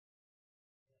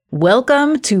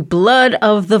Welcome to Blood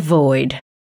of the Void.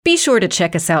 Be sure to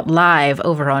check us out live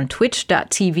over on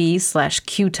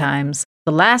twitch.tv/QTimes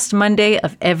the last Monday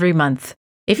of every month.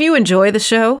 If you enjoy the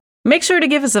show, make sure to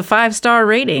give us a 5-star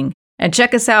rating and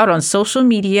check us out on social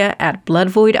media at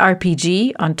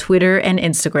BloodVoidRPG on Twitter and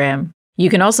Instagram. You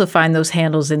can also find those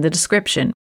handles in the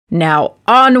description. Now,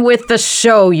 on with the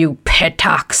show, you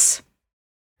petocks!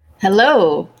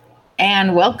 Hello,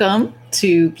 and welcome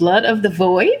to Blood of the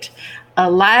Void, a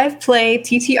live play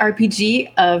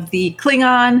TTRPG of the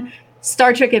Klingon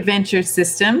Star Trek Adventure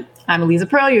system. I'm Eliza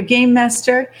Pearl, your game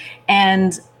master,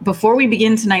 and before we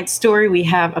begin tonight's story, we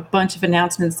have a bunch of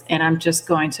announcements, and I'm just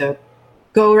going to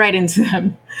go right into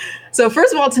them. So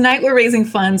first of all, tonight we're raising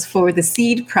funds for the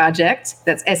SEED project,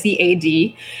 that's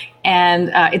SEAD, and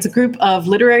it's a group of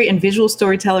literary and visual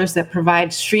storytellers that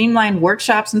provide streamlined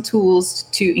workshops and tools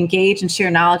to engage and share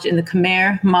knowledge in the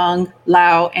Khmer, Hmong,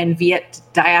 Lao, and Viet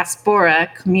diaspora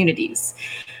communities.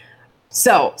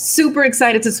 So super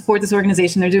excited to support this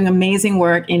organization. They're doing amazing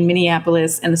work in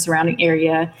Minneapolis and the surrounding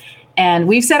area. And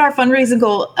we've set our fundraising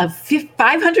goal of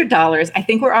 $500. I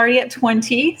think we're already at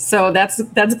 20. So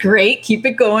that's great. Keep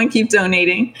it going. Keep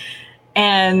donating.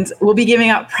 And we'll be giving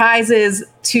out prizes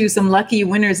to some lucky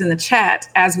winners in the chat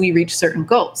as we reach certain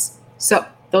goals. So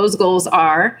those goals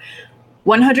are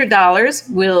 $100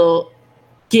 will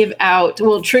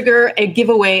trigger a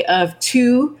giveaway of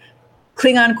 2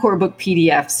 Klingon core book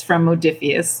PDFs from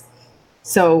Modiphius.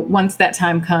 So once that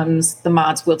time comes, the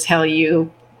mods will tell you.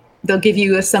 They'll give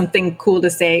you something cool to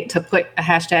say, to put a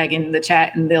hashtag in the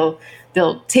chat, and they'll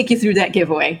take you through that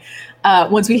giveaway.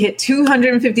 Once we hit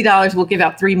 $250, we'll give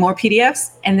out 3 more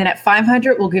PDFs. And then at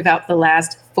 $500, we'll give out the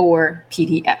last 4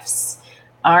 PDFs.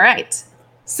 All right.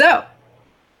 So,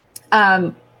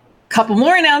 couple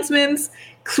more announcements.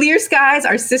 Clear Skies,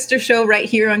 our sister show right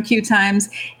here on Q Times,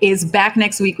 is back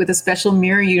next week with a special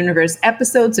Mirror Universe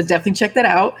episode. So definitely check that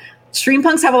out.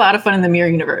 Streampunks have a lot of fun in the Mirror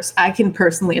Universe. I can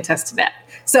personally attest to that.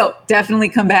 So definitely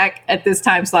come back at this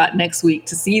time slot next week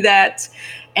to see that.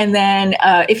 And then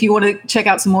if you want to check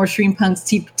out some more Streampunks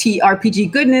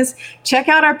TTRPG goodness, check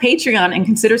out our Patreon and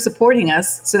consider supporting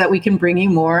us so that we can bring you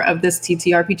more of this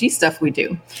TTRPG stuff we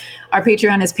do. Our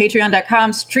Patreon is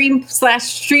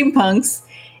patreon.com/streampunks.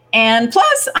 And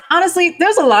plus, honestly,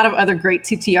 there's a lot of other great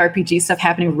TTRPG stuff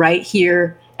happening right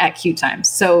here at Q Times.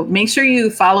 So make sure you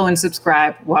follow and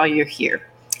subscribe while you're here.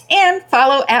 And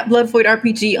follow at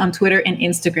BloodVoidRPG on Twitter and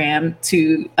Instagram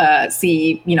to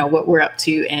see, what we're up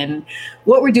to and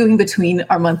what we're doing between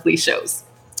our monthly shows.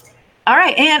 All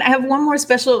right, and I have one more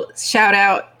special shout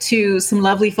out to some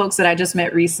lovely folks that I just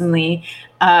met recently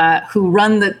who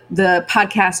run the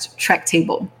podcast Trek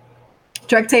Table.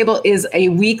 Trek Table is a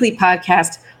weekly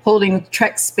podcast holding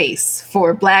Trek space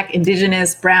for Black,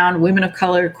 Indigenous, Brown, women of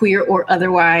color, queer or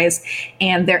otherwise,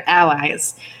 and their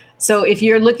allies. So if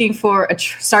you're looking for a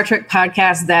Star Trek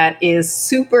podcast that is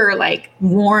super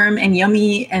warm and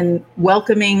yummy and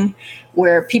welcoming,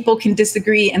 where people can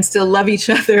disagree and still love each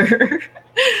other,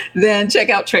 then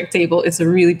check out Trek Table. It's a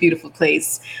really beautiful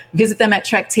place. Visit them at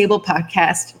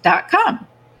trektablepodcast.com.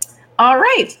 All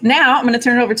right, now I'm going to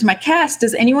turn it over to my cast.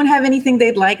 Does anyone have anything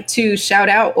they'd like to shout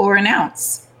out or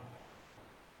announce?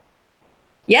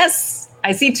 Yes,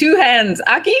 I see 2 hands.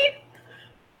 Aki?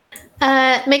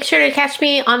 Make sure to catch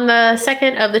me on the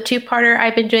second of the 2-parter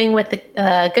I've been doing with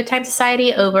the Good Time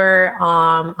Society over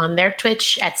on their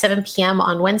Twitch at 7 p.m.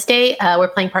 on Wednesday. We're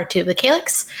playing part 2 of the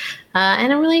Calyx,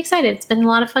 and I'm really excited. It's been a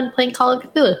lot of fun playing Call of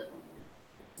Cthulhu.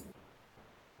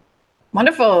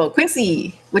 Wonderful.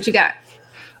 Quincy, what you got?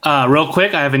 Real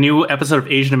quick, I have a new episode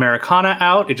of Asian Americana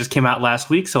out. It just came out last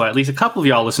week, so at least a couple of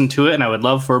y'all listened to it, and I would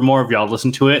love for more of y'all to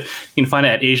listen to it. You can find it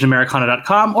at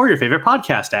asianamericana.com or your favorite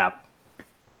podcast app.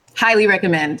 Highly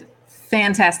recommend.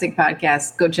 Fantastic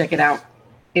podcast. Go check it out.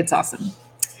 It's awesome.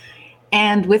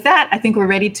 And with that, I think we're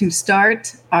ready to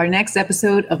start our next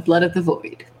episode of Blood of the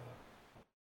Void.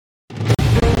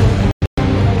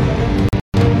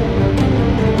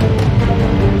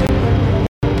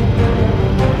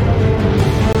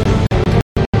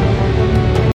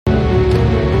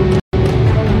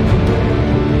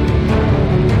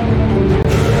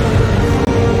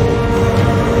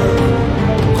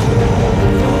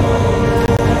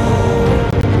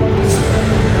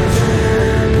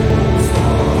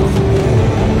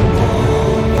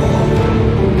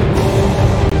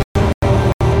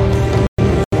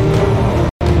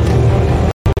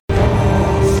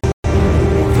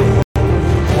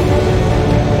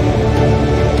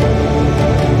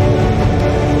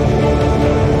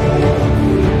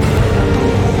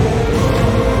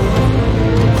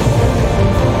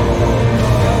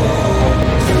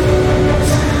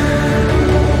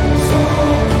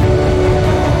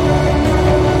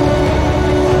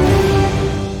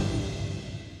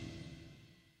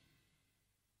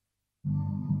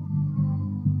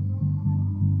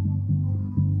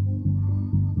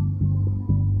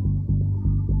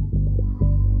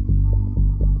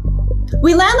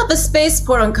 We land at the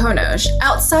spaceport on Konosh,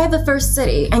 outside the first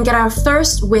city, and get our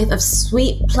first whiff of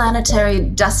sweet planetary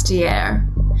dusty air.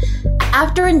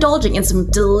 After indulging in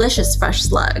some delicious fresh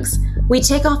slugs, we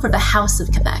take off for the House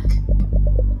of Quebec.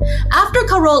 After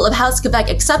Carol of House Quebec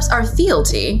accepts our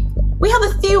fealty, we have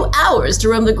a few hours to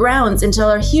roam the grounds until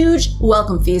our huge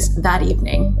welcome feast that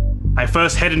evening. I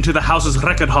first head into the house's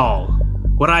record hall,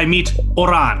 where I meet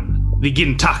Oran, the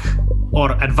Gintak,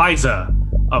 or advisor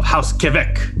of House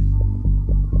Quebec.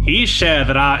 He shared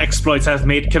that our exploits have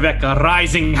made Quebec a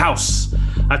rising house,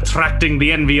 attracting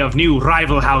the envy of new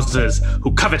rival houses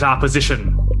who covet our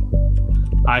position.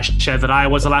 I shared that I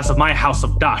was the last of my house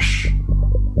of Dash,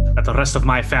 that the rest of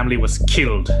my family was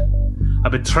killed,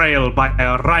 a betrayal by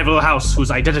a rival house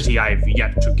whose identity I've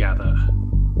yet to gather.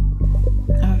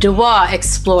 Dewa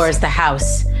explores the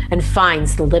house and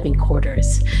finds the living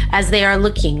quarters. As they are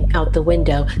looking out the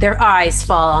window, their eyes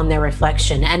fall on their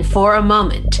reflection, and for a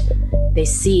moment, they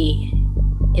see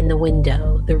in the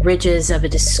window the ridges of a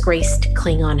disgraced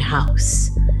Klingon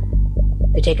house.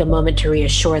 They take a moment to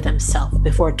reassure themselves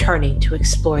before turning to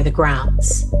explore the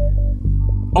grounds.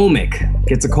 Omik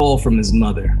gets a call from his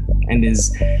mother and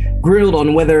is grilled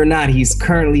on whether or not he's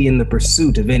currently in the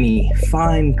pursuit of any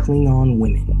fine Klingon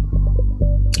women.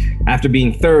 After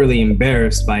being thoroughly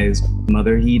embarrassed by his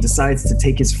mother, he decides to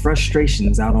take his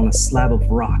frustrations out on a slab of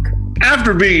rock.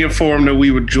 After being informed that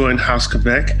we would join House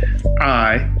Quebec,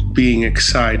 I, being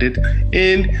excited,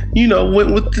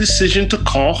 went with the decision to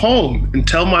call home and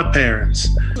tell my parents.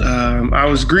 I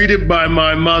was greeted by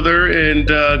my mother and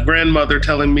grandmother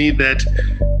telling me that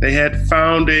they had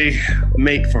found a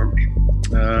mate for me.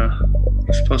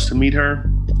 I'm supposed to meet her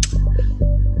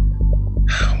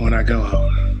when I go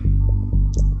home.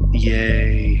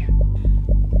 Yay.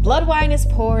 Blood wine is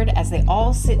poured as they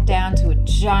all sit down to a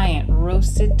giant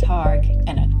roasted targ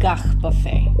and a gach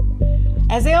buffet.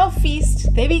 As they all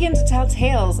feast, they begin to tell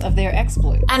tales of their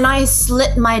exploits. And I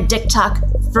slit my diktak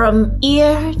from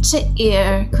ear to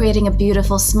ear, creating a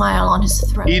beautiful smile on his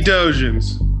throat.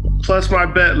 Edosians plus my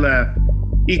bet laugh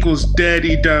equals dead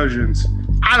Edosians.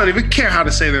 I don't even care how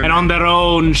to say their And on their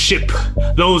own ship,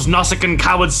 those Nausicaan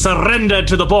cowards surrendered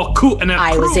to the Borku and their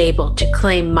I crew. was able to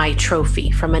claim my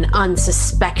trophy from an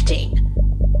unsuspecting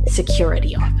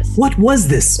security officer. What was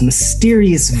this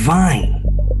mysterious vine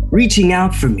reaching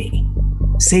out for me,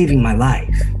 saving my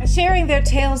life? Sharing their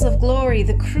tales of glory,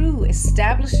 the crew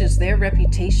establishes their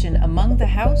reputation among the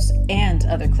house and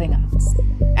other Klingons.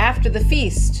 After the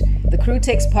feast, the crew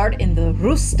takes part in the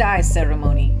Rustai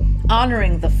ceremony,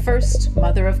 honoring the first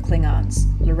mother of Klingons,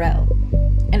 L'Rell,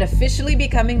 and officially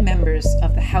becoming members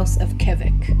of the House of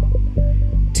Quebec.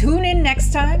 Tune in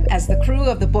next time as the crew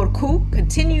of the Borku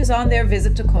continues on their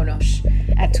visit to Konosh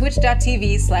at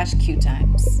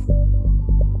twitch.tv/QTimes.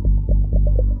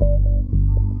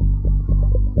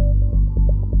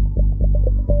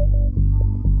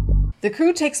 The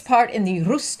crew takes part in the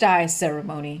Rustai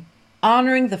ceremony,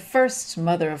 honoring the first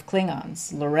mother of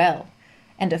Klingons, L'Rell,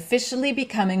 and officially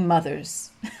becoming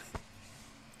mothers.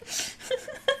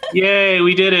 Yay,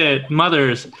 we did it.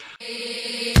 Mothers.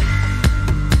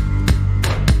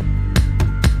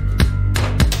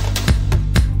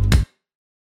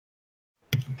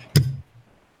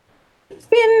 It's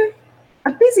been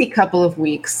a busy couple of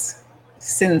weeks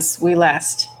since we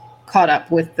last caught up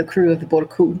with the crew of the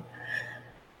Borku.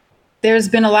 There's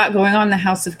been a lot going on in the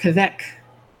House of Quebec.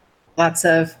 Lots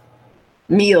of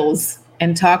meals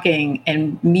and talking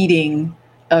and meeting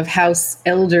of house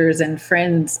elders and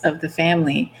friends of the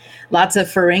family. Lots of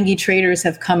Ferengi traders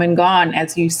have come and gone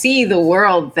as you see the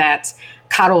world that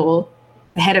Carol,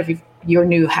 the head of your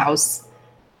new house,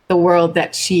 the world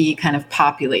that she kind of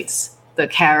populates, the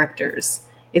characters.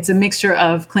 It's a mixture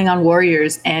of Klingon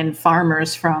warriors and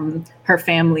farmers from her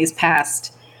family's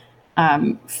past.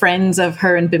 Friends of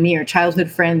her and Bamir,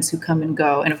 childhood friends who come and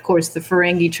go. And of course, the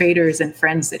Ferengi traders and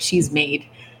friends that she's made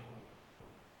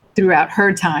throughout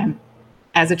her time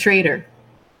as a trader,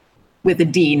 with a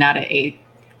D, not a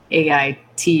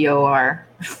A-I-T-O-R.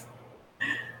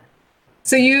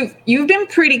 So you've been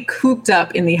pretty cooped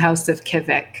up in the House of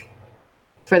Quebec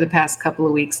for the past couple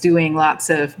of weeks, doing lots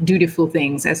of dutiful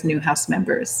things as new house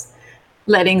members,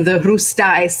 letting the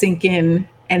Rustai sink in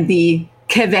and the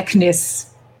Quebecness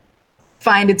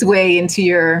find its way into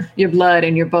your blood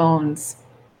and your bones.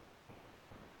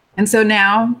 And so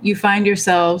now you find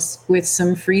yourselves with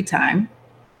some free time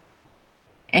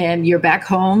and you're back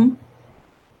home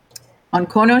on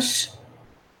Konosh,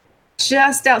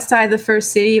 just outside the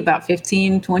first city, about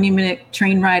 20-minute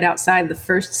train ride outside the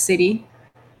first city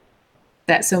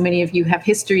that so many of you have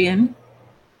history in.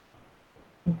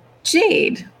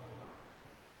 Jade,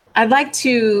 I'd like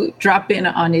to drop in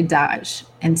on Idaj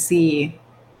and see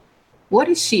what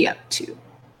is she up to.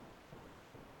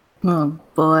 Oh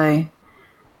boy.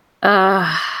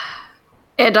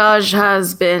 Idaj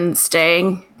has been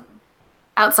staying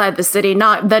outside the city,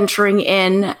 not venturing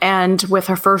in, and with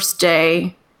her first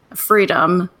day of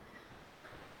freedom,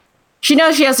 she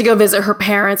knows she has to go visit her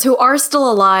parents, who are still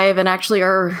alive and actually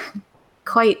are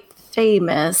quite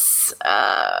famous.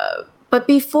 But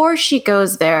before she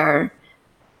goes there,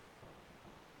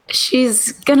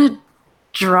 she's gonna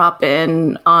drop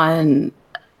in on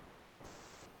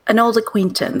an old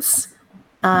acquaintance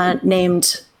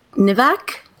named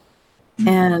Nivak.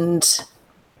 And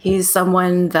he's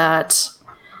someone that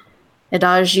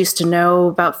Idaj used to know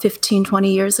about 15,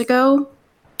 20 years ago,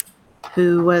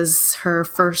 who was her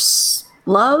first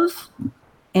love.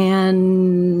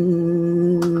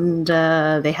 And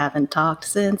they haven't talked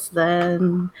since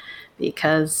then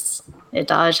because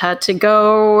Idaj had to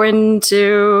go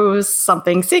into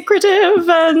something secretive,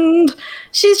 and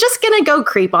she's just gonna go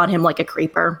creep on him like a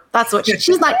creeper. That's what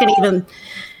she's not gonna even.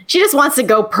 She just wants to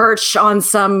go perch on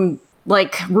some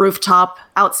like rooftop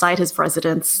outside his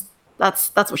residence.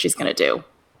 That's what she's gonna do.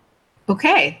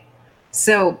 Okay,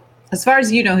 so as far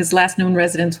as you know, his last known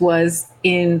residence was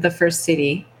in the first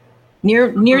city,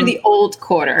 near the old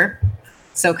quarter,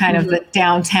 so kind of the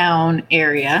downtown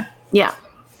area. Yeah.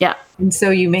 And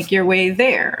so you make your way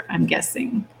there, I'm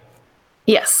guessing.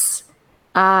 Yes.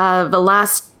 The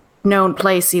last known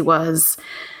place he was.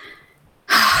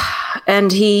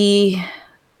 And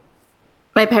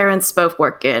my parents both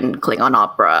work in Klingon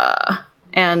opera.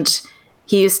 And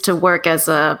he used to work as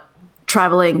a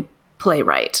traveling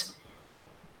playwright.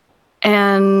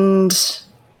 And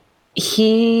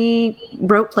he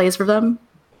wrote plays for them.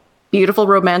 Beautiful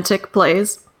romantic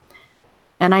plays.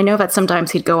 And I know that sometimes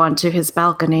he'd go onto his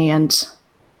balcony and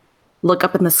look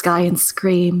up in the sky and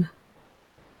scream.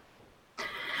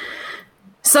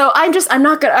 So I'm just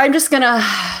gonna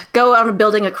go on a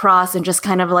building across and just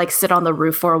kind of like sit on the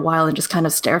roof for a while and just kind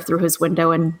of stare through his window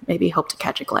and maybe hope to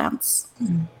catch a glance.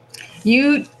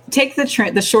 You take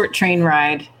the short train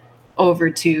ride over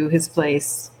to his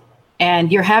place,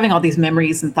 and you're having all these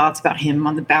memories and thoughts about him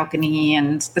on the balcony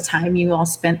and the time you all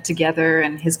spent together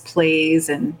and his plays,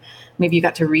 and maybe you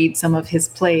got to read some of his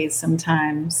plays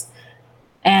sometimes.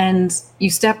 And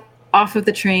you step off of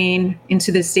the train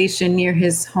into the station near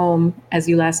his home as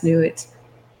you last knew it.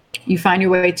 You find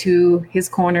your way to his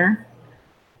corner,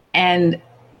 and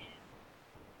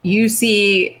you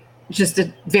see just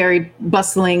a very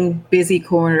bustling, busy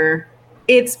corner.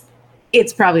 It's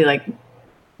probably like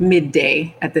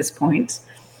midday at this point.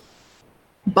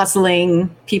 Bustling,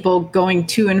 people going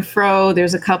to and fro.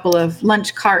 There's a couple of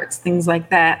lunch carts, things like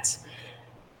that.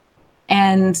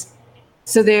 And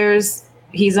so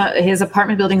his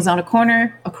apartment building's on a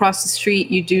corner. Across the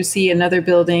street, you do see another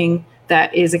building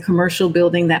that is a commercial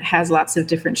building that has lots of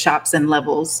different shops and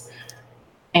levels.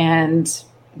 And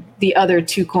the other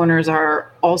two corners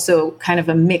are also kind of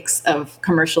a mix of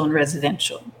commercial and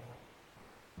residential.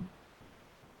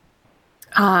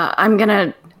 I'm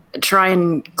gonna try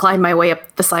and climb my way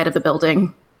up the side of the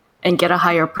building and get a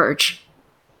higher perch.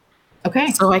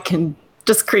 Okay. So I can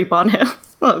just creep on him.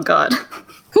 Oh God.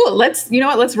 Cool.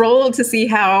 Let's roll to see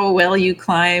how well you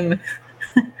climb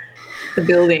the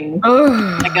building.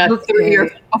 Oh, like a 3 or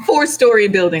a 4-story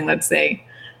building, let's say.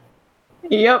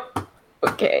 Yep.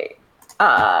 Okay.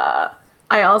 I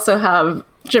also have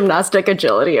gymnastic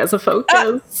agility as a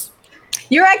focus.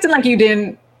 You're acting like you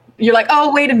didn't. You're like,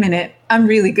 oh, wait a minute. I'm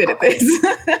really good at this.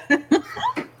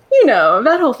 You know,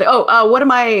 that whole thing. Oh, what are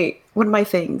my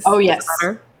things? Oh, yes.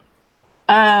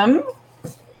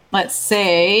 Let's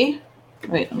say,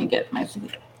 wait, let me get my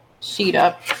sheet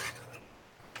up.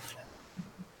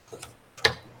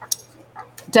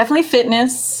 Definitely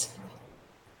fitness.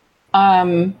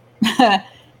 I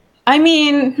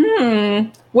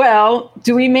mean, well,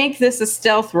 do we make this a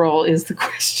stealth roll is the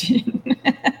question.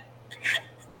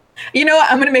 You know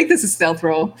what? I'm going to make this a stealth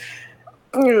roll.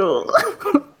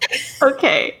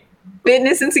 Okay.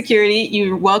 Fitness and security.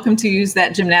 You're welcome to use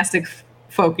that gymnastic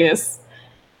focus.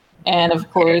 And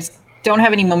of course, don't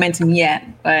have any momentum yet,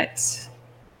 but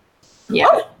yeah.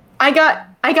 Oh, I got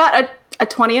a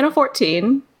 20 and a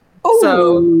 14. Ooh.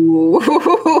 So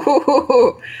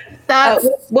that's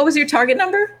what was your target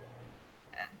number?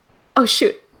 Oh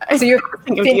shoot. So you're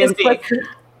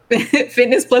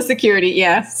fitness plus security.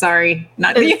 Yeah, sorry.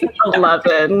 Not it's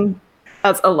 11.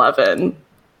 That's 11.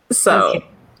 So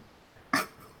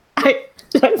okay.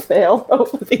 I fail.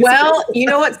 Well, you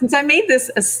know what? Since I made this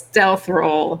a stealth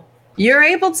roll, you're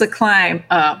able to climb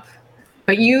up,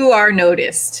 but you are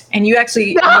noticed, and you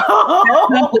actually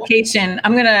complication.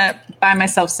 I'm gonna buy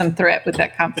myself some threat with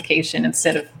that complication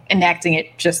instead of enacting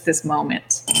it just this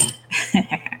moment.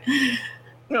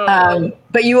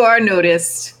 But you are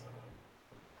noticed.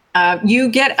 You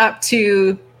get up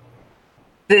to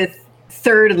the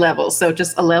third level, so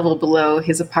just a level below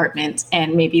his apartment,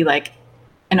 and maybe like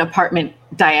an apartment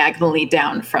diagonally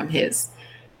down from his.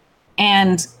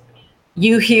 And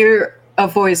you hear a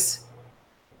voice,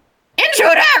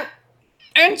 "Intruder!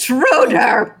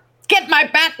 Intruder! Get my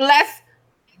batleth!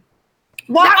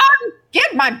 What?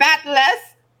 Get my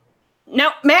batleth!"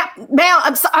 No, ma'am,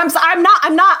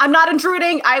 I'm not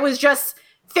intruding. I was just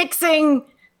fixing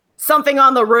something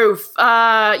on the roof.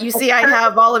 You see, I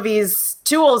have all of these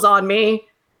tools on me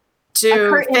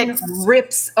to fix.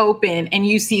 Rips open, and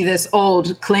you see this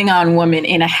old Klingon woman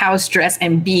in a house dress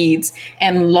and beads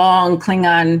and long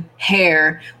Klingon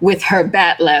hair with her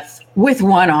batleth with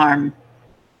one arm.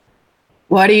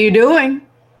 What are you doing?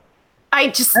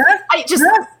 Okay.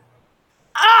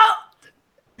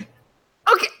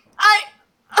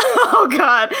 Oh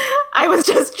God. I was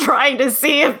just trying to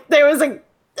see if there was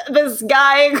this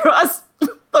guy across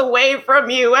the way from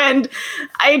you, and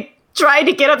I tried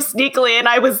to get up sneakily, and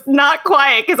I was not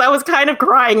quiet because I was kind of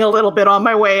crying a little bit on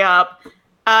my way up.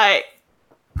 I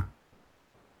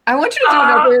want you to do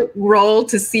another roll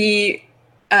to see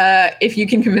if you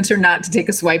can convince her not to take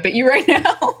a swipe at you right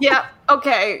now. Yeah.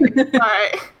 Okay. All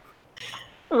right.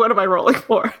 What am I rolling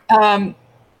for? I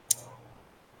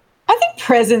think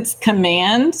presence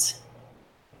command.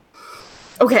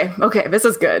 Okay. This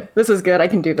is good. I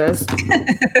can do this.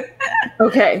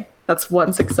 Okay. That's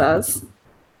one success.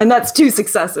 And that's two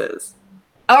successes.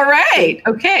 All right.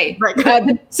 Okay. Right.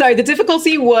 The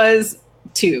difficulty was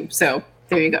 2. So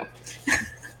there you go.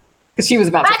 Because she was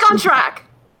about back on track.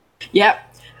 Yep.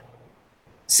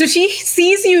 So she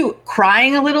sees you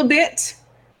crying a little bit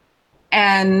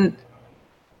and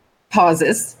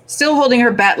pauses, still holding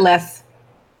her batleth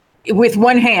with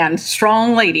one hand,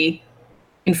 strong lady,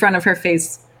 in front of her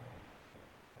face.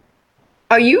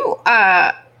 Are you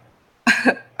all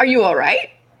right?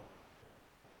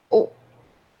 Oh.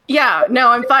 Yeah, no,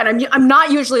 I'm fine. I'm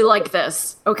not usually like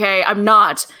this, okay? I'm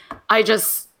not.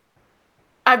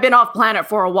 I've been off planet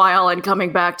for a while, and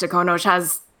coming back to Konosh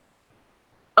has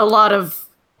a lot of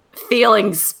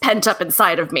feelings pent up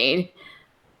inside of me.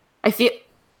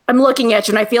 I'm looking at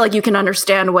you, and I feel like you can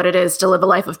understand what it is to live a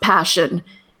life of passion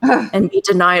and be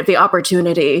denied the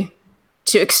opportunity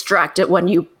to extract it when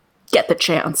you get the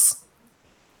chance.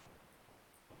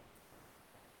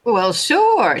 Well,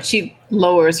 sure. She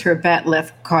lowers her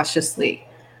batleth cautiously.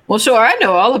 Well, sure, I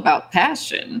know all about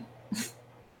passion.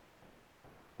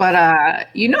 But,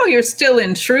 you're still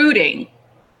intruding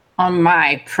on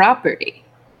my property.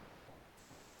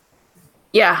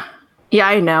 Yeah,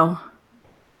 I know.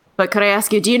 But could I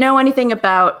ask you, do you know anything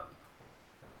about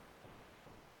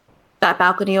that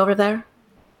balcony over there?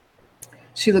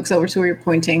 She looks over to where you're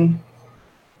pointing.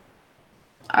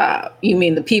 You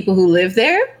mean the people who live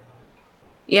there?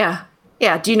 Yeah.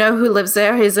 Do you know who lives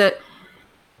there? Is it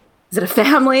a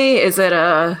family? Is it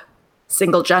a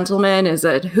single gentleman? Is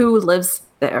it who lives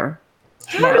there?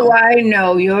 How do I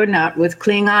know you're not with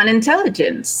Klingon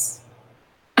intelligence?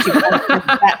 She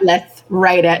that left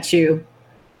right at you.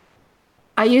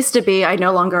 I used to be. I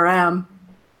no longer am.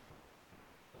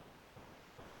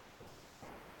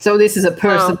 So this is a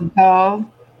personal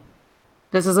call?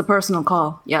 This is a personal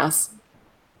call, yes.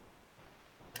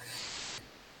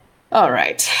 All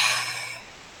right.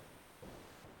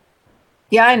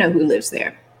 Yeah, I know who lives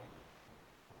there.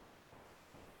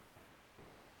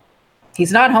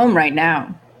 He's not home right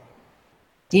now.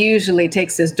 He usually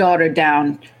takes his daughter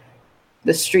down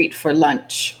the street for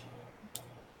lunch.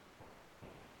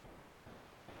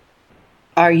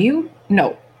 Are you?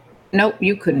 No. Nope,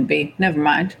 you couldn't be. Never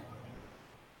mind.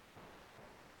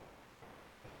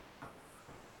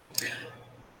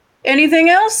 Anything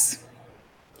else?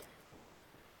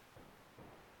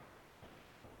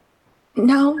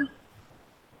 No,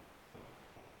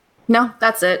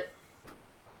 that's it.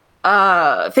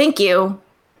 Thank you.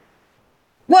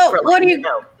 Well, what are you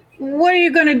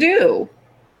gonna do?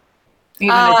 You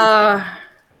gonna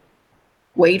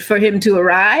wait for him to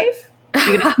arrive?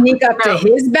 You gonna sneak up to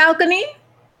his balcony?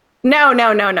 No.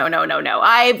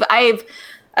 I've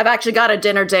actually got a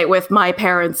dinner date with my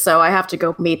parents, so I have to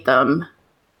go meet them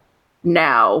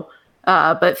now.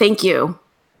 But thank you.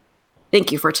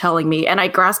 Thank you for telling me. And I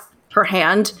grasp her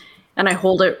hand and I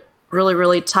hold it really,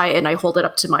 really tight, and I hold it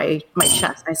up to my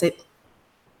chest. I say,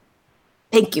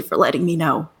 thank you for letting me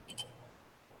know.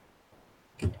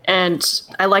 And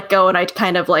I let go, and I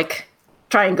kind of like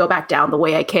try and go back down the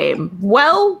way I came.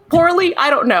 Well, poorly, I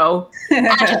don't know.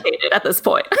 Agitated at this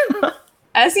point.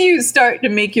 As you start to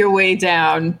make your way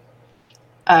down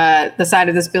the side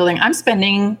of this building, I'm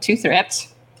spending 2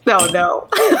 threats. Oh, no.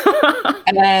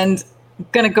 And I'm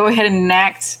going to go ahead and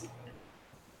enact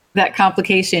that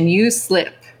complication. You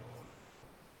slip.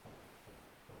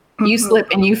 You slip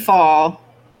and you fall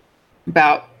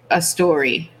about a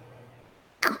story.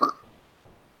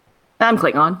 I'm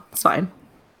Klingon. It's fine.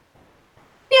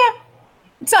 Yeah.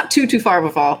 It's not too far of a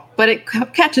fall, but it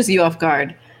catches you off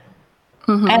guard.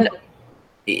 And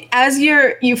as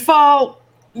you fall,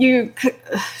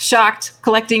 shocked,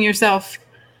 collecting yourself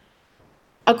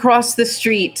across the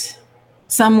street,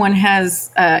 someone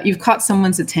has, you've caught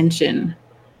someone's attention,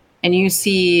 and you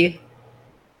see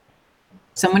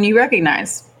someone you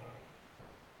recognize.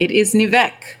 It is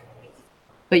Nivek,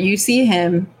 but you see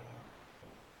him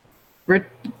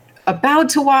about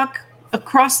to walk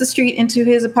across the street into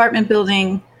his apartment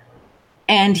building,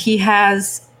 and he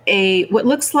has what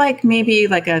looks like maybe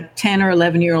like a 10 or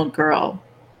 11-year-old girl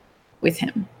with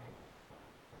him.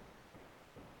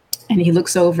 And he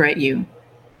looks over at you.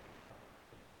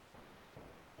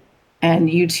 And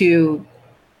you two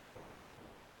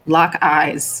lock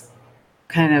eyes,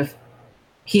 kind of,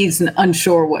 he's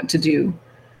unsure what to do.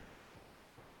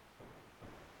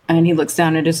 And he looks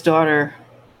down at his daughter.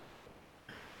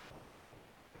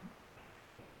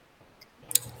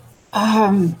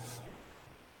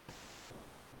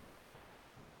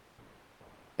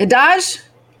 Idaj?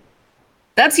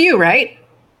 That's you, right?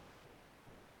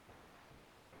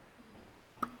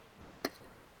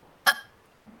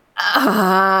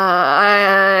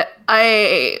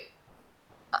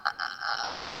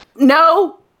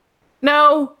 No,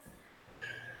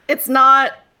 it's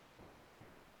not.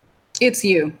 It's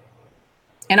you.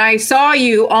 And I saw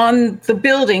you on the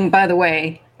building, by the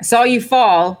way. I saw you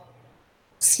fall,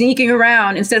 sneaking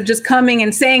around instead of just coming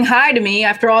and saying hi to me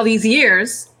after all these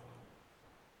years.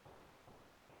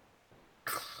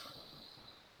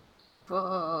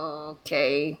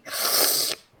 Okay.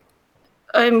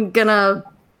 I'm gonna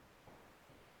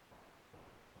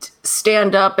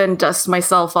stand up and dust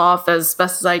myself off as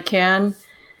best as I can,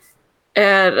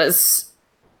 and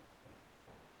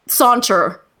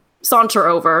saunter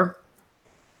over,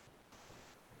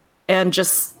 and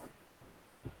just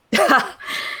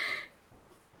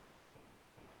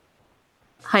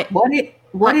hi. What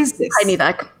is this? Hi,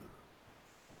 Nivek.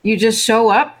 You just show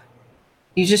up?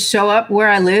 You just show up where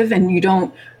I live and you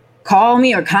don't call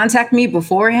me or contact me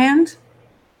beforehand?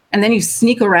 And then you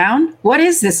sneak around? What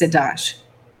is this, Idaj?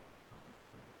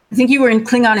 I think you were in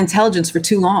Klingon intelligence for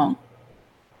too long.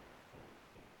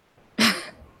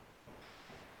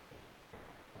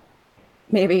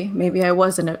 Maybe I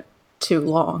was in it too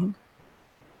long.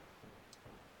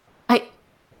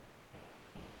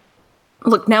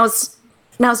 Look, now's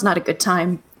not a good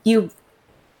time.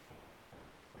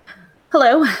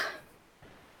 Hello?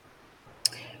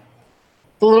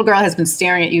 The little girl has been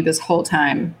staring at you this whole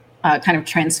time, kind of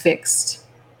transfixed.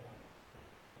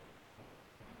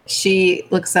 She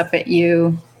looks up at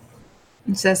you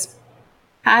and says,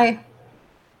 "Hi.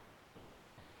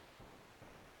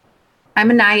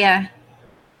 I'm Anaya."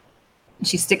 And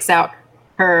she sticks out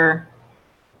her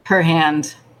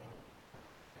hand.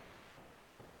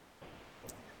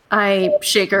 I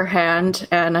shake her hand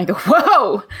and I go,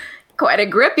 "Whoa, quite a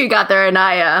grip you got there,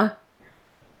 Anaya.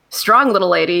 Strong little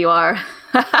lady you are."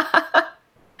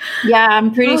 Yeah,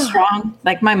 I'm pretty strong,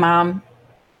 like my mom.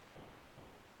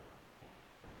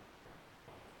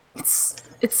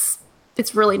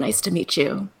 It's really nice to meet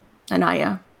you,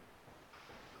 Anaya.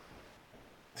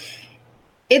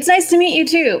 It's nice to meet you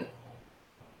too.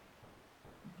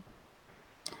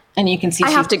 And you can see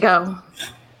I have to go.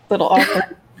 Little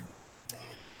awkward.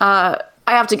 I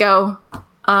have to go.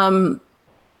 I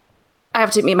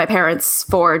have to meet my parents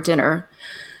for dinner.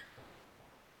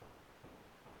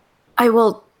 I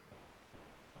will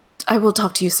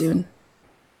talk to you soon.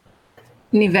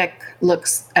 Nivek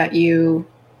looks at you.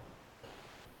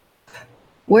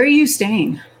 Where are you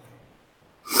staying?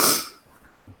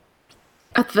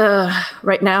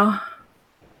 Right now,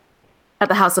 at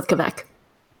the House of Quebec.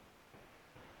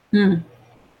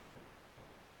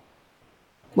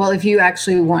 Well, if you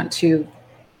actually want to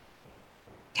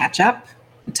catch up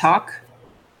and talk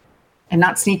and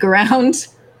not sneak around,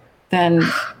 then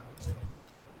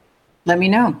let me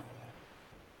know.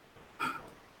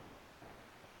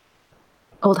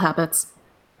 Old habits.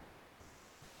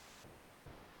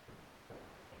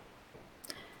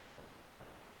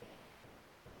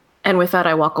 And with that,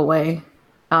 I walk away,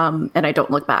 and I don't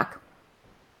look back.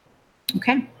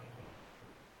 Okay.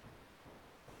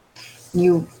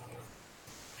 You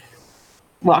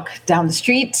walk down the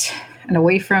street and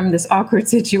away from this awkward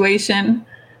situation.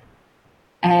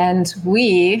 And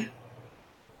we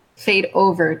fade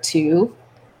over to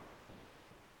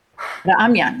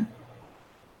Ramyan.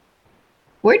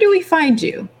 Where do we find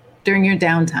you during your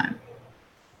downtime?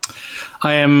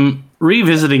 I am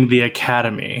revisiting the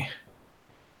academy.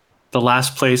 The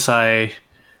last place I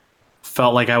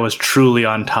felt like I was truly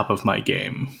on top of my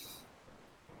game.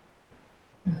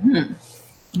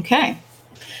 Okay.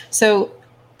 So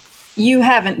you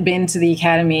haven't been to the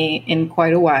academy in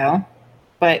quite a while,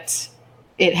 but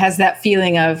it has that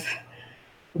feeling of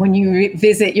when you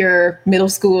visit your middle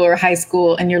school or high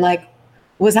school and you're like,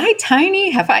 was I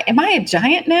tiny? Am I a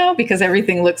giant now? Because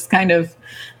everything looks kind of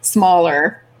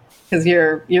smaller because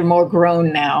you're more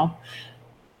grown now.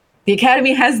 The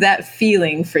academy has that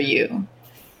feeling for you.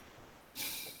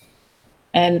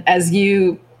 And as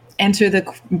you enter the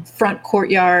front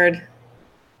courtyard,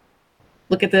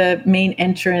 look at the main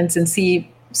entrance and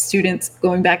see students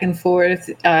going back and forth,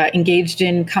 engaged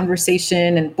in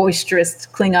conversation, and boisterous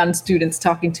Klingon students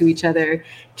talking to each other,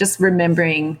 just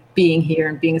remembering being here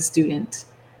and being a student.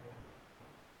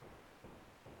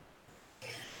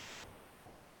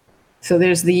 So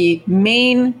there's the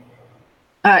main,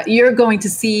 you're going to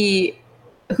see,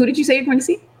 who did you say you're going to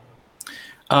see?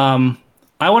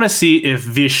 I want to see if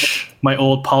Vish, my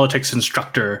old politics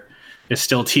instructor, is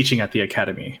still teaching at the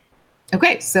academy.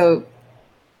 Okay, so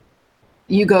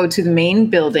you go to the main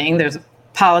building. There's a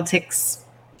politics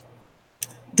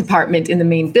department in the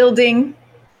main building.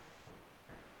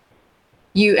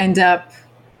 You end up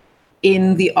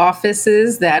in the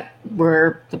offices that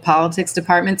where the politics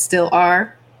department still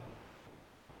are.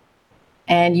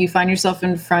 And you find yourself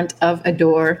in front of a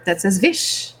door that says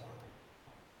Vish.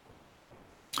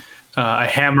 I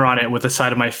hammer on it with the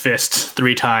side of my fist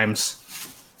 3 times.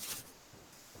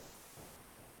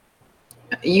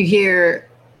 You hear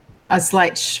a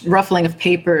slight ruffling of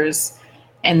papers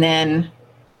and then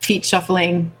feet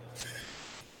shuffling,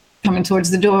 coming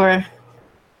towards the door.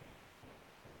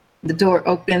 The door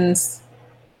opens.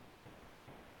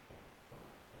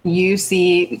 You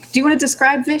see, do you want to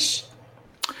describe Vish?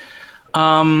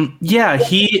 Yeah,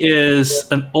 he is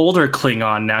an older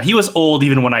Klingon now. He was old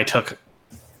even when I took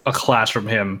a class from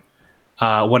him,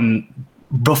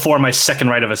 before my second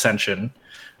rite of ascension.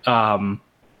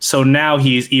 So now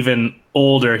he's even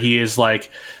older. He is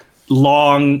like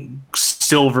long,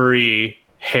 silvery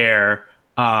hair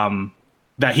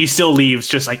that he still leaves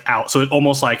just like out. So it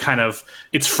almost like kind of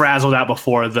it's frazzled out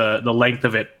before the length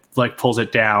of it like pulls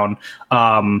it down.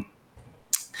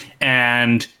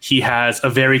 And he has a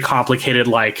very complicated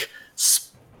like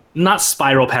not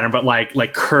spiral pattern, but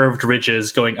like curved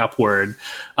ridges going upward.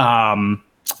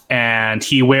 And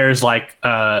he wears like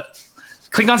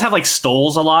Klingons have like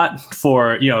stoles a lot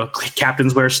for,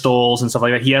 captains wear stoles and stuff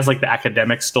like that. He has like the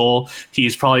academic stole.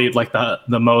 He's probably like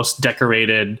the most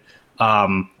decorated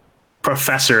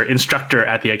instructor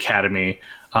at the academy.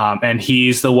 And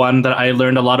he's the one that I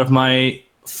learned a lot of my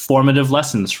formative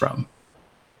lessons from.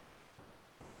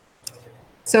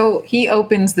 So he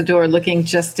opens the door looking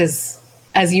just as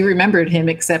you remembered him,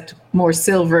 except more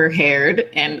silver-haired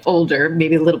and older,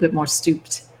 maybe a little bit more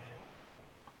stooped.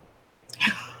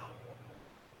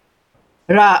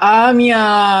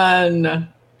 Ramyan!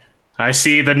 I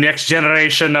see the next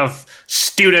generation of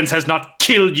students has not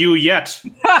killed you yet.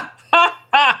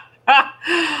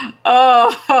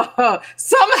 Oh,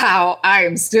 somehow I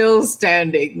am still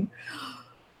standing.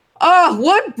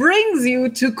 What brings you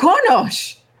to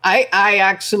Konosh? I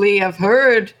actually have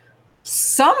heard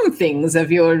some things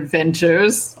of your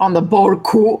adventures on the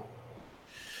Borku.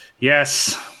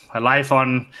 Yes, a life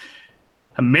on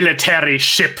a military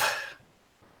ship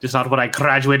is not what I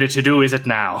graduated to do, is it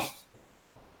now?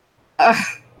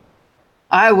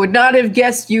 I would not have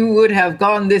guessed you would have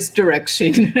gone this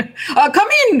direction. Come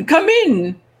in.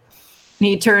 And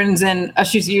he turns and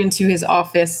ushers you into his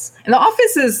office. And the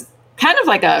office is kind of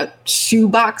like a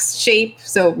shoebox shape,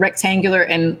 so rectangular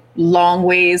and long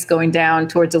ways going down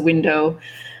towards a window,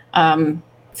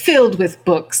 filled with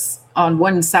books on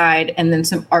one side, and then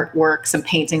some artwork, some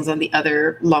paintings on the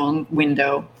other long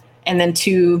window, and then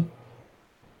 2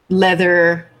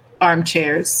 leather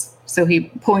armchairs. So he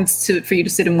points for you to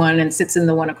sit in one and sits in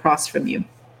the one across from you.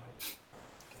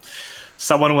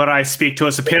 Someone where I speak to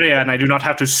a superior and I do not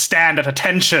have to stand at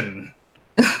attention.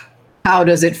 How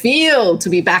does it feel to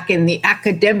be back in the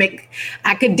academia?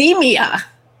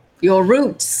 Your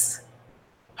roots.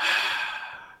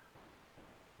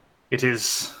 It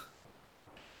is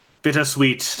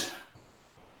bittersweet.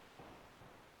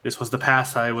 This was the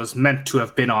path I was meant to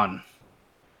have been on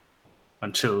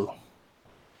until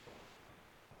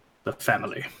the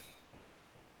family.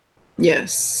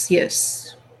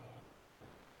 Yes.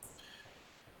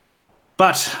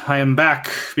 But I am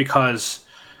back because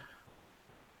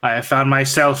I have found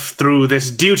myself through this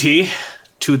duty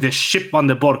to this ship on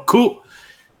the Borku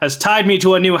has tied me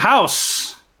to a new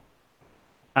house.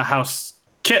 A house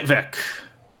Ketvek.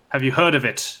 Have you heard of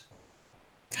it?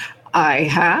 I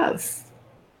have.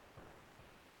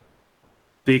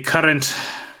 The current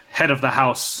head of the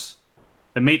house,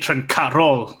 the matron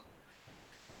Karol,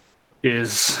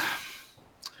 is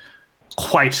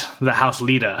quite the house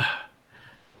leader.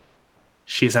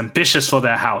 She's ambitious for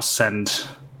their house, and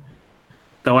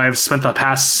though I have spent the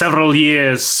past several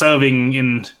years serving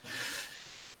in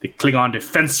the Klingon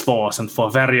Defense Force and for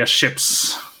various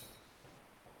ships,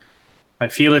 I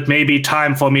feel it may be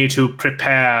time for me to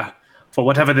prepare for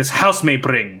whatever this house may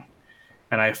bring.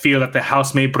 And I feel that the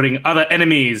house may bring other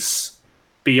enemies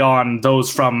beyond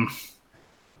those from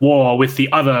war with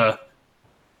the other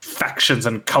factions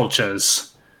and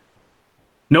cultures.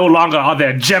 No longer are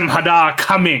there Jem'Hadar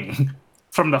coming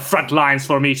from the front lines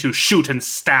for me to shoot and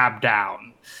stab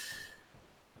down.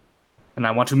 And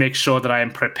I want to make sure that I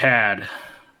am prepared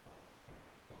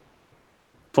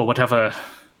for whatever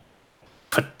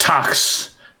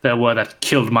Pataks there were that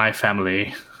killed my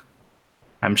family.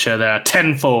 I'm sure there are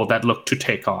tenfold that look to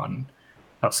take on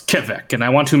House Ketvek, and I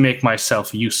want to make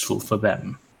myself useful for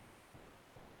them.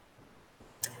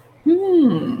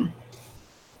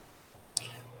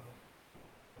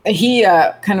 He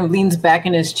kind of leans back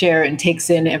in his chair and takes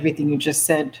in everything you just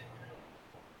said,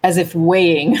 as if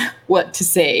weighing what to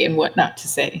say and what not to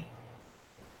say.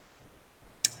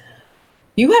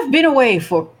 You have been away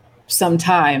for some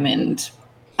time, and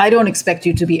I don't expect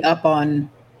you to be up on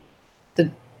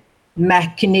the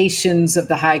machinations of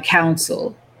the High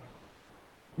Council.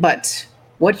 But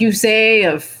what you say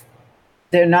of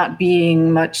there not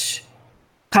being much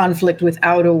conflict with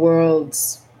Outer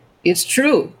Worlds, it's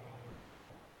true.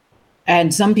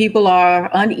 And some people are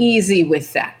uneasy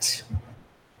with that.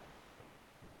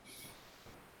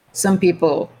 Some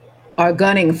people are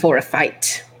gunning for a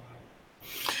fight.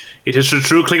 It is the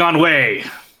true Klingon way.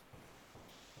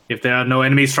 If there are no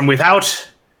enemies from without,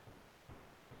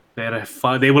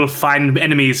 they will find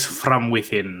enemies from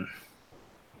within.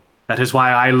 That is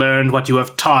why I learned what you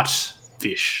have taught,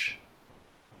 Fish.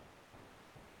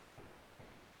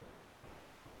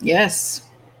 Yes.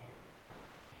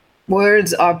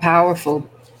 Words are powerful.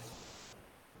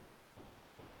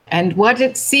 And what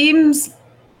it seems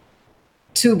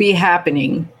to be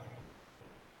happening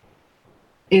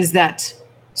is that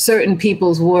certain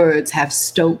people's words have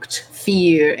stoked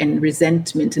fear and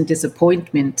resentment and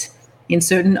disappointment in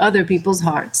certain other people's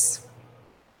hearts.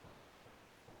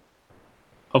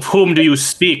 Of whom do you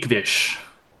speak, Vish?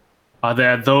 Are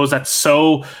there those that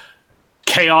sow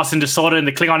chaos and disorder in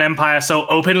the Klingon Empire so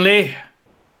openly?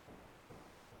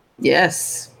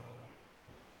 Yes.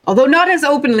 Although not as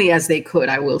openly as they could,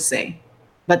 I will say.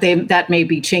 But that may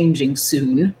be changing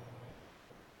soon.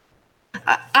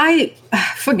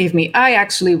 Forgive me, I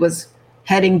actually was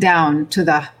heading down to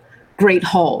the Great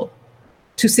Hall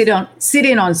to sit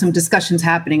in on some discussions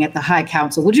happening at the High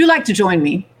Council. Would you like to join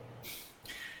me?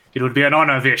 It would be an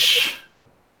honor, Vish,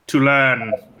 to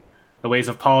learn the ways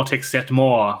of politics yet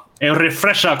more. A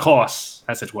refresher course,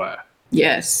 as it were.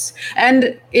 Yes.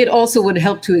 And it also would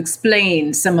help to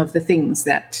explain some of the things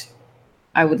that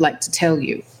I would like to tell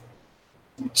you.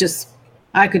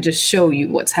 I could just show you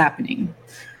what's happening.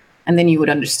 And then you would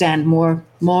understand more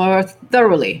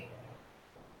thoroughly.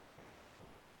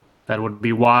 That would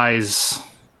be wise.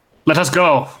 Let us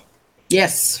go.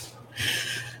 Yes.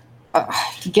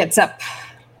 He gets up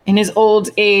in his old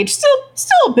age,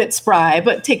 still a bit spry,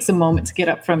 but takes a moment to get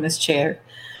up from his chair.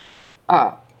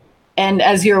 And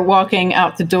as you're walking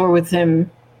out the door with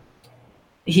him,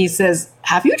 he says,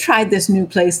 "Have you tried this new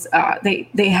place?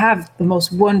 They have the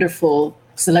most wonderful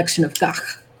selection of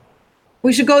gach.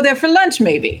 We should go there for lunch,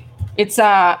 maybe. It's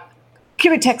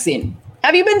Kiratexian.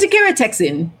 Have you been to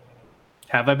Kiratexian?"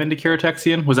 Have I been to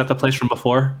Kiratexian? Was that the place from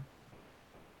before?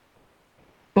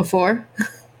 Before?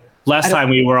 Last time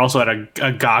we were also at a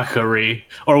gachari.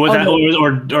 Or was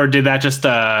or did that just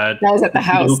that was at the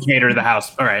house. Cater the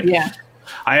house. All right. Yeah.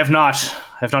 I have not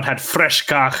had fresh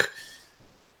gach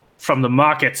from the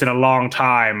markets in a long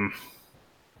time.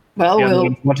 Well,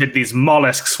 we wanted these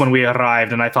mollusks when we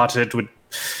arrived, and I thought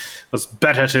was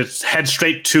better to head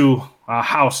straight to our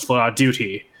house for our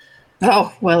duty.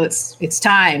 Oh, well, it's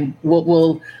time.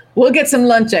 We'll get some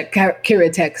lunch at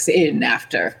Kiratex Inn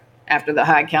after the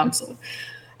High Council.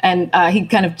 And he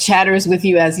kind of chatters with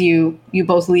you as you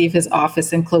both leave his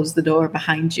office and close the door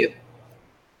behind you.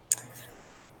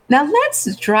 Now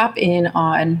let's drop in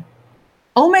on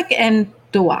Omek and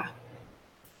Dua.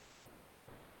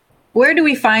 where do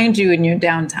we find you in your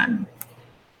downtime?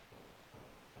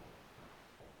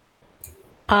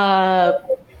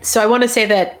 So I want to say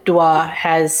that Dua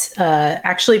has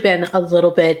actually been a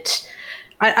little bit,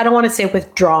 I don't want to say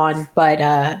withdrawn,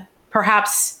 but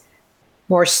perhaps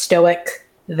more stoic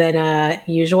than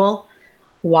usual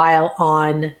while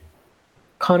on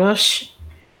Konosh.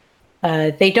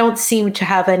 They don't seem to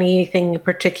have anything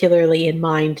particularly in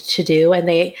mind to do, and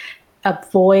they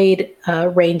avoid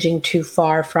ranging too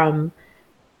far from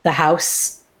the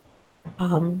house.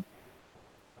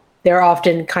 They're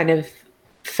often kind of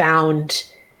found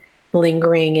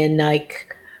lingering in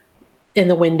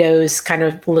the windows, kind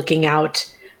of looking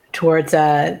out towards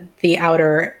the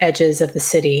outer edges of the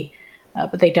city,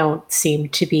 but they don't seem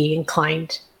to be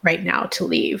inclined right now to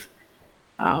leave.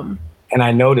 And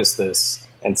I noticed this,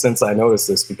 and since I noticed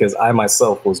this, because I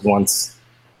myself was once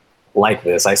like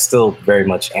this, I still very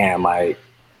much am. I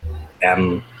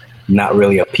am not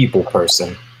really a people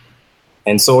person,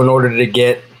 and so in order to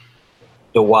get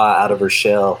Dua out of her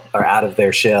shell, or out of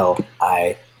their shell,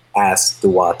 I asked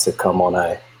Dua to come on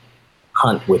a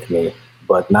hunt with me,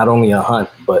 but not only a hunt,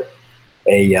 but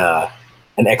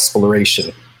an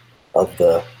exploration of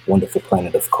the wonderful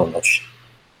planet of Konosh.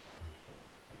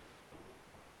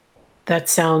 That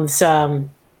sounds like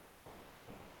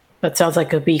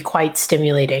it would be quite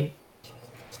stimulating.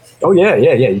 Oh yeah.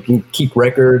 You can keep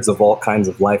records of all kinds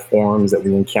of life forms that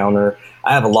we encounter.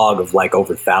 I have a log of like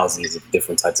over thousands of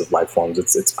different types of life forms.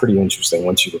 It's pretty interesting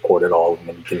once you record it all, and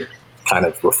then you can kind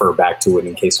of refer back to it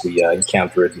in case we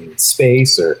encounter it in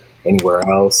space or anywhere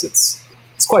else. It's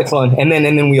quite fun. And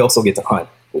then we also get to hunt,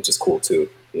 which is cool too.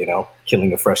 You know,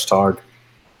 killing a fresh targ.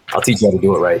 I'll teach you how to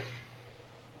do it right.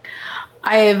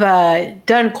 I've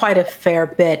done quite a fair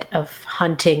bit of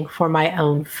hunting for my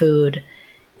own food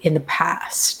in the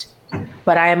past,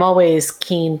 but I am always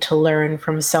keen to learn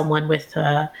from someone with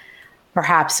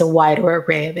perhaps a wider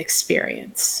array of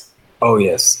experience. Oh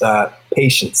yes,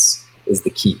 patience is the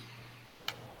key.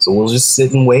 So we'll just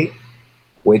sit and wait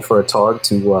for a targ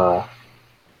to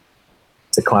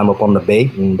climb up on the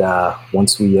bait, and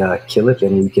once we kill it,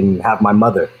 then we can have my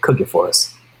mother cook it for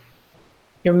us.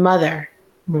 Your mother?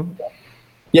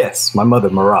 Yes, my mother,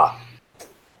 Mara.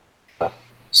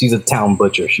 She's a town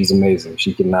butcher. She's amazing.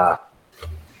 She can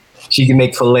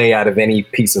make filet out of any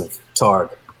piece of targ.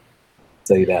 I'll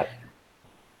tell you that.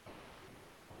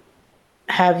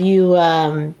 Have you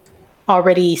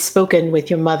already spoken with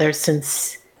your mother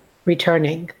since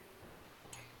returning?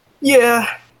 Yeah.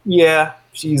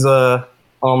 She's on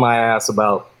my ass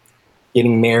about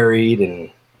getting married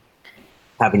and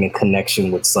having a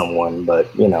connection with someone,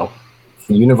 but you know, if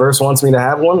the universe wants me to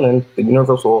have one, then the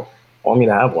universe will want me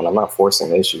to have one. I'm not forcing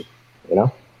the issue, you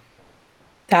know?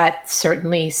 That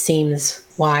certainly seems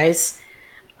wise.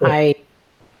 Yeah.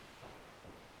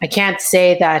 I can't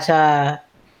say that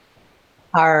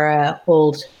our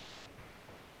old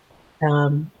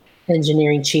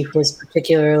engineering chief was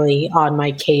particularly on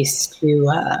my case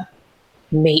to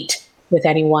mate with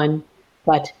anyone,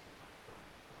 but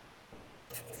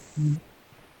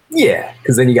yeah,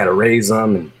 because then you got to raise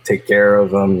them and take care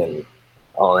of them and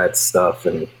all that stuff,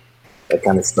 and that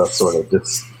kind of stuff sort of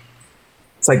just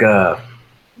it's like a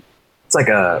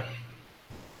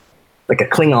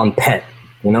Klingon pet,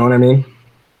 you know what I mean?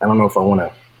 I don't know if I want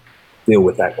to deal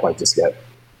with that quite just yet.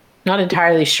 Not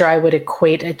entirely sure I would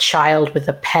equate a child with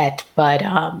a pet, but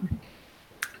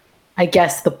I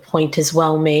guess the point is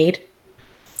well made.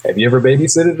 Have you ever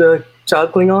babysitted a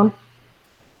child Klingon?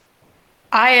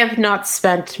 I have not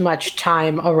spent much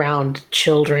time around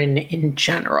children in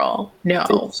general.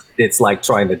 No. It's like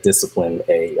trying to discipline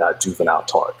a juvenile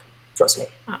targ. Trust me.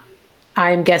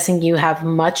 I'm guessing you have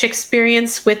much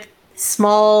experience with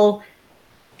small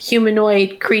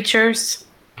humanoid creatures.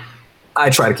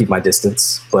 I try to keep my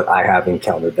distance, but I have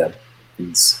encountered them.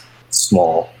 These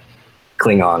small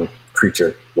Klingon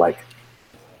creature like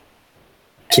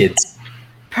kids.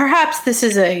 Perhaps this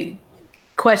is a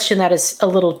question that is a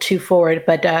little too forward,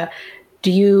 but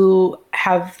do you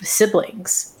have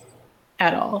siblings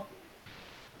at all?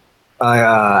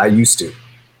 I used to.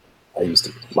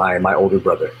 My older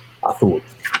brother, Athul.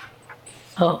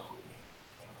 Oh.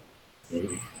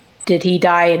 Did he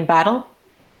die in battle?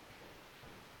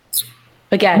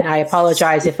 Again, I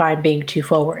apologize if I'm being too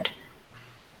forward.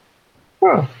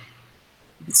 Huh.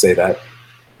 You could say that.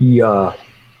 He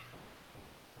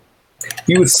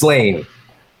was slain.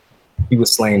 He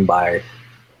was slain by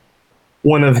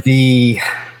one of the...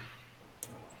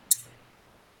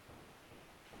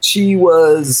 She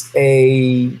was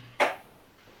a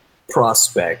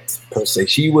prospect, per se.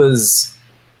 She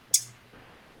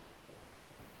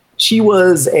She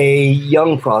was a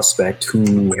young prospect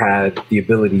who had the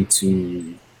ability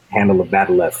to handle a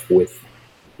battle-F with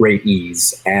great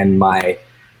ease, and my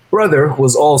brother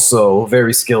was also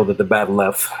very skilled at the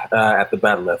battle-F.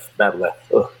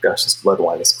 Oh gosh, this blood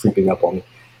wine is creeping up on me.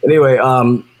 Anyway,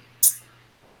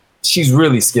 she's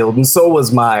really skilled, and so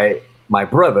was my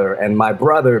brother. And my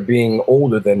brother, being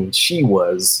older than she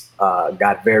was,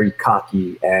 got very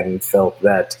cocky and felt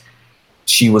that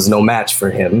she was no match for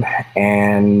him,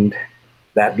 and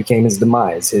that became his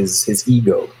demise. His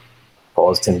ego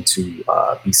caused him to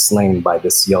be slain by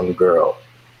this young girl.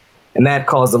 And that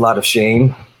caused a lot of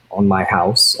shame on my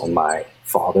house, on my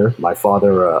father. My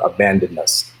father abandoned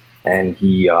us, and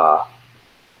he, I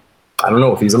don't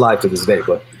know if he's alive to this day,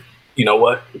 but you know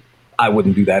what? I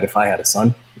wouldn't do that if I had a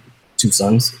son, 2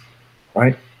 sons,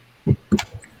 right?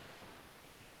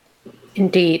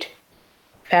 Indeed.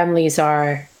 Families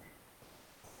are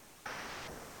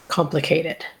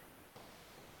complicated.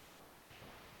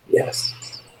 Yes.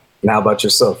 And how about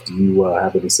yourself? Do you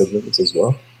have any siblings as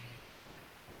well?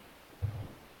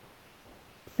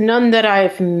 None that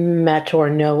I've met or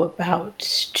know about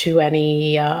to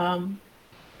any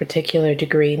particular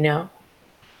degree, no.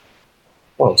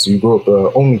 Oh, so you grew up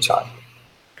the only child?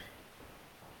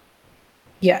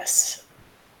 Yes.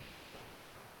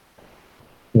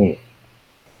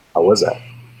 How was that?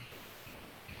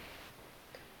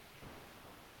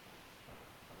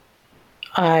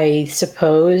 I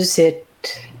suppose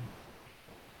it's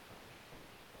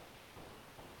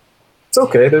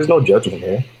okay. There's no judgment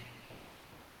here.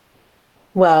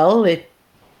 Well, it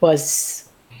was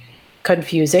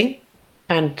confusing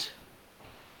and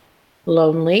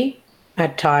lonely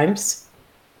at times,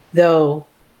 though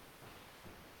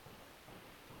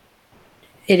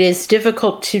it is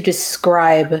difficult to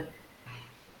describe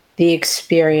the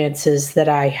experiences that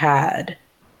I had.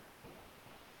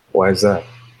 Why is that?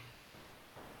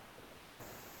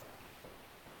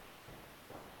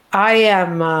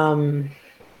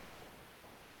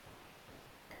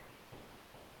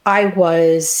 I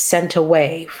was sent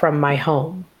away from my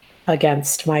home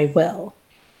against my will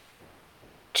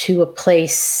to a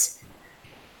place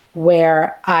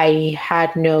where I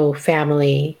had no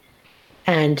family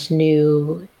and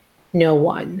knew no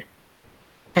one,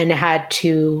 and had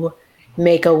to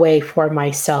make a way for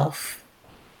myself,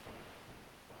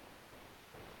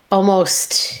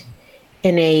 almost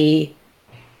in a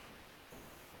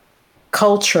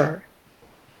culture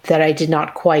that I did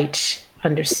not quite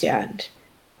understand.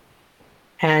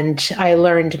 And I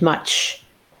learned much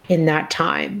in that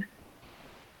time.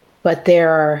 But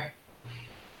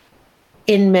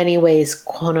in many ways,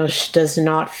 Konosh does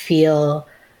not feel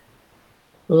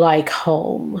like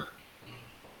home.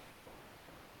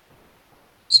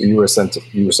 So you were sent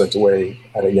away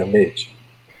at a young age?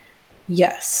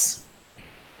 Yes.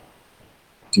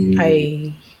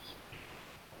 Go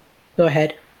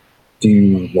ahead. Do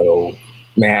you know,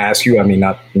 may I ask you, I mean,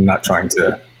 I'm not trying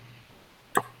to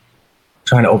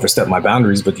overstep my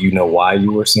boundaries, but do you know why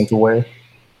you were sent away?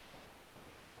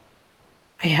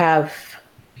 I have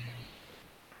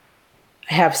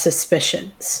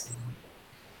suspicions.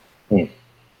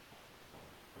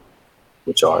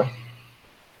 Which are?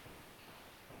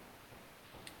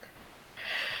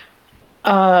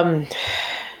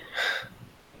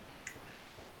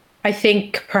 I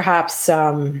think perhaps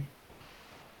I'm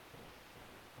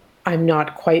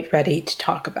not quite ready to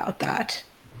talk about that.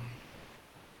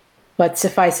 But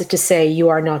suffice it to say, you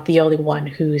are not the only one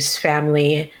whose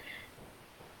family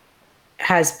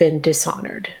has been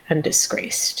dishonored and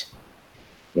disgraced.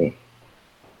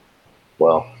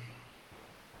 Well,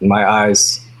 in my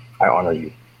eyes, I honor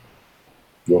you.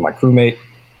 You're my crewmate,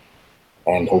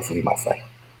 and hopefully my friend.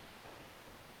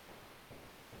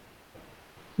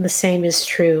 The same is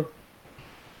true.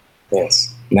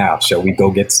 Yes. Now, shall we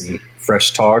go get some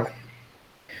fresh targ?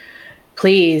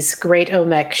 Please, great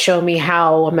Omek, show me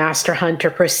how a master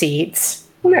hunter proceeds.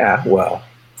 Yeah, well,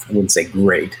 I wouldn't say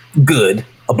great. Good.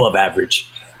 Above average.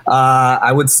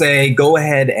 I would say go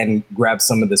ahead and grab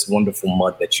some of this wonderful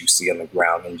mud that you see on the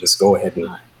ground and just go ahead and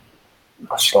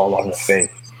brush it all on your face.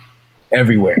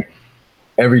 Everywhere.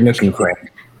 Every nook and cranny.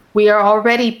 We are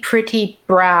already pretty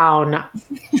brown.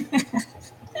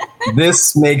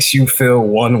 This makes you feel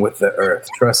one with the earth.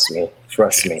 Trust me.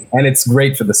 And it's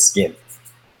great for the skin.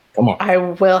 Come on. I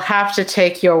will have to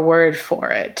take your word for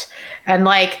it. And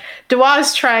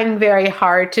Dua's trying very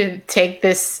hard to take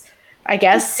this, I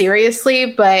guess,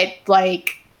 seriously, but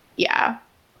yeah.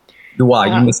 Dua,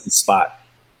 you missed the spot.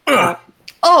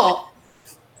 Oh!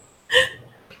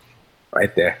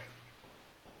 Right there.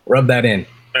 Rub that in.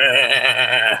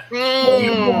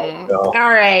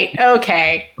 All right.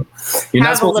 Okay. You're not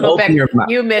Have a supposed to little open your bit. mouth.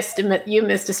 You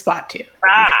missed a spot too.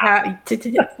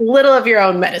 Little of your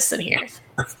own medicine here.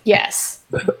 Yes.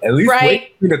 At least Right.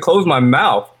 wait for me to close my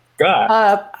mouth.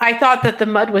 God. I thought that the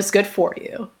mud was good for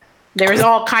you. There's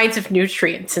all kinds of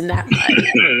nutrients in that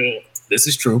mud. This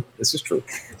is true. This is true.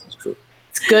 This is true.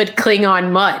 It's good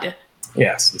Klingon mud.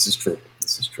 Yes, this is true.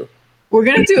 This is true. We're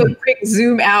going to do a quick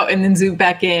zoom out and then zoom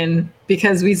back in,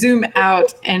 because we zoom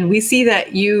out and we see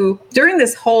that you, during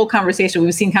this whole conversation,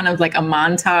 we've seen kind of like a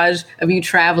montage of you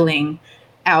traveling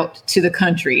out to the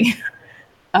country.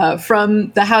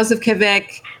 From the House of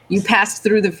Quebec, you passed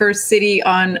through the first city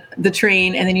on the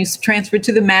train, and then you transferred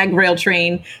to the Mag Rail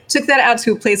train, took that out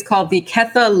to a place called the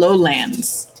Ketha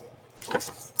Lowlands.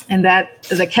 And that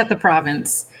is a Ketha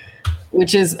province,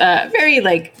 which is very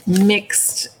like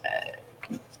mixed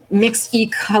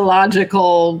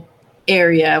ecological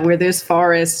area where there's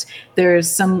forest. There's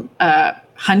some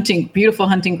beautiful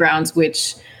hunting grounds,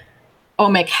 which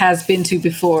Omek has been to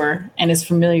before and is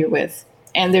familiar with.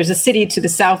 And there's a city to the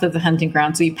south of the hunting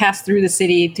ground. So you pass through the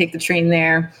city, take the train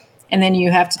there, and then you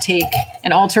have to take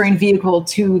an all-terrain vehicle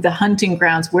to the hunting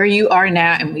grounds where you are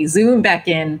now. And we zoom back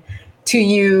in to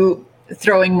you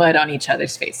throwing mud on each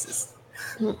other's faces.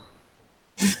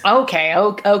 Okay.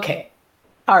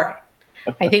 All right.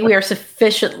 I think we are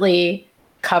sufficiently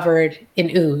covered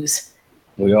in ooze.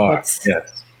 We are. Let's-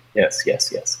 Yes.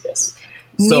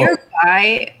 So,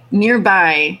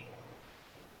 Nearby,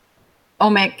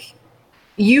 Omek,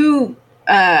 you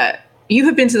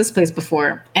have been to this place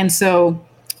before, and so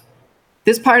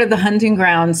this part of the hunting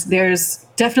grounds, there's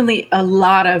definitely a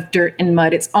lot of dirt and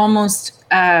mud. It's almost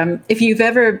if you've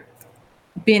ever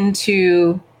been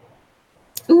to,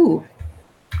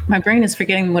 my brain is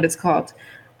forgetting what it's called.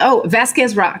 Oh,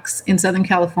 Vasquez Rocks in Southern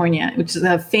California, which is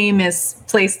a famous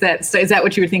place is that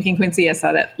what you were thinking, Quincy? I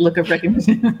saw that look of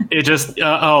recognition. It just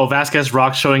Vasquez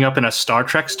Rock showing up in a Star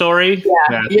Trek story.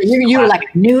 Yeah, you were like,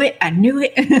 I knew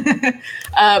it.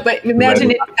 But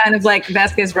imagine it kind of like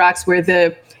Vasquez Rocks, where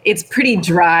it's pretty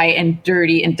dry and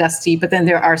dirty and dusty, but then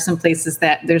there are some places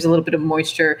that there's a little bit of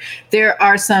moisture. There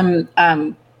are some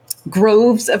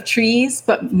groves of trees,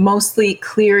 but mostly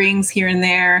clearings here and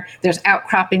there. There's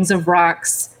outcroppings of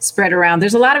rocks spread around.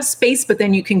 There's a lot of space, but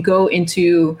then you can go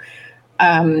into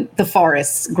the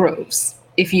forest groves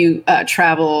if you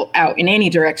travel out in any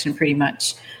direction, pretty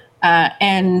much.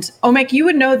 And Omek, you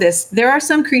would know this. There are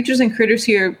some creatures and critters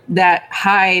here that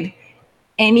hide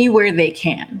anywhere they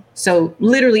can. So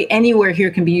literally anywhere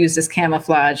here can be used as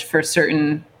camouflage for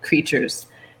certain creatures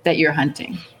that you're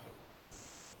hunting.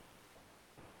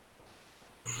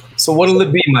 So what'll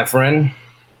it be, my friend?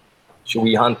 Should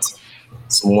we hunt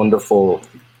some wonderful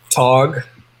targ?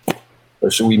 Or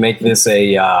should we make this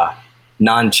a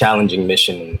non-challenging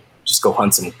mission and just go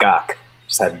hunt some gok?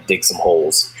 Just have to dig some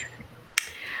holes.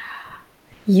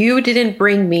 You didn't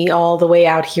bring me all the way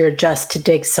out here just to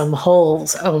dig some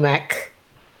holes, Omek.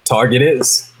 Target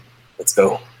is. Let's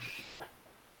go.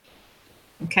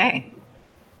 Okay.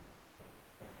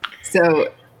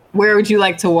 So where would you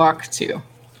like to walk to?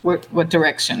 What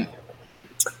direction?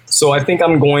 So I think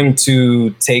I'm going to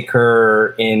take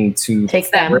her into... Take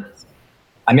them.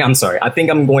 I think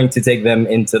I'm going to take them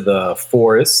into the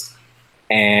forest,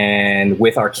 and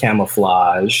with our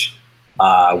camouflage,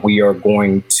 we are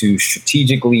going to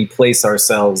strategically place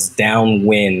ourselves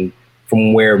downwind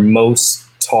from where most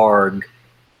targ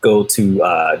go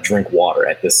to drink water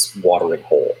at this watering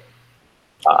hole.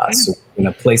 So we're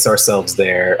going to place ourselves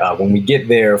there. When we get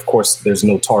there, of course, there's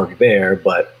no target there,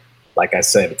 but like I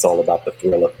said, it's all about the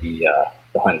thrill of the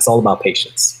hunt. It's all about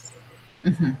patience.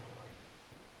 Mm-hmm.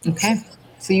 Okay.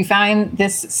 So you find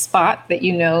this spot that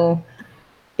you know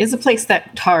is a place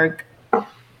that targ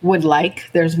would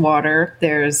like. There's water.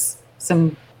 There's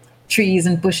some trees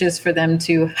and bushes for them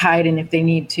to hide in if they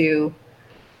need to.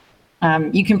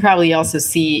 You can probably also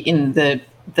see in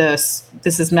this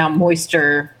is now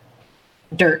moisture,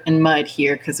 dirt and mud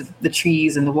here because of the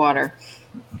trees and the water.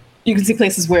 You can see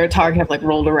places where targ have like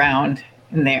rolled around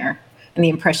in there and the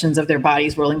impressions of their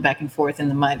bodies rolling back and forth in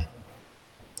the mud.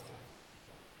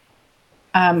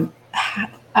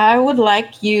 I would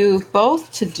like you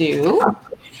both to do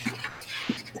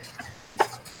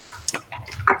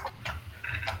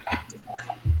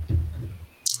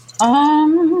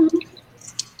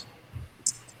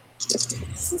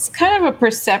this is kind of a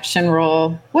perception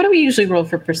roll. What do we usually roll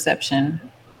for perception?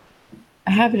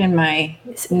 I have it in my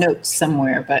notes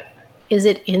somewhere, but Is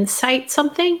it insight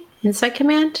something? Insight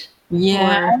command?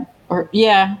 yeah, or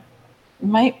it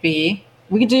might be.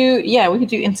 We could do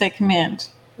insight command.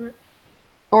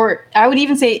 Or I would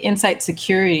even say insight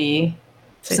security.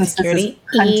 Security,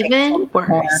 hunting even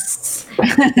more. worse.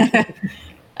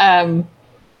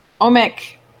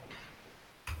 Omek,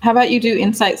 how about you do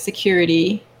insight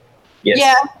security? Yes.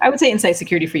 Yeah, I would say insight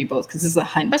security for you both because this is a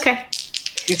hunt. Okay.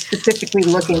 You're specifically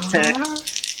looking to.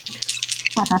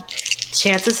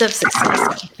 Chances of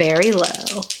success very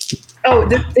low. Oh,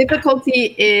 the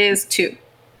difficulty is 2.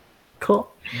 Cool.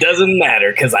 Doesn't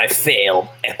matter because I failed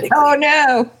epically. Oh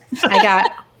no. I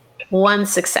got 1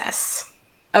 success.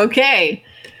 Okay.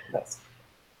 Nice.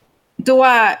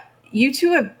 Dua, you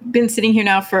two have been sitting here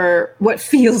now for what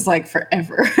feels like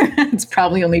forever. It's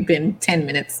probably only been 10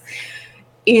 minutes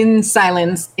in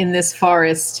silence in this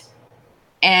forest,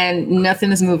 and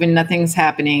nothing is moving, nothing's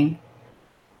happening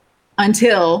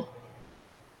until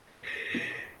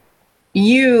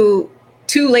you,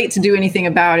 too late to do anything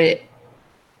about it,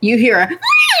 you hear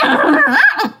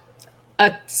a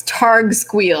targ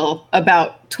squeal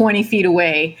about 20 feet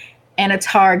away, and a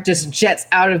targ just jets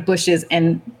out of bushes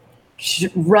and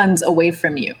runs away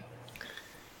from you.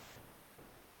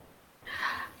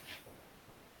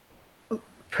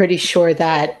 Pretty sure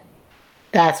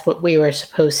that's what we were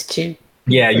supposed to.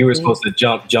 Yeah, you were supposed to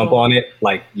jump on it,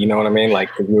 like, you know what I mean?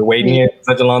 Like, we were waiting here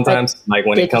such a long time. Like,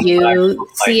 when it comes back. Did you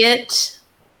see it?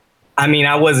 I mean,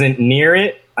 I wasn't near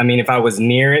it. I mean, if I was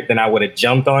near it, then I would have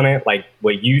jumped on it, like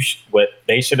what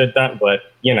they should have done. But,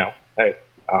 you know, hey,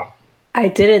 I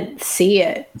didn't see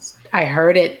it. I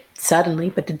heard it suddenly,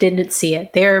 but didn't see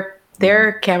it.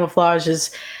 Their camouflage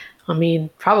is, I mean,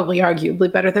 probably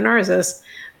arguably better than ours is.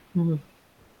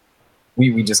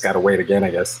 We just got to wait again, I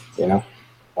guess, you know?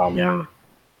 Yeah.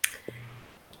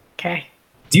 Okay.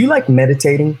 Do you like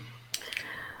meditating?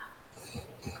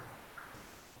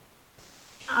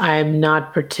 I'm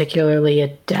not particularly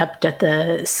adept at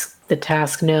the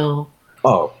task. No.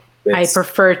 Oh, I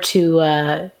prefer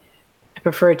to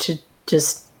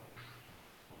just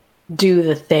do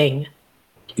the thing.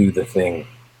 Do the thing.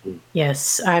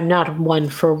 Yes, I'm not one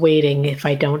for waiting if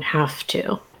I don't have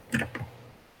to.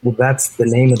 Well, that's the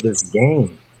name of this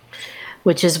game.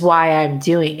 Which is why I'm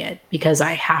doing it, because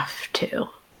I have to.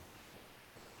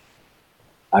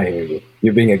 I hear you.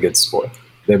 You're being a good sport.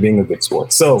 They're being a good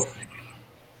sport. So,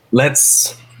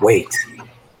 let's wait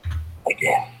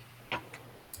again.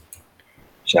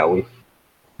 Shall we?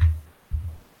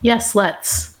 Yes,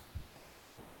 let's.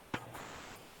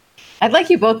 I'd like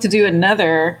you both to do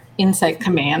another insight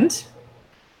command.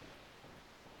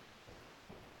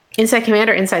 Insight command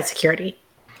or insight security?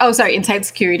 Oh, sorry, insight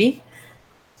security.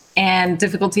 And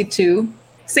difficulty 2,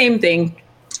 same thing.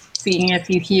 Seeing if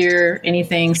you hear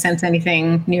anything, sense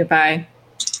anything nearby.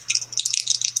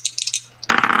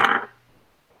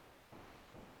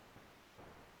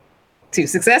 Two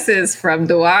successes from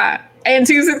Dua and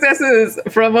 2 successes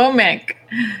from Omek.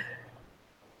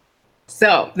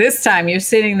 So this time you're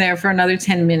sitting there for another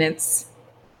 10 minutes.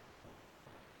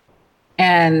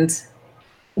 And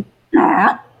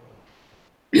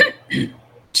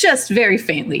just very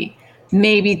faintly,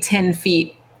 maybe 10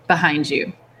 feet behind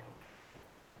you,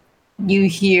 you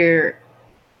hear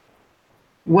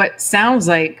what sounds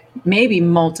like maybe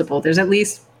multiple. There's at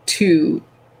least 2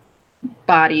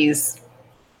 bodies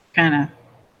kind of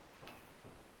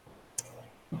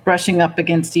brushing up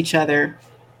against each other,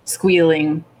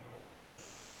 squealing.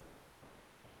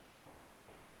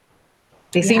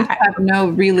 They seem to have no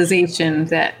realization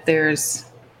that there's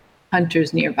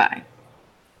hunters nearby.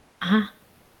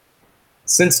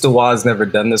 Since Dawa's never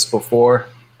done this before,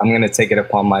 I'm going to take it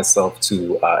upon myself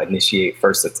to initiate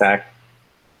first attack.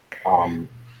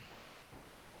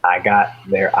 I got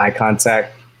their eye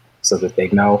contact so that they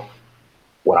know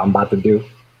what I'm about to do.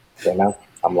 You know,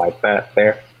 I'm like that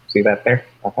there. See that there?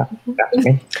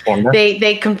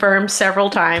 They confirm several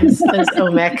times as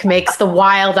Omek makes the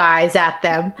wild eyes at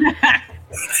them.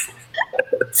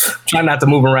 Try not to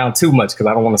move around too much because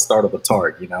I don't want to startle the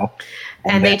target, you know?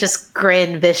 And they just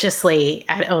grin viciously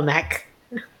at Omek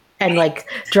and like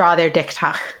draw their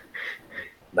diktok.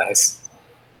 Nice.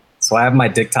 So I have my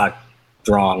diktok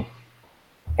drawn.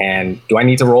 And do I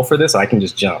need to roll for this or I can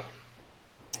just jump?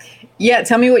 Yeah,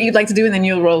 tell me what you'd like to do and then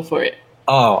you'll roll for it.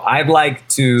 Oh, I'd like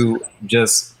to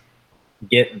just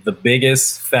get the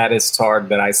biggest, fattest targ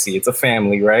that I see. It's a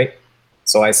family, right?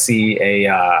 So I see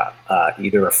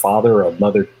either a father or a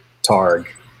mother targ,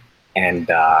 and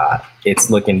it's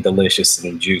looking delicious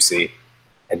and juicy.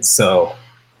 And so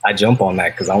I jump on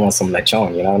that because I want some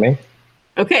lechon, you know what I mean?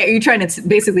 Okay, are you trying to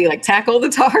basically like tackle the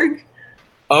targ?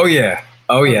 Oh, yeah.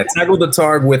 Tackle the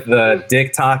targ with the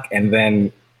diktok and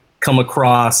then come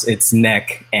across its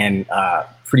neck and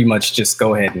pretty much just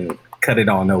go ahead and cut it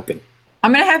on open.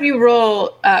 I'm going to have you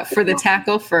roll for the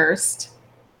tackle first.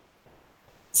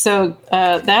 So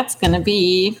that's going to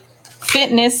be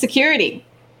fitness security.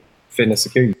 Fitness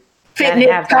security. fitness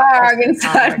have that targ crispy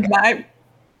inside targ. my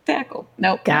tackle.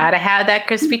 Nope. Gotta have that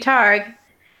crispy targ.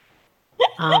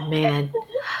 Oh man.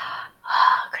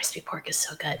 Crispy pork is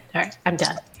so good. All right, I'm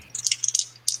done.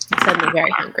 I'm suddenly very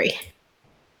hungry.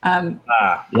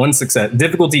 One success.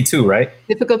 Difficulty 2, right?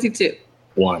 Difficulty 2.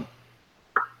 1.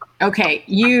 Okay,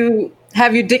 you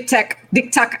have your dick tuck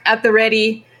at the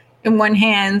ready in one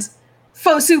hand,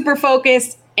 super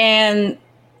focused, and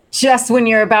just when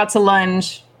you're about to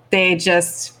lunge, they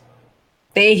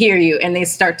hear you and they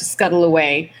start to scuttle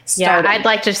away. Yeah, I'd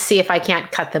like to see if I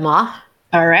can't cut them off.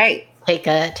 All right, Take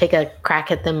a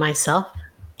crack at them myself.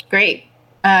 great.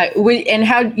 And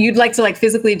how you'd like to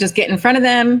physically just get in front of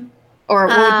them, or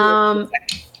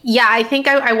Yeah, I think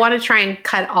I want to try and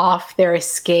cut off their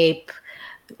escape.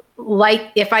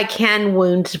 Like, if I can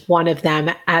wound one of them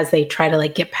as they try to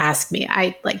get past me,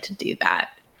 I'd like to do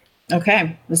that.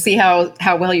 Okay, we'll see how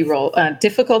well you roll.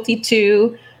 Difficulty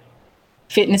 2,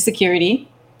 fitness security.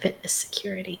 Fitness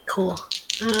security, cool.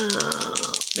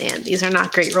 Oh man, these are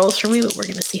not great rolls for me, but we're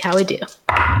gonna see how I do.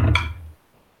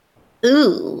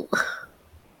 Ooh,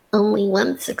 only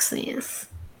one success.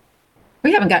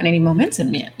 We haven't gotten any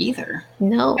momentum yet either.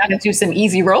 No, Got to do some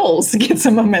easy rolls to get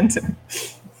some momentum.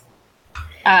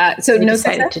 So I no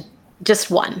decided success? to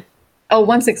just one. Oh,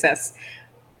 one success.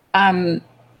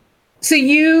 So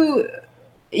you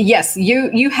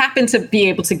happen to be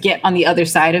able to get on the other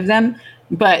side of them,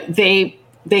 but they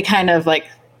kind of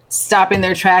stop in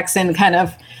their tracks and kind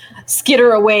of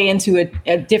skitter away into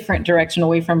a different direction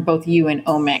away from both you and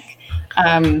Omek.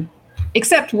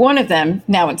 Except one of them,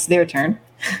 now it's their turn.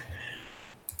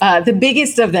 The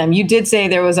biggest of them, you did say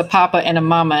there was a papa and a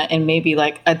mama and maybe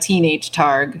a teenage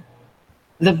targ.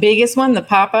 The biggest one, the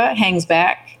papa, hangs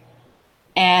back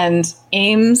and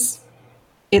aims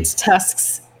its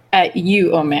tusks at you,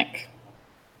 Omek.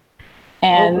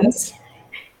 And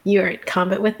You're in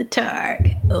combat with the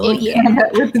targ. Oh yeah,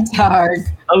 combat with the targ.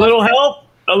 A little help.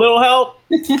 A little help.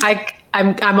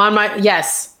 I'm on my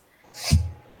yes.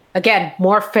 Again,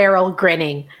 more feral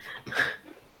grinning.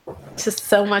 Just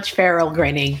so much feral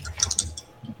grinning.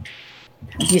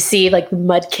 You see the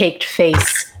mud-caked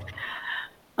face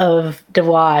of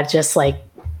Dewa, just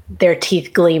their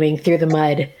teeth gleaming through the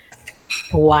mud,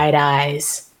 wide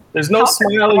eyes. There's no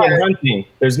smiling and hunting.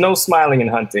 There's no smiling and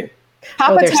hunting.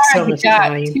 Papa there's so Targ much got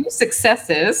volume. 2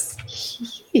 successes,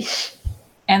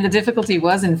 and the difficulty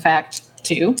was in fact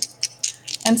 2.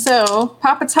 And so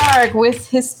Papa Targ with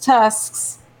his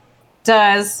tusks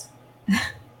does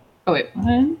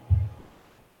 1,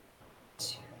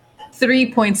 2,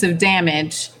 3 points of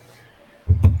damage,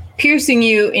 piercing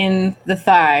you in the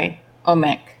thigh,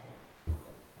 Omek.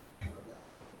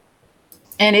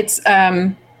 And it's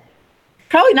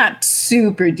probably not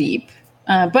super deep,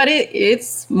 but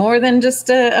it's more than just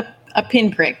a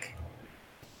pinprick.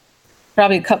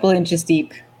 Probably a couple inches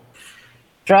deep.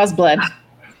 Draws blood.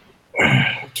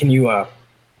 Can you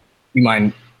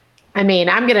mind? I mean,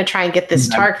 I'm gonna try and get this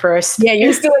targ first. Yeah,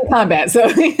 you're still in combat, so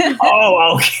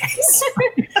Oh, okay.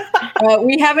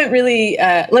 we haven't really.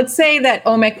 Let's say that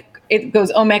Omek. It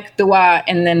goes Omek, Dewa,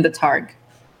 and then the targ.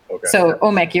 Okay. So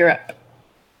Omek, you're up.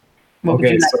 What would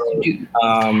Okay, you like so to do?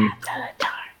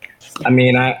 I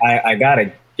mean, I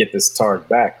gotta get this targ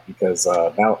back because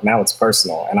now it's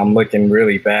personal, and I'm looking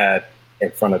really bad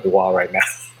in front of the wall right now.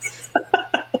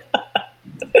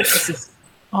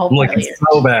 Oh, I'm looking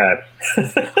so bad.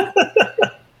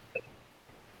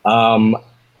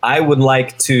 I would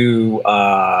like to,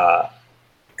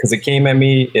 because it came at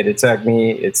me, it attacked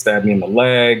me, it stabbed me in the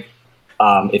leg.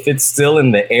 If it's still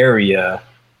in the area,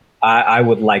 I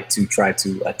would like to try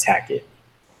to attack it.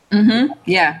 Mm-hmm.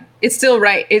 Yeah, it's still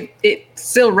right. It's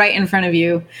still right in front of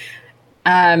you.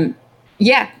 So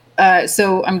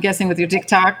I'm guessing with your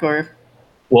TikTok or.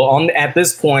 Well, at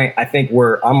this point, I think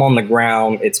I'm on the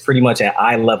ground. It's pretty much at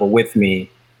eye level with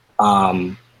me,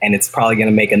 and it's probably going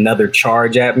to make another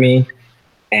charge at me.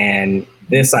 And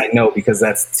this I know because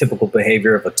that's typical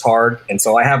behavior of a targ. And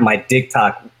so I have my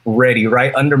TikTok ready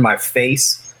right under my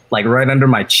face, right under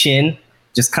my chin,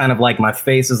 just kind of my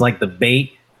face is like the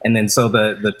bait. And then so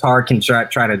the targ can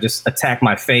try to just attack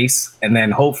my face, and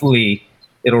then hopefully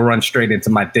it'll run straight into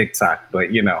my TikTok. But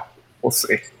we'll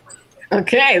see.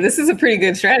 Okay, this is a pretty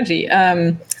good strategy.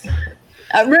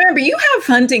 Remember, you have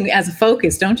hunting as a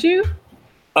focus, don't you?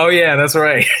 Oh yeah, that's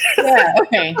right. Yeah.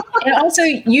 Okay. And also,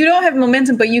 you don't have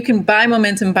momentum, but you can buy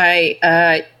momentum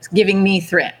by giving me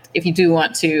threat if you do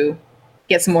want to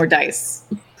get some more dice.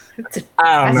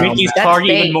 I don't know. Make these That's target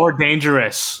bait. even more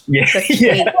dangerous. Yeah,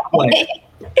 yeah.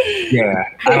 Yeah,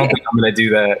 I don't think I'm gonna do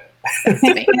that.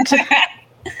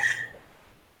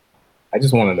 I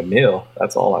just wanted a meal.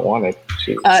 That's all I wanted.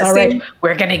 All right,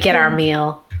 we're gonna get our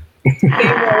meal.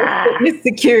 Fitness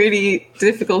security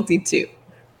difficulty 2.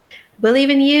 Believe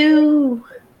in you.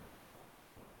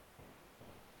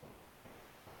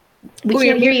 We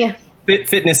can't hear you.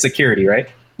 Fitness security, right?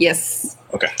 Yes.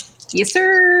 Okay. Yes,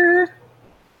 sir.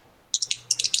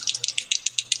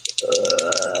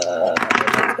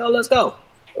 Let's go.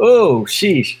 Oh,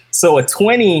 sheesh. So a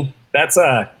 20, that's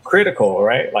a critical,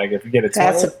 right? Like if you get a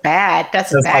 20. That's a bad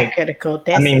like, critical.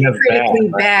 That's critically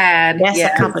bad. bad. That's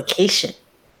a complication.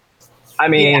 I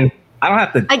mean, I don't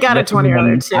have to. I got a 20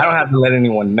 earlier too. I don't have to let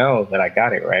anyone know that I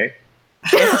got it, right?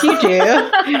 Yes, you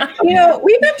do.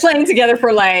 We've been playing together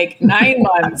for like 9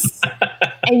 months,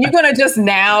 and you're gonna just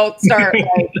now start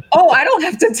like, oh, I don't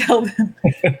have to tell them.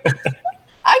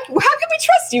 How can we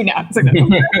trust you now? It's like,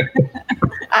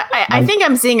 I think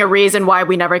I'm seeing a reason why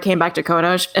we never came back to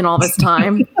Konosh in all this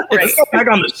time. right. Get back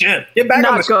on the ship. Get back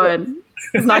on the Not good.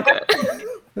 It's not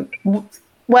good.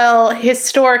 Well,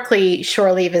 historically,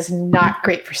 shore leave is not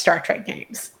great for Star Trek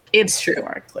games. It's true.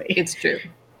 Historically, It's true.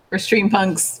 For stream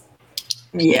punks,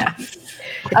 yeah.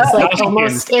 it's like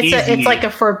almost it's like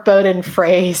a forbidden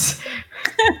phrase.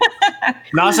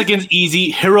 Nausicaan's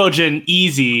easy. Hirogen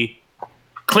easy.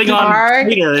 Klingon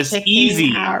traitors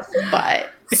easy. Our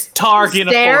butt. Targ in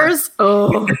a Stairs.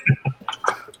 Oh.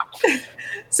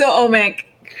 So, Omek,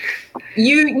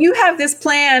 you have this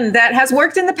plan that has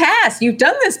worked in the past. You've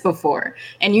done this before,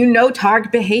 and you know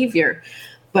Targ behavior.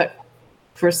 But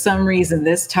for some reason,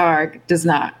 this Targ does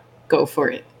not go for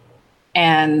it.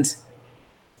 And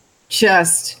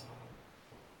just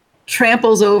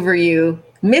tramples over you,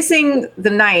 missing the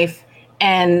knife.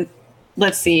 And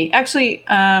let's see. Actually,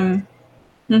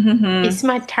 It's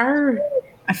my turn.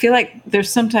 I feel like there's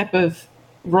some type of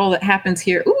roll that happens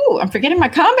here. Ooh, I'm forgetting my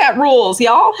combat rules.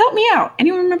 Y'all help me out.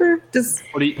 Anyone remember?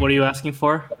 What are you asking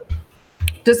for?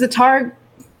 Does the Targ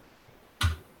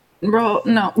roll?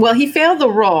 No. Well, he failed the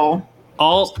roll.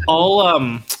 All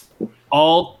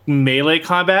melee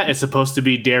combat is supposed to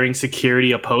be daring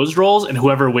security opposed rolls, and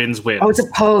whoever wins wins. Oh, it's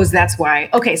opposed. That's why.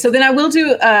 Okay, so then I will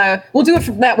do. We'll do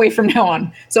it that way from now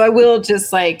on. So I will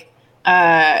just like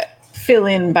fill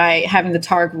in by having the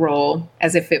Targ roll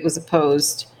as if it was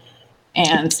opposed,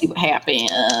 and see what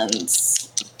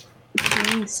happens.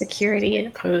 Security and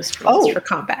opposed rolls for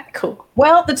combat. Cool.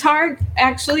 Well, the Targ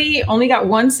actually only got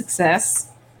 1 success.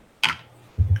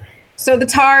 So the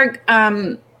Targ,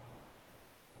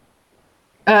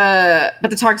 but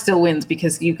the Targ still wins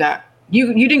because you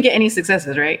didn't get any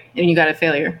successes, right? And you got a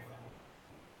failure.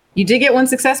 You did get 1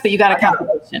 success, but you got a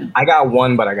complication. I got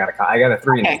 1, but I got a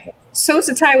 3. Okay. So it's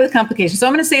a tie with complication. So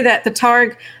I'm going to say that the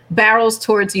Targ barrels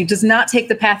towards you, does not take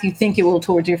the path you think it will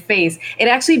towards your face. It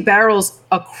actually barrels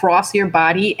across your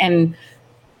body and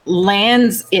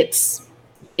lands its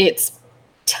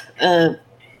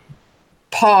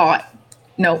paw.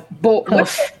 No,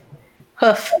 Hoof.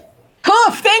 Hoof.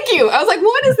 Thank you. I was like,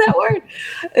 what is that word?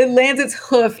 It lands its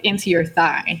hoof into your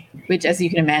thigh, which, as you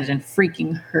can imagine,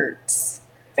 freaking hurts.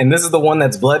 And this is the one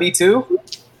that's bloody too?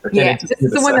 Yeah, this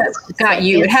is the one that got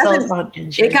you. It hasn't.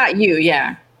 It got you.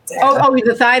 Yeah. Oh,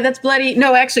 the thigh that's bloody.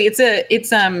 No, actually, but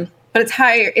it's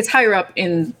higher. It's higher up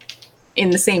in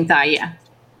the same thigh. Yeah.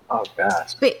 Oh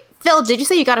gosh. Wait, Phil, did you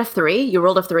say you got a 3? You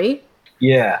rolled a 3?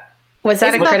 Yeah. Was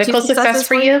that Isn't a that critical 2 success successes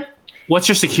for you? What's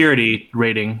your security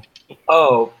rating?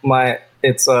 Oh,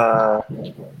 it's 4.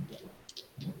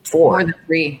 More than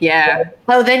 3. Yeah.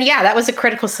 Oh, then yeah, that was a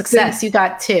critical success. You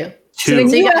got 2. 2.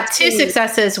 So you got 2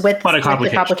 successes with But a the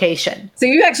complication. So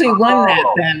you actually won that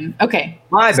then. Okay.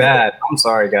 My bad. I'm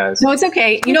sorry, guys. No, it's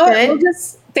okay. You know what? We'll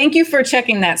just thank you for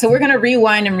checking that. So we're going to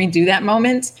rewind and redo that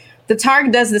moment. The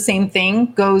Targ does the same thing,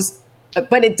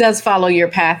 but it does follow your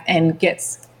path and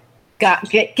gets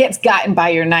gotten by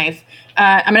your knife.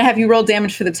 I'm going to have you roll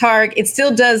damage for the Targ. It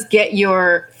still does get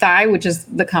your thigh, which is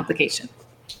the complication.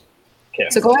 Okay.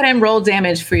 So go ahead and roll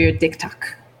damage for your Dick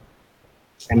Tuck.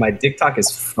 And my Dick Tuck is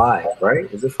 5, right?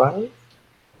 Is it 5?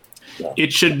 No.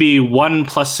 It should be 1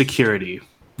 plus security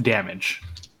damage.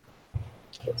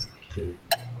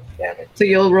 Damage. So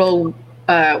you'll roll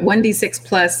 1d6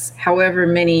 plus however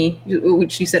many,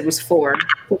 which you said was 4.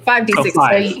 5d6. Oh, 5.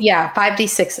 So yeah,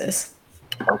 5d6s.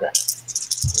 Okay.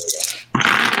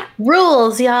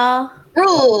 Rules, y'all.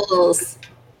 Rules.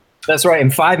 That's right.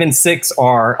 And 5 and 6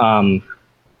 are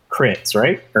crits,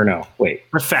 right? Or no? Wait.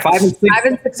 Effects. 5 and 6. 5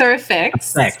 and 6 are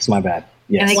effects. Effects. My bad.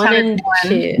 Yes. And they 1 count and as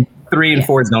 2. 3 and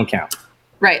 4s don't count.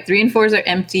 Right. 3 and 4s are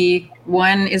empty.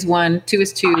 1 is 1. 2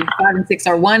 is 2. 5 and 6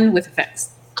 are 1 with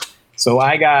effects. So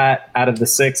I got, out of the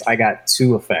 6, I got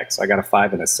 2 effects. I got a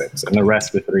 5 and a 6, and the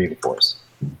rest were 3 and 4s.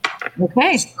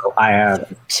 Okay. So I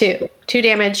have 2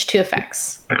 damage, 2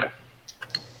 effects.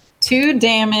 2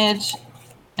 damage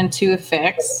and 2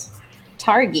 effects.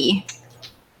 Targi.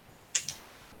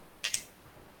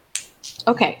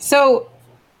 Okay, so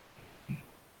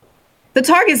the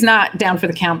Targ is not down for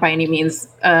the count by any means,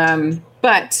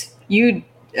 but you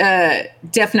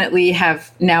definitely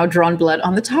have now drawn blood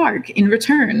on the Targ in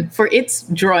return for its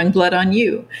drawing blood on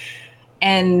you.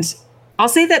 And I'll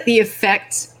say that the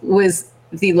effect was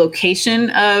the location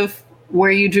of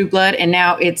where you drew blood, and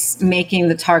now it's making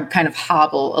the Targ kind of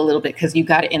hobble a little bit because you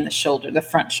got it in the shoulder, the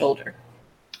front shoulder.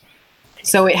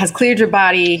 So it has cleared your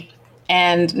body,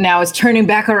 and now it's turning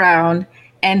back around.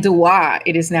 And Dua,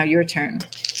 it is now your turn.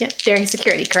 Yep, daring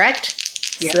security, correct?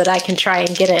 Yeah. So that I can try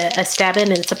and get a stab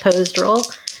in its opposed roll.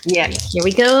 Yeah. Here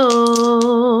we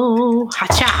go.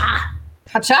 Hacha!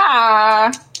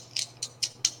 Hacha!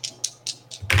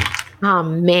 Oh,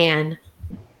 man.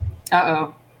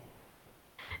 Uh-oh.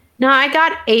 No, I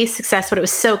got a success, but it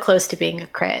was so close to being a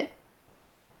crit.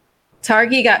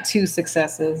 Targi got 2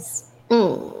 successes.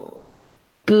 Ooh.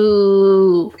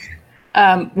 Boo.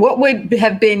 What would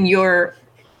have been your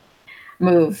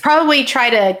move? Probably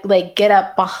try to like get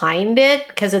up behind it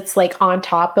because it's like on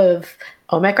top of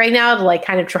Omek right now to like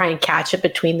kind of try and catch it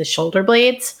between the shoulder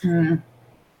blades. Mm.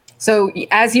 So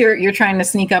as you're trying to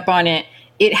sneak up on it,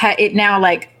 it now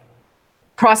like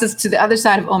crosses to the other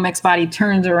side of Omek's body,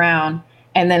 turns around,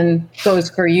 and then goes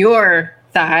for your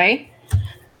thigh.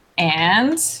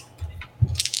 And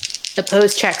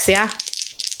Opposed checks, yeah.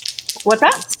 what's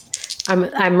that?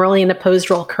 I'm rolling an opposed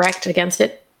roll, correct, against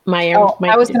it. I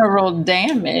was going to roll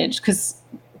damage because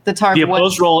the Targ. The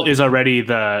opposed roll is already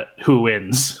the who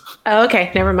wins. Oh,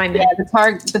 okay, never mind. Yeah, the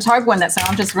Targ won that, so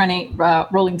I'm just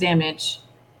rolling damage.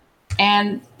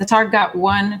 And the Targ got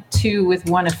 1, 2 with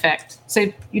 1 effect.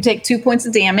 So you take 2 points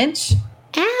of damage.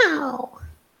 Ow.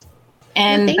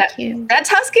 And Thank you. that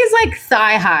tusk is like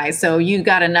thigh high, so you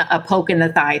got a poke in the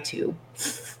thigh too.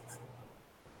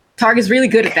 Targ is really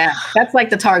good at that. That's like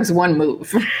the Targ's one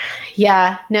move.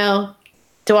 Yeah, no.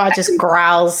 Dua just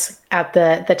growls at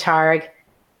the Targ,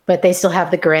 but they still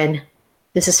have the grin.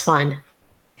 This is fun.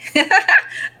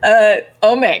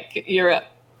 Omek, you're up.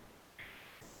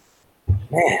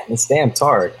 Man, this damn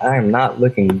Targ. I am not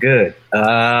looking good.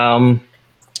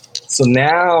 So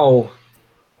now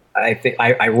I think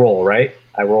I roll, right?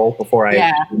 I roll before I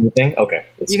do anything? Okay.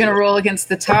 You're going to roll against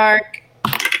the Targ.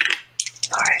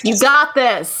 You got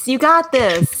this. You got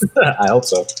this. I hope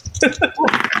so.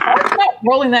 I'm not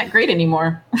rolling that great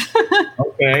anymore.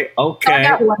 Okay. I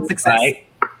got 1 success.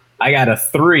 I got a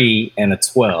 3 and a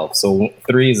 12. So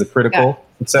 3 is a critical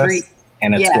success 3.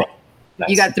 and a 12. Nice.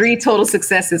 You got 3 total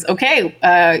successes. Okay,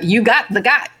 you got the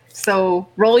guy. So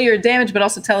roll your damage, but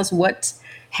also tell us what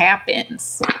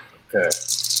happens. Okay.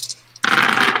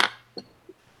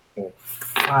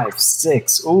 5,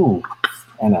 6. Ooh.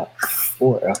 And a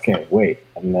 4. Okay, wait.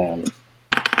 And then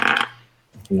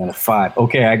a 5.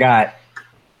 Okay, I got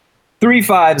 3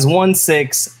 5s, 1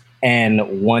 6,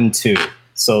 and 1 2.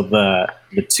 So the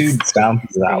 2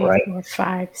 bounces out, right? 4,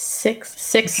 5, 6.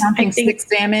 6. Counting 6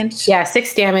 damage. Yeah,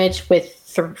 6 damage with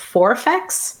 4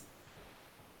 effects.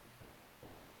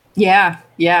 Yeah,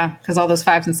 because all those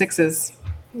 5s and 6s.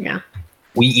 Yeah.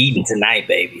 We eating tonight,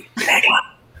 baby.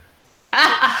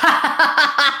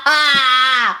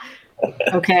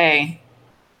 Okay.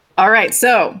 All right.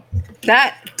 So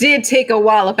that did take a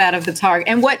wallop out of the Targ.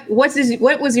 And what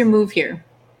was your move here?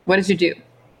 What did you do?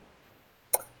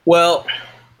 Well,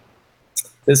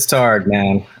 this Targ,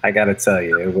 man, I got to tell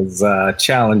you, it was a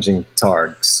challenging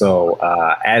Targ. So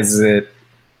as it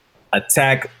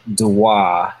attacked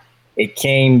Dua, it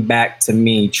came back to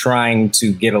me trying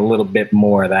to get a little bit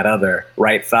more of that other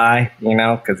right thigh,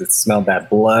 because it smelled that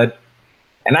blood.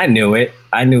 And I knew it.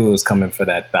 I knew it was coming for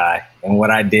that thigh. And what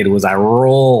I did was I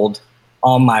rolled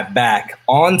on my back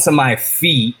onto my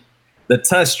feet. The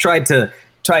tusk the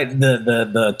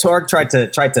Targ tried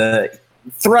to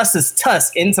thrust his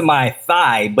tusk into my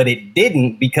thigh, but it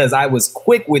didn't because I was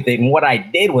quick with it. And what I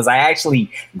did was I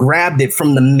actually grabbed it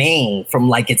from the mane, from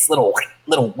like its little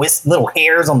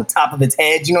hairs on the top of its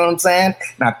head. You know what I'm saying?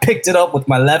 And I picked it up with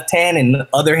my left hand, and the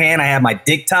other hand I had my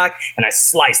dick tock, and I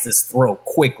sliced his throat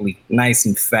quickly, nice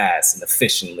and fast and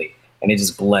efficiently, and it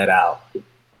just bled out.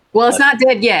 Well, it's not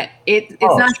dead yet. It's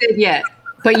not dead yet.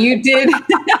 But you did.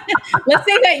 Let's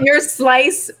say that your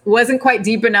slice wasn't quite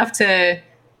deep enough to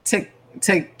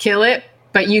kill it,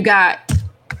 but you got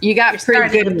pretty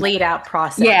good bleed out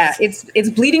process. Yeah, it's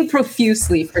bleeding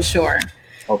profusely for sure.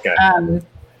 Okay.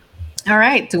 All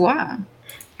right, Dua.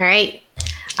 All right.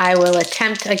 I will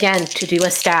attempt again to do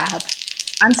a stab.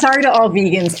 I'm sorry to all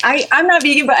vegans. I'm not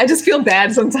vegan, but I just feel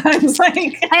bad sometimes.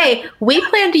 Like, hey, we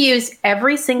plan to use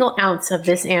every single ounce of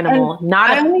this animal.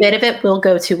 Not a bit of it will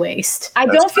go to waste. I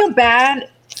don't feel bad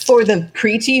for the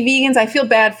preachy vegans. I feel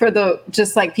bad for the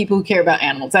just like people who care about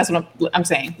animals. That's what I'm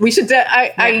saying. We should.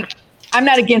 I'm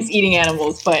not against eating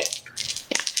animals, but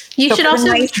you should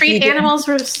also treat animals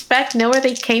with respect. Know where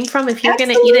they came from. If you're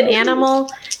going to eat an animal,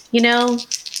 you know.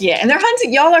 Yeah, and they're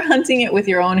hunting. Y'all are hunting it with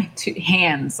your own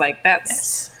hands. Like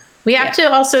that's. We have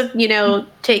to also, you know,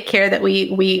 take care that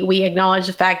we acknowledge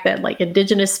the fact that like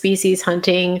indigenous species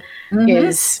hunting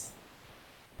is.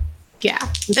 Yeah,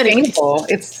 painful.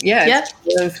 It's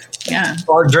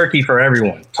Tar jerky for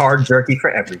everyone. Tar jerky for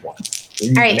everyone.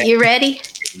 All right, you ready?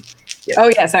 Yeah.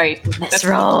 Oh yeah, sorry. Let's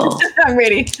roll. I'm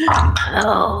ready.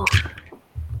 Oh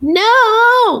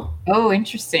no! Oh,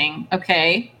 interesting.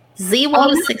 Okay.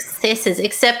 Zero successes,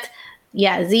 except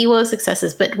zero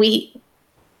successes. But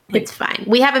it's fine.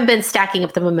 We haven't been stacking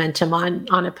up the momentum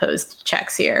on opposed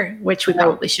checks here, which we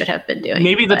probably should have been doing.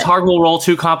 Maybe the target will roll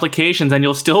 2 complications and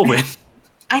you'll still win.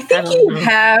 I think you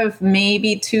have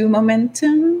maybe 2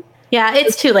 momentum. Yeah,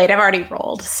 it's too late. I've already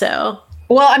rolled, so.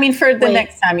 Well, I mean, for the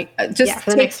next time,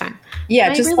 for the next time. Yeah,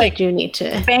 I just really do need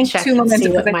to bank check 2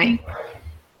 momentum.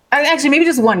 Actually, maybe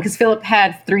just 1 because Philip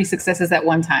had 3 successes at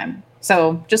one time,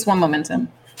 so just 1 momentum.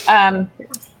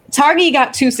 Targi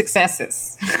got 2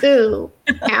 successes. Ooh,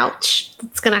 ouch!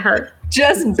 It's gonna hurt.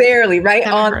 Just barely, right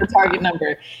on the target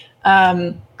number.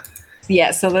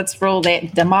 So let's roll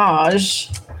that damage.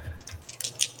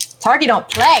 Targi don't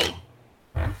play.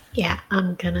 Yeah,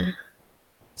 I'm gonna.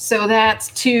 So that's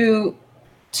 2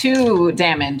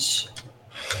 damage.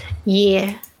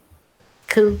 Yeah.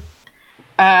 Cool.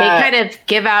 They kind of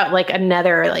give out like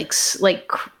another like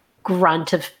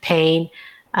grunt of pain,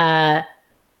 but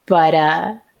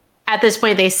at this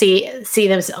point they see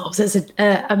themselves as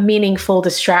a meaningful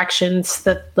distraction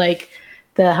so that like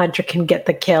the hunter can get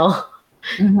the kill.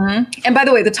 Mm-hmm. And by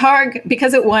the way, the Targ,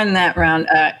 because it won that round,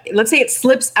 let's say it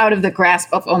slips out of the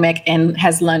grasp of Omek and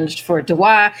has lunged for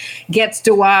Dawa, gets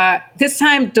Dawa. This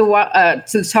time, so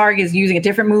the Targ is using a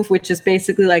different move, which is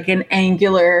basically like an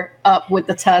angular up with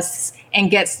the tusks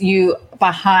and gets you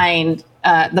behind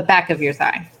the back of your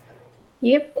thigh.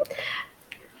 Yep.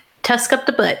 Tusk up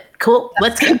the butt. Cool.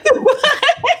 Let's go.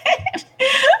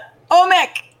 Omek,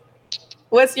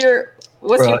 what's your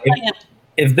plan?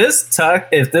 If this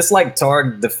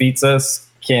Targ defeats us,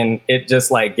 can it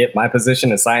just like get my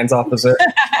position as science officer?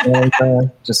 And,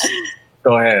 just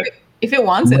go ahead. If it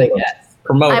wants it, I guess.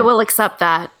 Promote. I will accept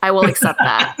that.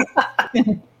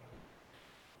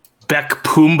 Beck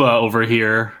Pumbaa over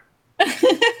here.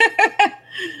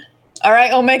 All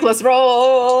right, Omek, let's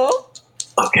roll.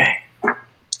 Okay.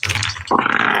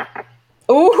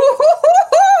 Ooh.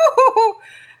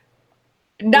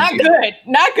 Not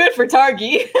good for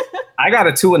Targi. I got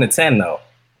a 2 and a 10 though.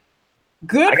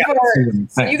 Good for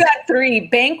you. Got 3.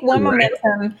 Bank 1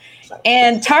 momentum,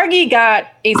 and Targi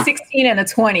got a 16 and a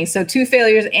 20. So 2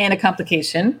 failures and a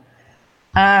complication.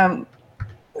 I'll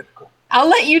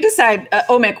let you decide,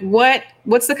 Omek.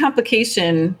 What's the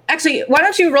complication? Actually, why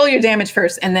don't you roll your damage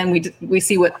first, and then we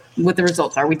see what the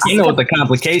results are. You know what the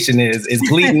complication is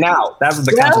bleeding out. That's what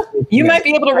the complication. You might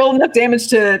be able to roll enough damage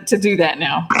to do that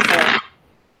now.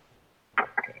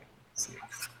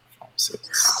 So.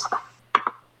 6.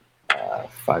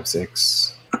 5,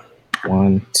 6.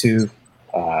 1, 2.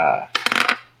 1.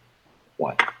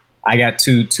 I got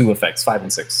two effects. 5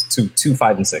 and 6. 2,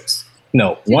 5, and 6.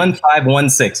 No, 1, 5, 1,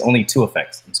 6. Only 2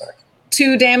 effects. I'm sorry.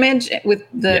 2 damage with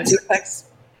the 2 effects.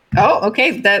 Oh,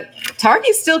 okay. That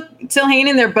Targi's still hanging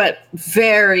in there, but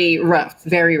very rough.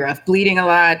 Bleeding a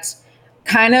lot.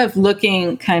 Kind of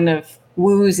looking kind of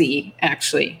woozy,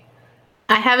 actually.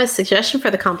 I have a suggestion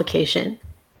for the complication.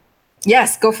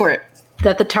 Yes, go for it.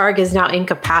 That the Targ is now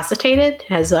incapacitated,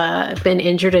 has been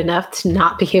injured enough to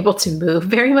not be able to move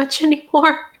very much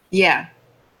anymore. Yeah.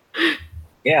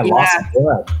 Yeah, lost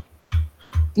blood.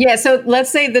 Yeah, so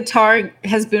let's say the Targ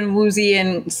has been woozy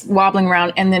and wobbling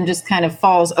around and then just kind of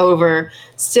falls over,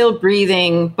 still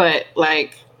breathing, but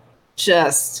like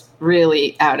just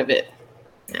really out of it.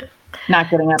 Yeah. Not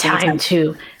getting up. Time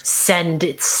to send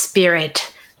its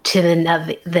spirit to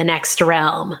the next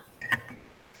realm.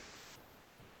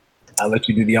 I'll let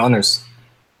you do the honors.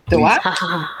 The what?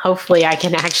 Hopefully I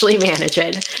can actually manage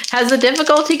it. Has the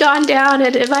difficulty gone down?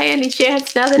 And by any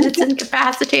chance, now that it's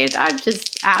incapacitated, I'm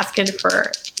just asking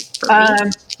for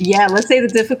me. Yeah, let's say the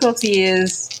difficulty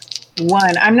is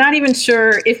 1. I'm not even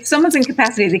sure. If someone's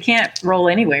incapacitated, they can't roll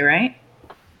anyway, right?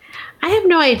 I have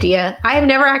no idea. I have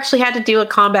never actually had to do a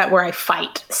combat where I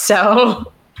fight.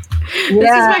 So This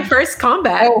is my first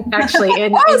combat, actually,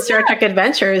 in Star Trek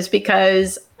Adventures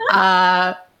because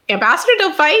Ambassador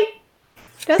don't fight.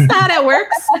 That's not how that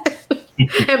works.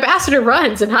 Ambassador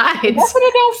runs and hides. Ambassador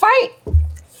don't fight.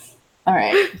 All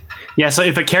right. Yeah, so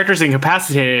if a character is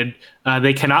incapacitated,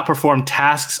 they cannot perform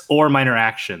tasks or minor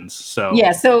actions. So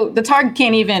so the target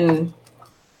can't even.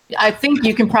 I think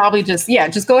you can probably just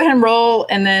go ahead and roll,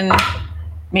 and then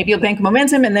maybe you'll bank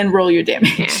momentum, and then roll your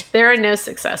damage. Yeah, there are no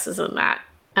successes in that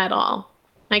at all.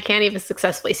 I can't even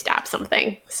successfully stab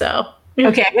something. So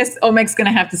okay, I guess Omek's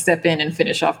gonna have to step in and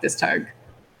finish off this targ.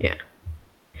 Yeah.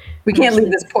 We can't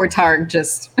leave this poor targ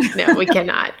just. No, we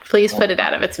cannot. Please put it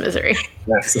out of its misery.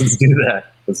 Yes, let's do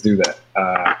that. Let's do that.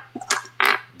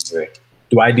 Let's see.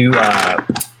 Do I do?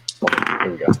 Here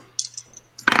we go.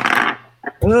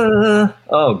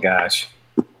 Oh gosh,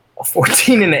 a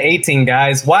 14 and an 18,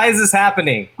 guys. Why is this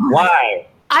happening? Why?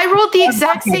 I rolled the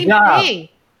exact same thing. I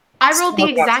rolled the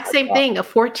exact same thing. A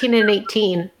 14 and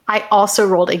 18. I also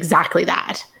rolled exactly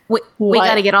that. We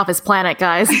got to get off his planet,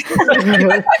 guys.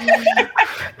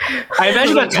 I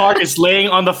imagine that target is laying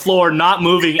on the floor, not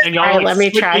moving, and y'all let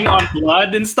me try on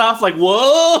blood and stuff. Like,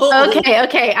 whoa.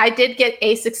 Okay. I did get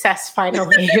a success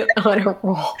finally on a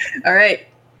roll. All right,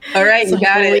 so you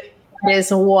got it. That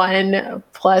is 1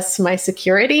 plus my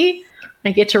security.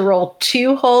 I get to roll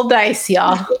 2 whole dice,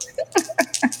 y'all.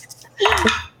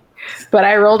 But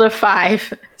I rolled a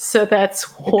 5, so that's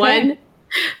 1.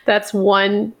 That's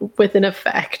 1 with an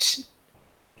effect.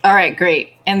 All right,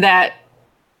 great. And that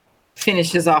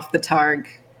finishes off the targ.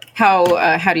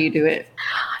 How do you do it?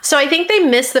 So I think they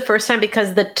missed the first time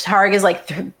because the targ is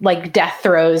like death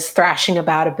throes, thrashing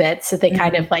about a bit. So they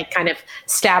kind of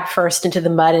stab first into the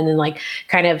mud, and then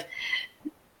kind of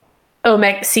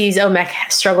Omek sees Omek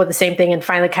struggle with the same thing, and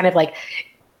finally kind of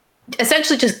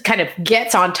essentially just kind of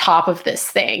gets on top of this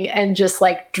thing and just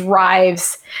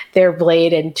drives their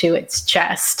blade into its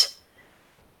chest.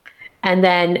 And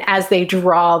then as they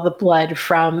draw the blood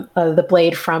from the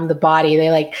blade from the body,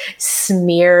 they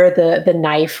smear the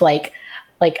knife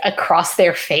across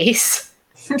their face,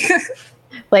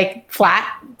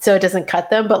 flat, so it doesn't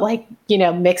cut them, but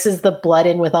mixes the blood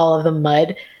in with all of the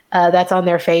mud that's on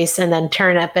their face, and then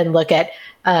turn up and look at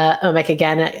Omek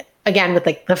again with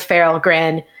the feral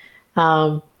grin.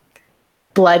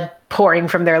 Blood pouring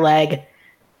from their leg.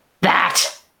 That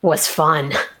was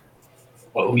fun.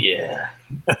 Oh yeah.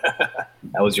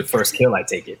 That was your first kill, I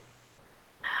take it.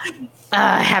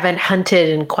 I haven't hunted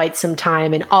in quite some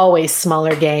time, and always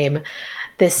smaller game.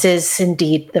 This is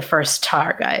indeed the first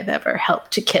targ I've ever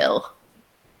helped to kill.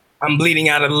 I'm bleeding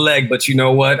out of the leg, but you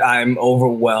know what? I'm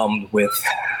overwhelmed with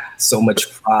so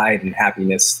much pride and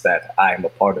happiness that I'm a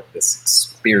part of this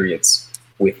experience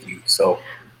with you. So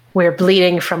we're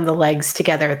bleeding from the legs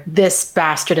together. This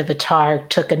bastard of a targ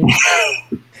took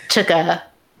a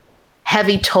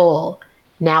heavy toll.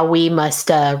 Now we must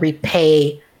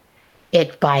repay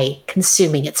it by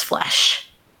consuming its flesh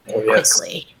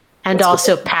quickly, and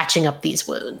also patching up these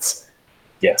wounds.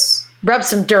 Yes. Rub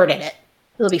some dirt in it.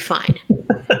 It'll be fine.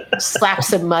 Slap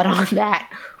some mud on that.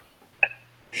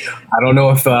 I don't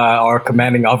know if our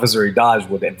commanding officer Dodge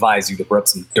would advise you to rub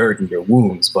some dirt in your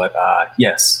wounds, but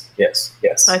yes.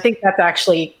 I think that's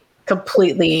actually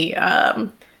completely not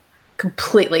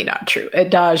true.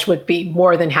 Dodge would be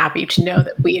more than happy to know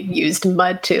that we had used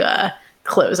mud to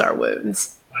close our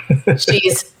wounds.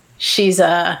 She's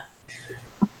an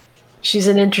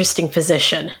interesting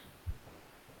physician.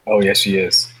 Oh yes, she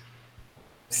is.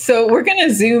 So we're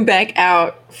gonna zoom back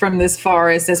out from this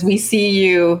forest as we see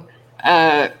you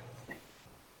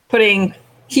putting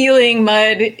healing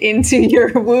mud into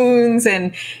your wounds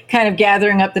and kind of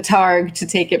gathering up the targ to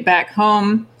take it back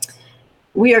home.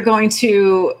 We are going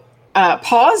to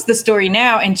pause the story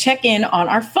now and check in on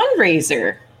our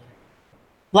fundraiser.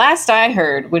 Last I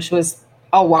heard, which was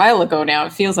a while ago now,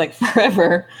 it feels like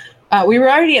forever, we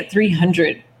were already at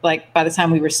 300, by the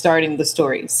time we were starting the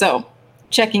story. So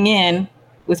checking in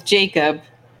with Jacob,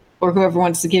 or whoever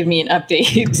wants to give me an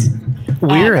update.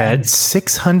 We're at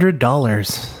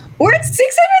 $600. We're at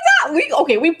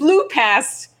 $600. We blew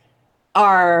past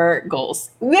our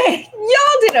goals.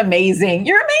 Y'all did amazing.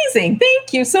 You're amazing.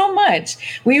 Thank you so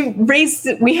much. We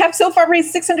have so far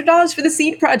raised $600 for the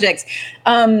seed projects.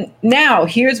 Now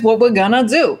here's what we're gonna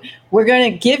do. We're gonna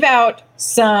give out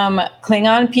some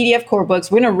Klingon PDF core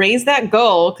books. We're gonna raise that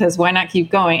goal because why not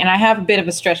keep going? And I have a bit of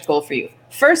a stretch goal for you.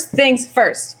 First things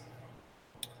first.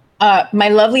 My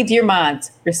lovely dear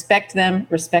mods, respect them,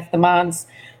 respect the mods.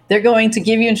 They're going to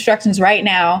give you instructions right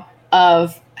now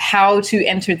of how to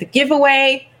enter the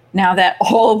giveaway. Now that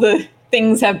all the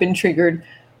things have been triggered,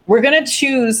 we're going to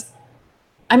choose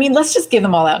I mean, let's just give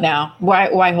them all out now.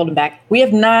 Why hold them back? We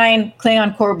have 9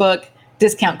 Klingon Core Book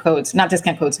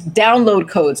download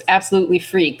codes, absolutely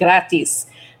free, gratis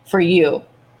for you.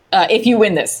 If you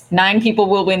win this, 9 people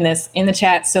will win this in the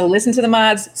chat. So listen to the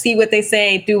mods, see what they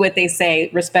say, do what they say,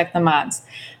 respect the mods.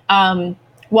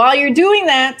 While you're doing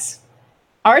that,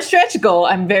 our stretch goal,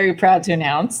 I'm very proud to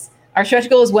announce, our stretch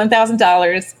goal is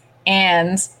 $1,000.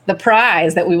 And the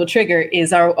prize that we will trigger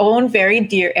is our own very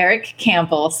dear Eric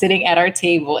Campbell sitting at our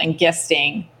table and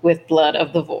guesting with Blood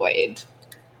of the Void.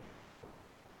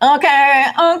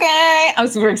 Okay. I'm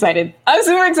super excited. I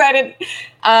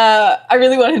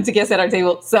really want him to guest at our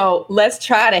table. So let's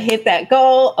try to hit that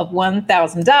goal of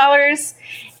 $1,000.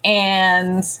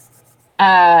 And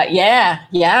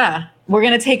yeah. We're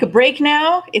going to take a break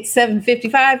now. It's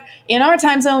 7:55 in our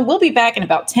time zone. We'll be back in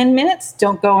about 10 minutes.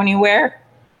 Don't go anywhere.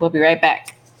 We'll be right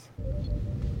back.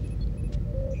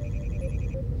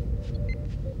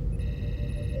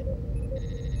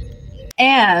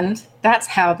 And that's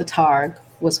how the Targ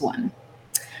was won.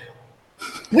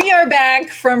 We are back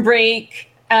from break.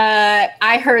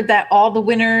 I heard that all the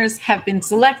winners have been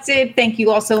selected. Thank you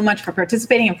all so much for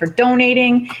participating and for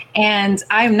donating. And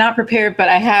I'm not prepared, but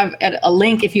I have a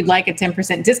link if you'd like a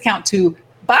 10% discount to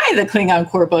buy the Klingon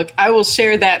Core Book. I will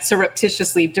share that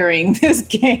surreptitiously during this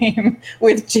game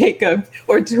with Jacob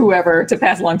or to whoever to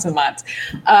pass along to the mods.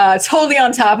 Totally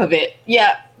on top of it.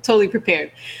 Yeah, totally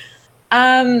prepared.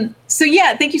 So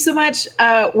yeah, thank you so much.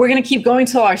 We're going to keep going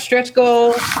to our stretch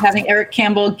goal, having Eric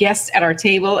Campbell guest at our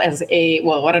table as I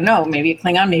don't know, maybe a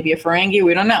Klingon, maybe a Ferengi.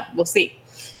 We don't know. We'll see.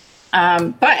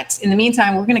 But in the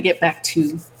meantime, we're going to get back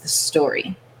to the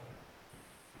story.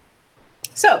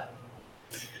 So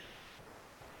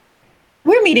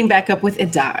we're meeting back up with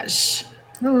Adaj.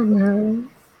 Oh no.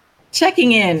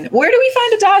 Checking in. Where do we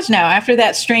find Adaj now after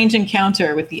that strange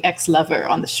encounter with the ex-lover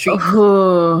on the street? It's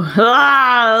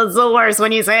the worst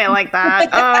when you say it like that.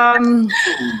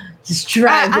 Just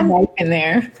drive the knife in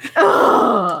there.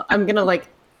 I'm gonna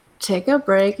take a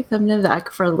break from Nivek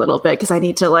for a little bit because I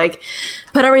need to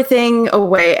put everything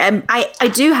away. And I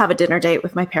do have a dinner date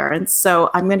with my parents, so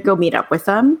I'm gonna go meet up with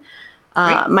them.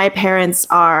 My parents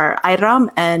are Iram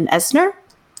and Esner,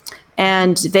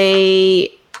 and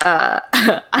they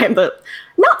I'm the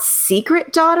not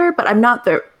secret daughter, but I'm not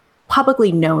the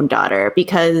publicly known daughter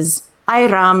because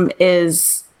Iram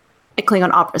is a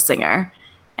Klingon opera singer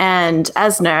and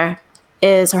Esner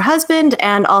is her husband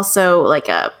and also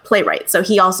a playwright. So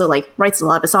he also writes a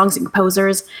lot of his songs and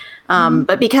composers.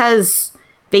 But because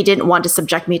they didn't want to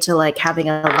subject me to having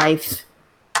a life,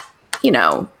 in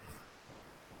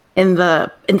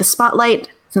the spotlight,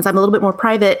 since I'm a little bit more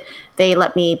private, they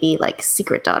let me be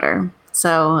secret daughter.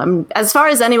 So as far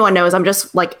as anyone knows, I'm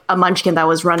just a munchkin that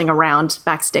was running around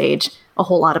backstage a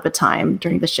whole lot of the time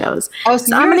during the shows. Oh,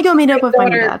 so I'm going to go meet up with my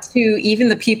dad. To even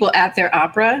the people at their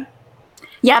opera?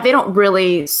 Yeah, they don't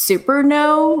really super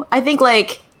know. I think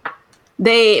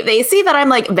they see that I'm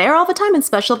there all the time and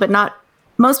special, but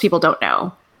most people don't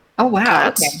know. Oh, wow.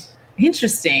 Okay.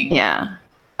 Interesting. Yeah.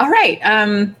 All right.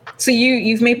 So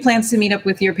you've made plans to meet up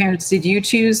with your parents. Did you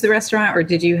choose the restaurant or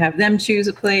did you have them choose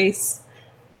a place?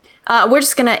 We're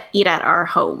just going to eat at our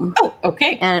home. Oh,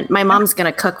 okay. And my mom's going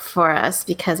to cook for us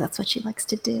because that's what she likes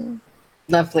to do.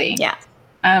 Lovely. Yeah.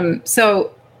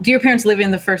 So do your parents live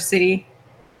in the first city?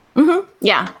 Mm-hmm.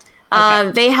 Yeah.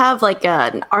 Okay. They have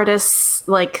an artist's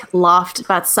loft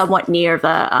that's somewhat near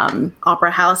the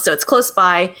opera house. So it's close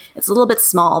by. It's a little bit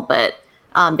small, but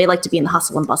they like to be in the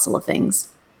hustle and bustle of things.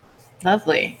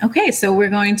 Lovely. Okay. So we're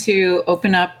going to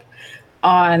open up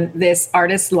on this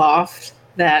artist's loft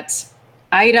that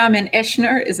Iram and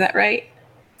Esner, is that right?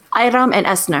 Iram and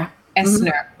Esner.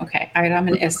 Esner, mm-hmm. Okay. Iram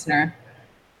and Esner,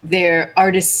 their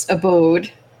artist's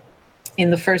abode in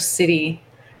the first city.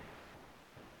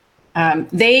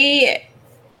 They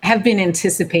have been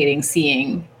anticipating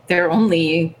seeing their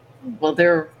only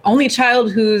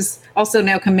child who's also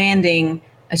now commanding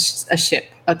a ship,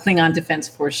 a Klingon Defense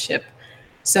Force ship.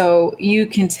 So you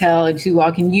can tell if you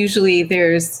walk in, usually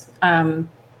there's a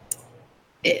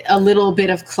little bit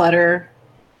of clutter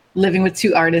living with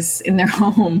 2 artists in their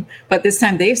home. But this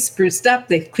time they've spruced up,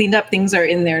 they've cleaned up, things are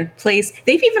in their place.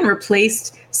 They've even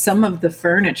replaced some of the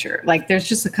furniture. There's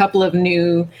just a couple of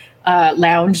new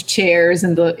lounge chairs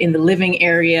in the living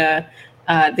area.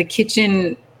 The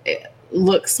kitchen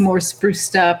looks more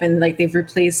spruced up and they've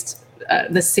replaced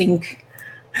the sink.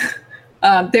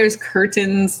 There's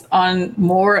curtains on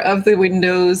more of the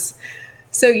windows.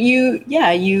 So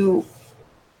you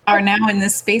are now in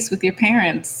this space with your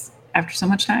parents after so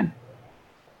much time.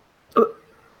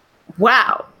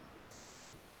 Wow.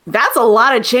 That's a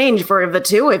lot of change for the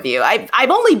two of you. I've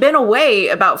only been away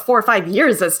about 4 or 5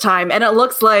 years this time, and it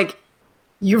looks like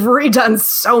you've redone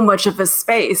so much of this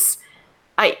space.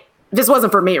 This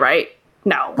wasn't for me, right?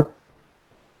 No.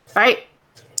 Right?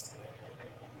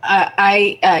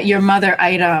 Your mother,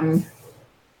 Item,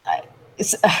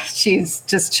 she's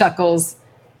just chuckles.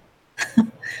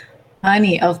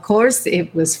 Honey, of course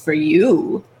it was for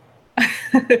you.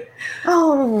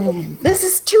 Oh, this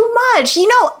is too much. You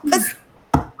know,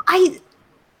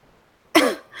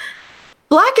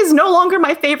 black is no longer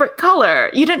my favorite color.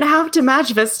 You didn't have to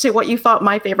match this to what you thought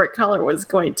my favorite color was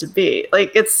going to be.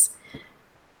 Like, it's...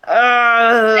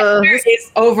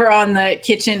 It's over on the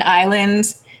kitchen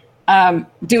island,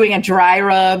 doing a dry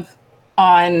rub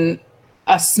on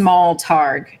a small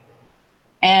targ.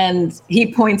 And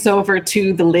he points over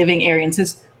to the living area and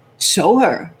says, show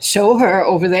her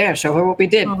over there. Show her what we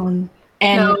did. And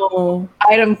no.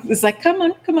 Item is like, come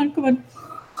on.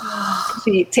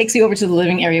 She takes you over to the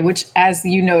living area, which, as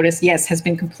you notice, yes, has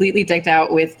been completely decked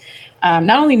out with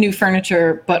not only new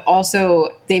furniture, but also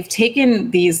they've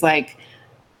taken these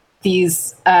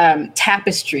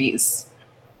tapestries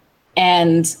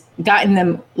and gotten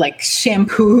them like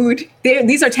shampooed.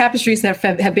 These are tapestries that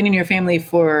have been in your family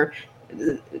for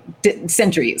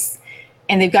centuries,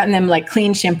 and they've gotten them like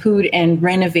clean, shampooed, and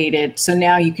renovated. So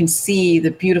now you can see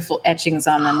the beautiful etchings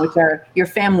on them, which are your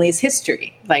family's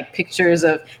history, like pictures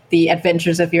of the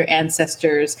adventures of your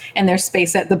ancestors, and there's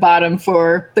space at the bottom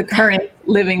for the current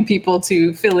living people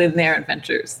to fill in their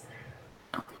adventures.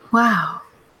 Wow.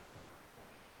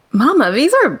 Mama,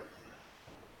 these are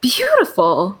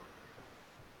beautiful.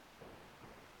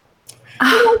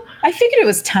 I figured it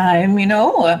was time,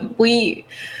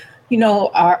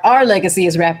 our legacy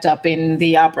is wrapped up in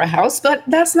the opera house, but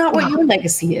that's not what your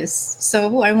legacy is.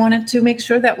 So I wanted to make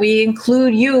sure that we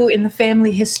include you in the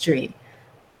family history.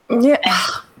 Yeah.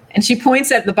 And she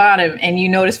points at the bottom, and you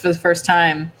notice for the first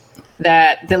time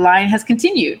that the line has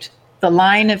continued. The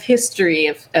line of history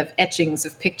of etchings,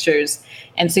 of pictures.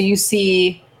 And so you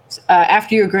see,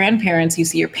 after your grandparents, you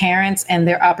see your parents and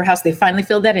their opera house. They finally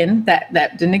filled that in.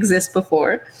 That didn't exist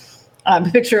before. A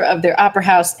picture of their opera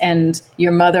house and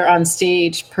your mother on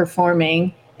stage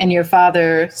performing, and your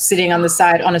father sitting on the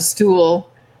side on a stool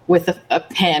with a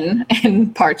pen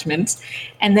and parchment.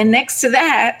 And then next to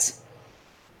that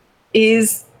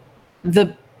is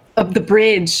the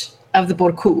bridge of the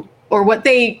Borku, or what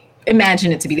they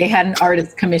imagine it to be. They had an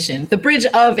artist commission the bridge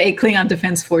of a Klingon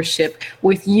Defense Force ship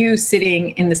with you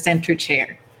sitting in the center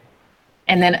chair.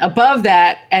 And then above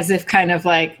that, as if kind of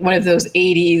like one of those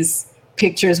 80s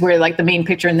pictures where like the main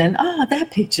picture and then,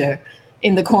 that picture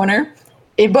in the corner.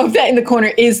 Above that in the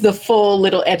corner is the full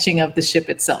little etching of the ship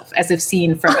itself, as if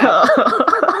seen from out.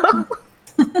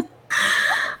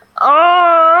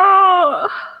 Oh!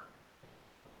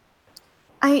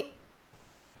 I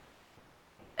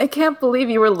can't believe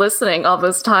you were listening all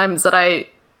those times that I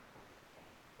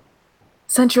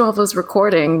sent you all those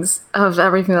recordings of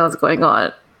everything that was going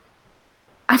on.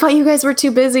 I thought you guys were too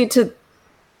busy to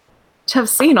have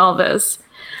seen all this.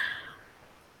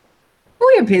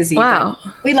 We're busy. Wow.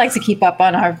 We like to keep up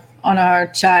on our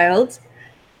child.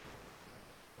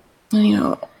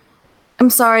 I'm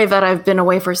sorry that I've been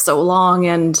away for so long,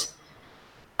 and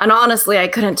honestly, I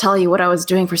couldn't tell you what I was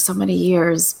doing for so many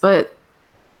years, but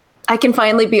I can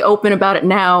finally be open about it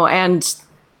now, and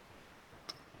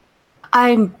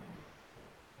I'm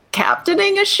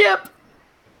captaining a ship.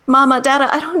 Mama,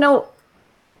 Dada, I don't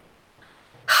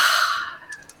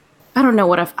know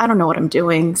what I'm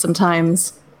doing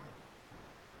sometimes.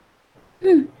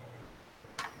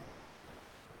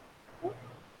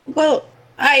 Well,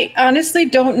 I honestly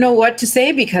don't know what to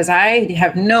say because I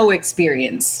have no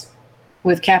experience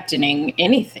with captaining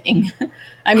anything.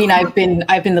 I mean, I've been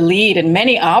the lead in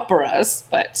many operas,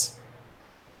 but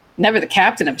never the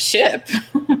captain of a ship.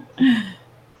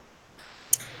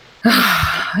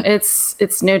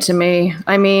 It's new to me.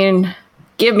 I mean,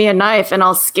 give me a knife and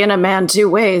I'll skin a man 2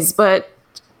 ways, but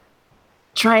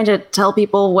trying to tell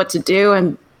people what to do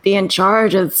and be in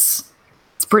charge, it's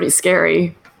pretty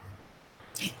scary.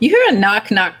 You hear a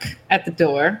knock at the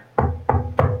door.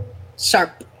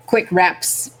 Sharp, quick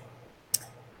raps.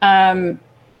 And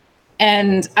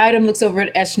Item looks over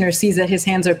at Eschner, sees that his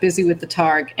hands are busy with the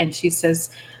targ, and she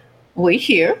says, "Wait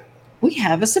here. We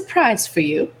have a surprise for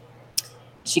you."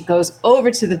 She goes over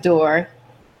to the door,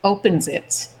 opens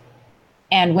it,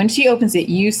 and when she opens it,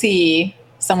 you see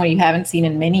someone you haven't seen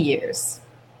in many years.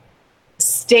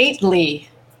 Stately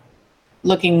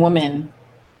looking woman,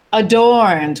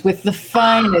 adorned with the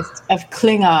finest of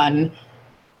Klingon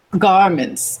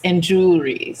garments and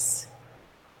jewelries.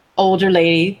 older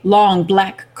lady, long,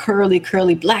 black, curly,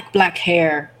 black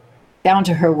hair down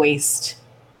to her waist.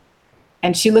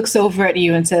 And she looks over at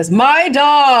you and says, "My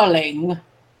darling,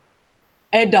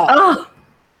 Edda." Oh,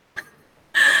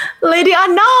 Lady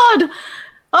Anand!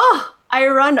 Oh, I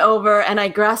run over and I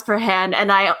grasp her hand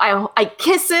and I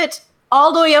kiss it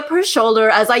all the way up her shoulder,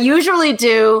 as I usually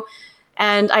do.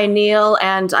 And I kneel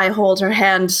and I hold her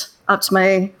hand up to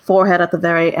my forehead at the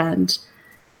very end.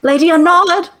 Lady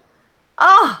Anand!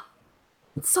 Ah!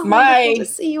 It's so wonderful to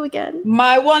see you again.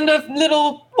 My wonderful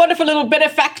little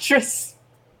benefactress.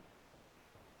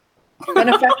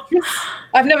 Benefactress?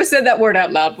 I've never said that word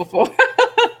out loud before.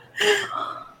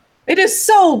 It is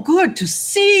so good to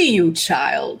see you,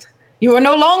 child. You are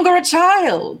no longer a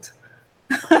child.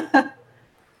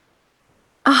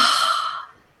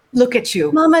 Look at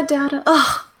you. Mama, Dada.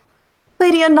 Oh,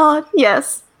 Lady Anand,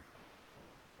 yes.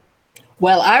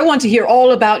 Well, I want to hear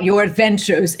all about your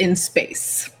adventures in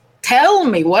space. Tell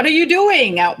me, what are you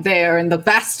doing out there in the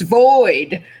vast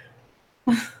void?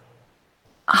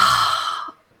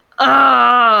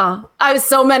 I have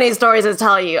so many stories to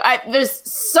tell you. There's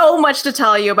so much to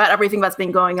tell you about everything that's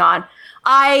been going on.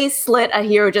 I slit a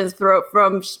Hirogen's throat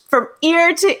from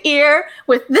ear to ear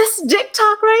with this dick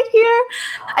talk right here.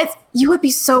 You would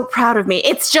be so proud of me.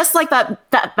 It's just like that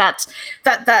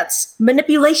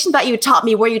manipulation that you taught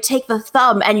me, where you take the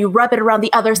thumb and you rub it around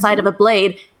the other side of a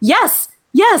blade. Yes,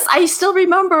 I still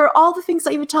remember all the things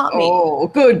that you taught me. Oh,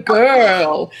 good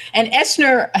girl. And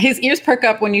Eschner, his ears perk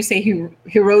up when you say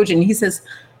Hirogen. He says,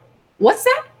 "What's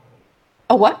that?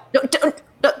 A what?"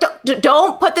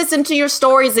 Don't put this into your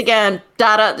stories again,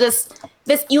 Dada. This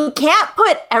you can't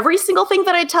put every single thing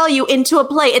that I tell you into a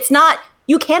play.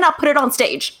 You cannot put it on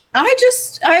stage. I'm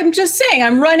just saying,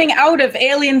 I'm running out of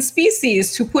alien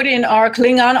species to put in our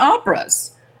Klingon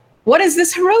operas. What is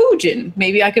this Hirogen?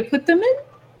 Maybe I could put them in?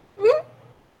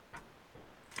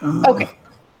 Okay.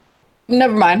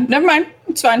 Never mind.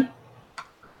 It's fine.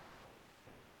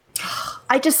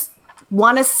 I just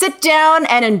want to sit down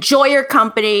and enjoy your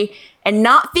company and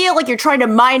not feel like you're trying to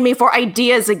mine me for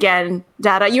ideas again,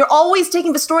 Dada. You're always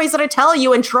taking the stories that I tell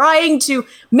you and trying to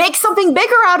make something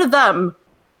bigger out of them.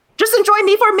 Just enjoy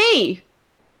me for me.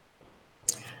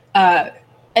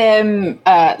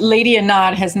 Lady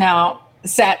Anand has now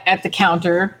sat at the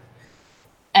counter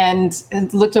and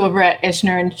looked over at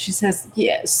Eschner, and she says,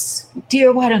 "Yes,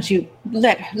 dear, why don't you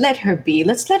let her be?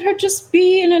 Let's let her just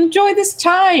be and enjoy this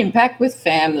time back with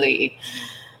family.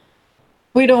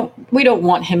 We don't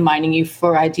want him mining you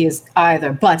for ideas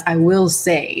either, but I will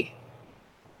say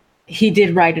he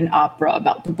did write an opera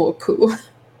about the Borku."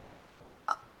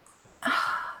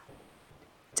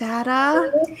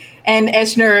 Dada? And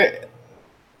Eschner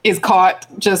is caught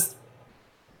just,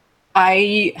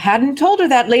 "I hadn't told her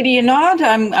that, Lady Anand.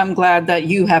 I'm glad that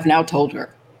you have now told her."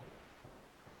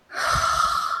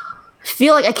 I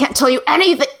feel like I can't tell you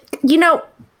anything.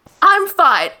 I'm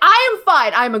fine.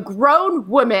 I'm a grown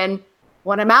woman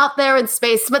when I'm out there in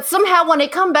space, but somehow when I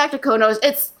come back to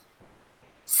Konos,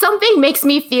 something makes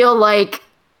me feel like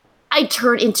I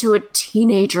turn into a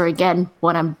teenager again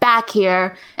when I'm back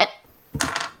here. And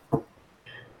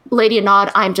Lady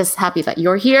Anand, I'm just happy that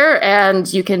you're here, and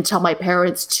you can tell my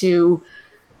parents to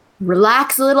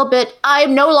relax a little bit.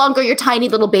 I'm no longer your tiny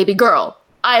little baby girl.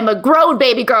 I'm a grown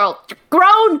baby girl.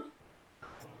 Grown!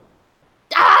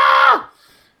 Ah!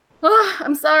 Oh,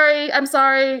 I'm sorry. I'm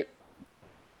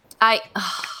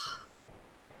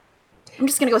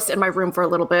just gonna go sit in my room for a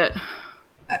little bit.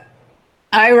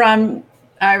 Iram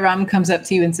comes up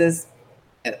to you and says,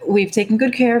 "We've taken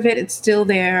good care of it. It's still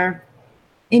there.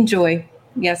 Enjoy.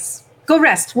 Yes. Go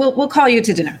rest. We'll call you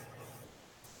to dinner."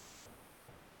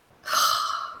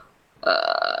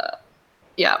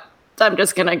 Yeah. I'm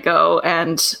just gonna go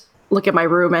and look at my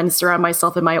room and surround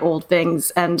myself in my old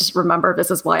things and remember this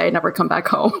is why I never come back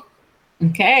home.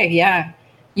 Okay, yeah.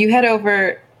 You head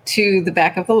over to the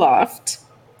back of the loft,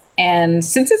 and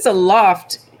since it's a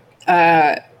loft,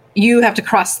 you have to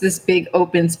cross this big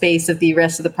open space of the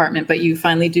rest of the apartment, but you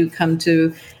finally do come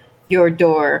to your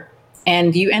door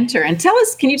and you enter. And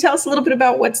can you tell us a little bit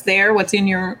about what's there? What's in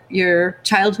your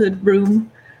childhood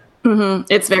room? Mm-hmm.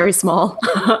 It's very small.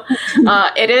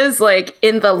 It is like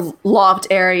in the loft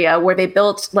area where they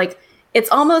built it's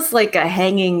almost like a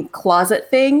hanging closet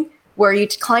thing where you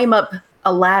climb up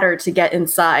a ladder to get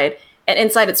inside. And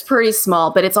inside it's pretty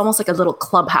small, but it's almost like a little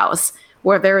clubhouse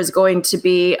where there is going to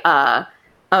be a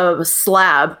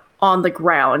slab on the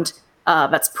ground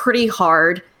that's pretty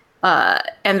hard.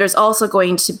 And there's also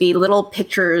going to be little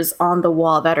pictures on the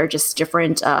wall that are just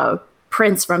different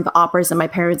prints from the operas that my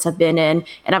parents have been in,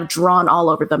 and I've drawn all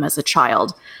over them as a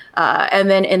child. And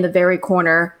then in the very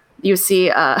corner you see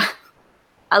a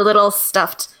little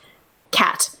stuffed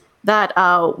cat that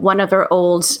one of their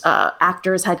old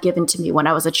actors had given to me when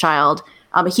I was a child.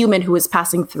 A human who was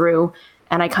passing through,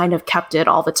 and I kind of kept it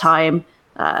all the time,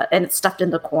 and it's stuffed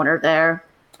in the corner there.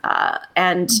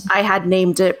 And I had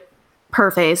named it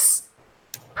Perface,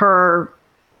 per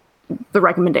the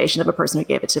recommendation of a person who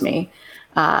gave it to me.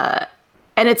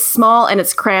 And it's small and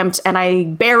it's cramped, and I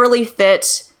barely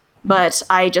fit, but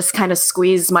I just kind of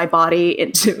squeeze my body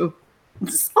into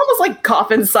almost like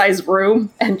coffin-sized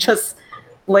room and just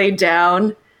lay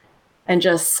down and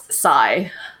just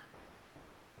sigh.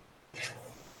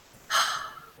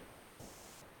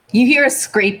 You hear a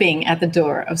scraping at the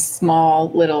door of small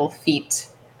little feet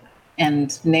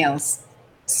and nails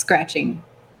scratching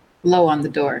low on the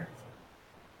door.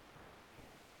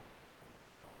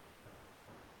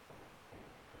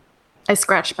 I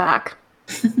scratch back.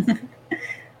 And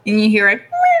you hear it.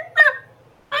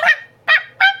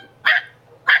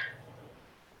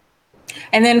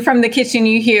 And then from the kitchen,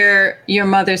 you hear your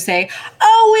mother say,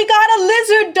 "Oh, we got a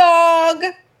lizard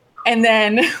dog." And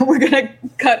then we're going to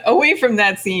cut away from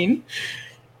that scene.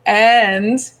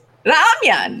 And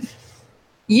Ramyan,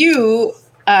 you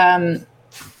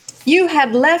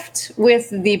had left with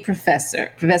the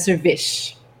Professor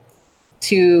Vish,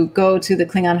 to go to the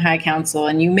Klingon High Council,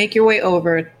 and you make your way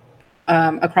over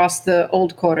across the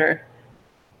Old Quarter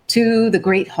to the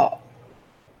Great Hall.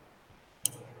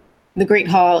 The Great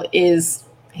Hall is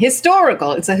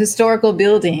historical. It's a historical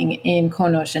building in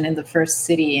Konosh and in the First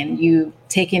City, and you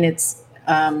take in its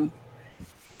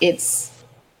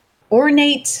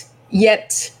ornate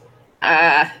yet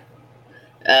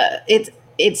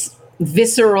it's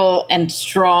visceral and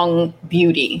strong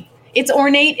beauty. It's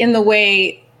ornate in the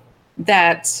way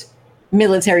that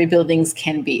military buildings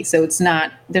can be. So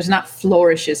there's not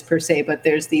flourishes per se, but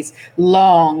there's these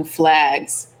long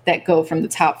flags that go from the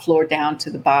top floor down to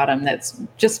the bottom. That's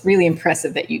just really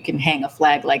impressive that you can hang a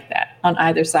flag like that on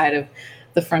either side of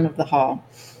the front of the hall.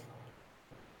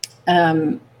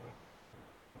 And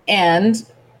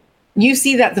you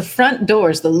see that the front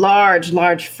doors, the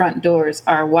large front doors,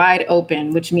 are wide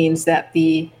open, which means that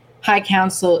the High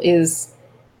Council is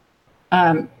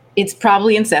it's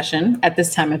probably in session at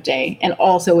this time of day, and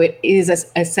also it is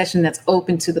a session that's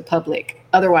open to the public.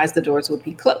 Otherwise, the doors would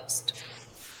be closed.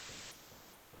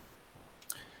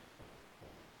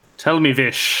 Tell me,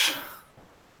 Vish,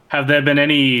 have there been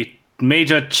any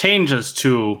major changes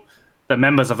to the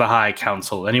members of the High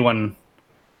Council? Anyone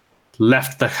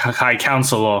left the High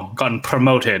Council or gotten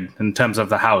promoted in terms of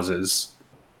the houses?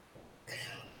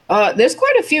 There's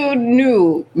quite a few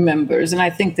new members, and I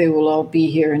think they will all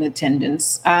be here in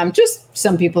attendance. Just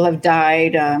some people have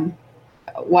died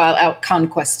while out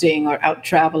conquesting or out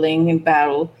traveling in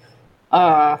battle.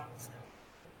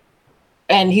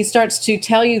 And he starts to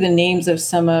tell you the names of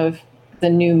some of the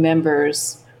new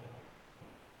members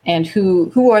and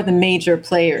who are the major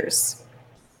players.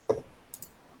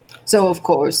 So, of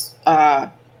course, the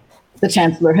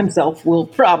Chancellor himself will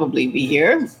probably be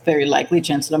here, very likely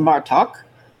Chancellor Martok.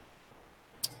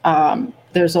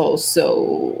 There's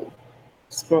also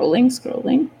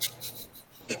scrolling.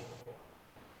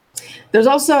 There's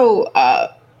also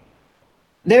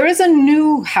there is a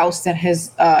new house that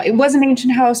has it was an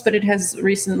ancient house, but it has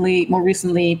more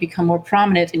recently become more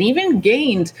prominent and even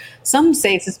gained, some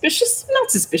say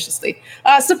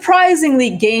surprisingly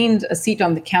gained a seat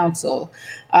on the council.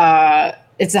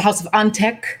 It's the House of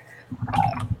Antek.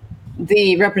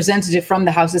 The representative from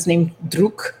the house is named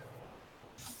Druk.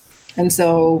 And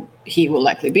so he will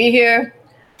likely be here.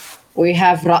 We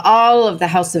have Ra'al of the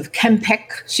House of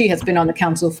Kempek. She has been on the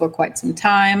council for quite some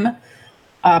time,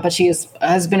 but she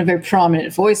has been a very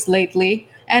prominent voice lately.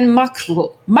 And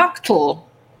Maktul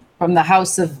from the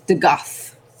House of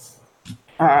Degath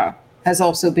has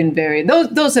also been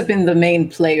those have been the main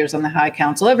players on the High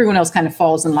Council. Everyone else kind of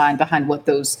falls in line behind what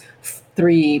those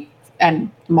three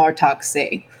and Martok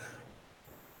say.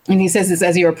 And he says this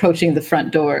as you're approaching the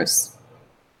front doors.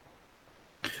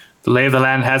 The lay of the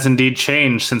land has indeed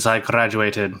changed since I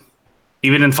graduated,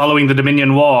 even in following the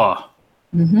Dominion War.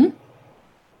 Mm-hmm.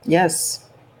 Yes.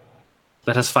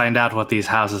 Let us find out what these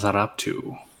houses are up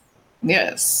to.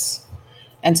 Yes.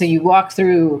 And so you walk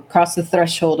across the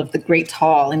threshold of the Great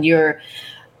Hall, and your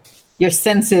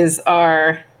senses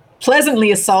are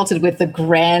pleasantly assaulted with the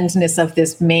grandness of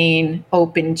this main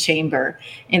open chamber.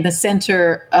 In the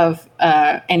center of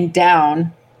and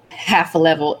down, half a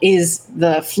level is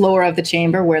the floor of the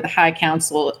chamber where the High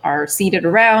Council are seated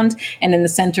around. And in the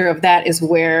center of that is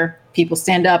where people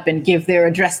stand up and give their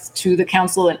address to the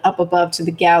council, and up above to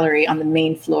the gallery on the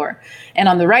main floor. And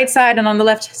on the right side and on the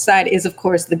left side is, of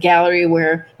course, the gallery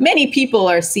where many people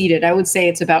are seated. I would say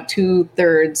it's about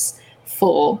 2/3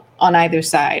 full on either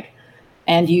side.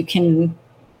 And you can,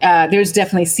 there's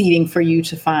definitely seating for you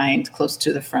to find close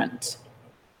to the front.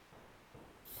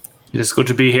 It is good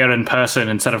to be here in person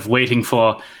instead of waiting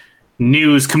for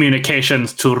news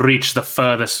communications to reach the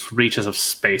furthest reaches of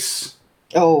space.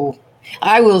 Oh,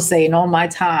 I will say in all my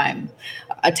time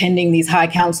attending these High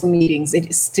Council meetings, it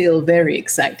is still very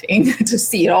exciting to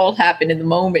see it all happen in the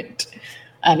moment.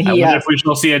 And I wonder if we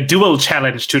shall see a duel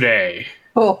challenge today.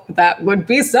 Oh, that would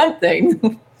be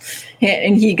something.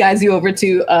 And he guides you over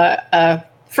to a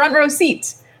front row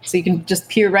seat, so you can just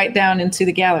peer right down into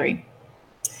the gallery.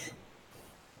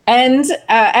 And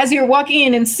as you're walking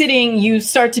in and sitting, you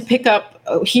start to pick up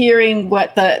hearing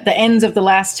what the ends of the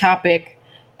last topic.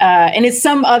 And it's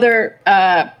some other,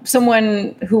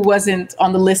 someone who wasn't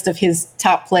on the list of his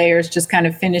top players, just kind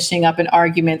of finishing up an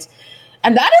argument.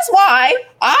 And that is why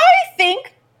I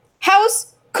think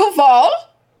House Koval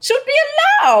should be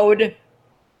allowed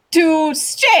to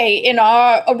stay in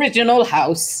our original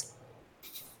house.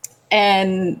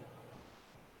 And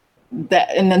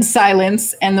then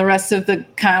silence, and the rest of the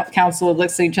council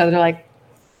looks at each other like,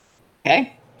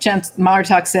 okay.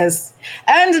 Martok says,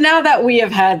 and now that we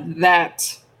have had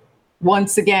that,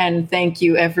 once again, thank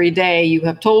you every day. You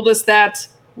have told us that.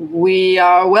 We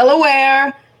are well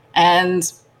aware,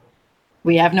 and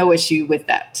we have no issue with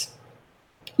that.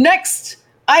 Next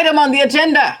item on the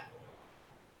agenda.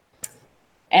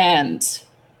 And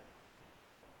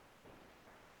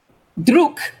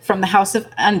Druk from the House of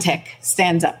Antek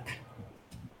stands up.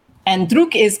 And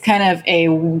Druk is kind of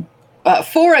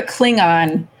for a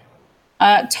Klingon,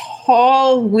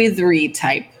 tall, withery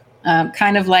type.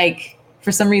 Kind of like,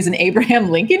 for some reason,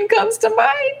 Abraham Lincoln comes to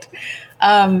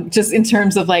mind. Just in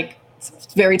terms of like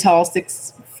very tall,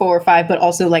 6'4" or 5", but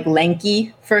also like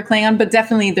lanky for a Klingon. But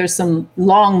definitely there's some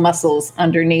long muscles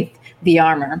underneath the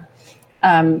armor.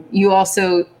 You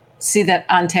also see that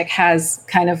Antek has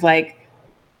kind of like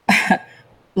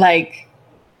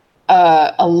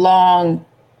a long,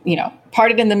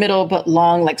 parted in the middle, but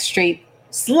long, like straight,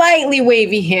 slightly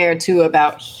wavy hair to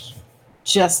about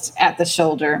just at the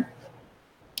shoulder.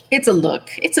 It's a look.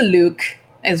 It's a look,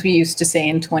 as we used to say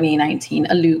in 2019,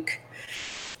 a look.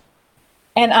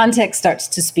 And Antek starts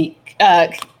to speak.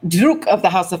 Druk of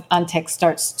the House of Antek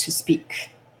starts to speak.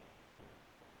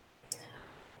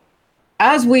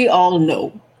 As we all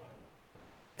know,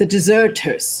 the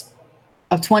deserters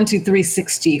of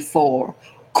 2364,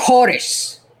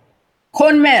 Korish,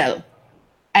 Konmel,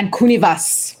 and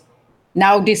Kunivas,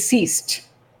 now deceased,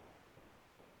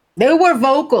 they were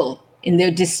vocal in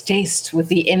their distaste with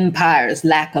the Empire's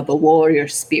lack of a warrior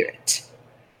spirit,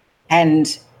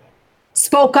 and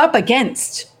spoke up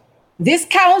against this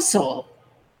council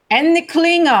and the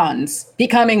Klingons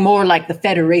becoming more like the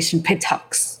Federation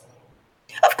Petux.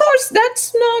 Of course,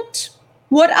 that's not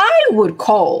what I would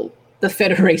call the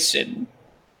Federation.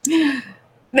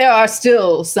 There are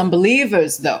still some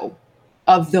believers, though,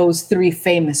 of those 3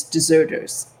 famous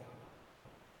deserters,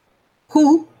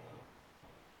 who,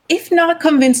 if not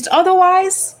convinced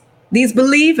otherwise, these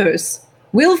believers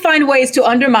will find ways to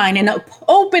undermine and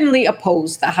openly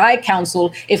oppose the High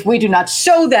Council if we do not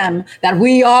show them that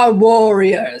we are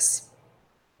warriors.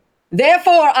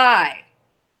 Therefore I,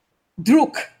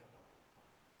 Druk,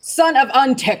 son of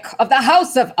Antek, of the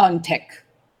House of Antek,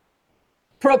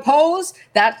 propose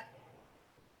that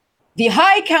the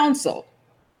High Council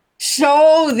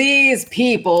show these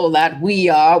people that we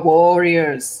are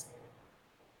warriors.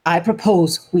 I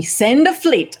propose we send a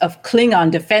fleet of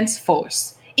Klingon Defense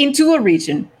Force into a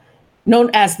region known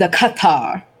as the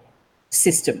Qatar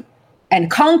system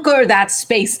and conquer that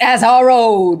space as our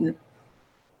own.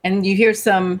 And you hear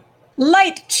some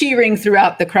light cheering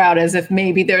throughout the crowd, as if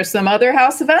maybe there's some other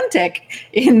House of Antek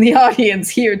in the audience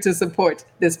here to support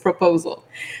this proposal.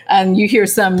 And you hear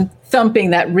some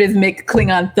thumping, that rhythmic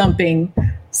Klingon thumping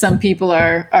some people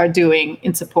are doing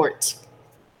in support.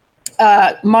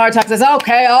 Martok says,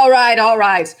 okay, all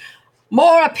right.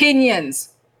 More opinions.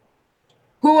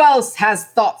 Who else has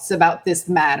thoughts about this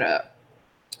matter?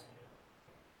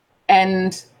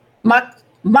 And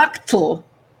Maktul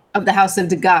of the House of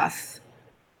Dagath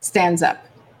stands up.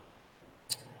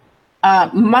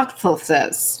 Maktul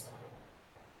says,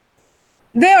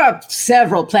 there are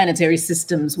several planetary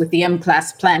systems with the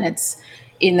M-class planets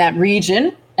in that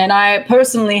region, and I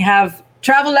personally have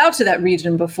traveled out to that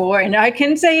region before, and I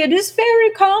can say it is very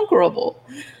conquerable.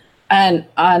 And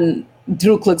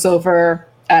Druk looks over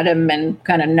at him and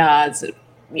kind of nods.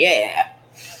 Yeah.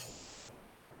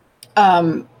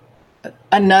 One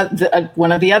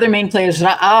of the other main players,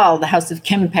 Ra'al, the House of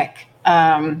Kempek.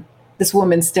 This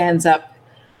woman stands up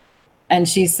and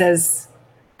she says,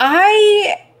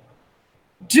 I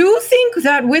do think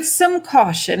that with some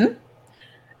caution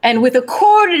and with a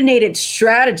coordinated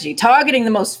strategy targeting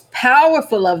the most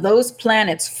powerful of those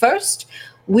planets first,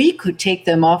 we could take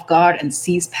them off guard and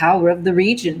seize power of the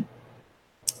region.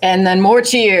 And then more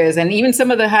cheers. And even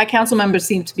some of the High Council members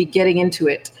seem to be getting into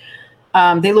it.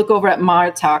 They look over at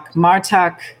Martok.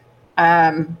 Martok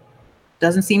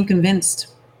doesn't seem convinced.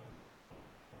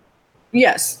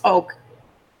 Yes, Oak.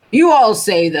 You all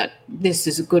say that this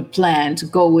is a good plan to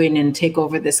go in and take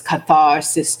over this Cathar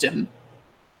system.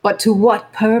 But to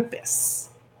what purpose?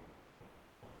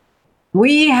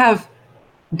 We have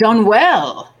done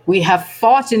well. We have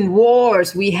fought in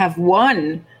wars. We have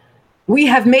won. We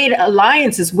have made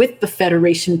alliances with the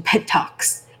Federation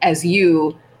Petox, as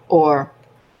you, or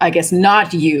I guess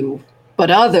not you, but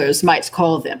others might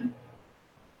call them.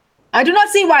 I do not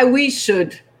see why we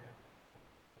should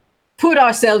put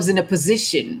ourselves in a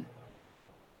position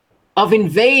of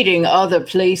invading other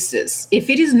places if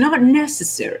it is not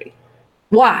necessary.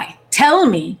 Why? Tell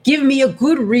me. Give me a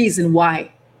good reason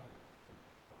why.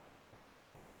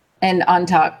 And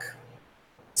Antak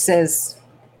says,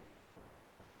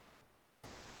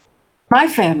 my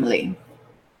family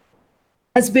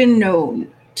has been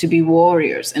known to be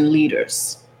warriors and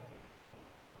leaders.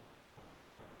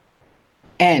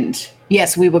 And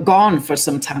yes, we were gone for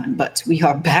some time, but we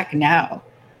are back now.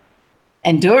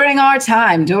 And during our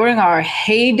time, during our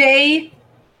heyday,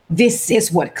 this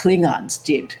is what Klingons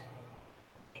did.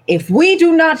 If we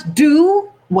do not do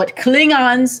what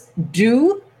Klingons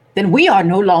do, then we are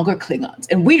no longer Klingons.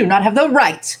 And we do not have the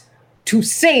right to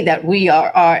say that we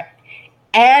are our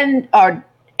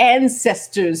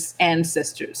ancestors'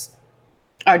 ancestors.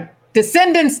 Our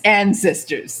descendants'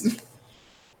 ancestors.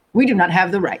 We do not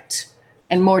have the right.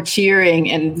 And more cheering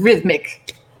and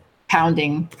rhythmic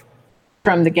pounding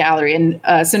from the gallery. And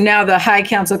so now the High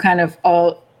Council kind of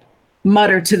all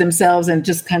mutter to themselves and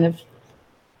just kind of,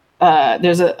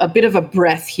 there's a bit of a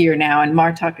breath here now, and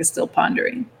Martok is still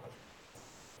pondering.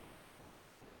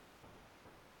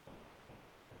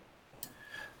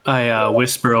 I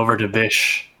whisper over to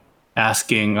Vish,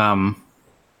 asking,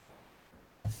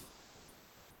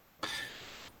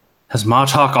 has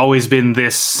Martok always been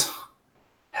this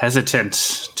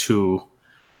hesitant to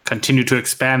continue to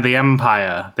expand the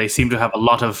Empire? They seem to have a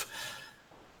lot of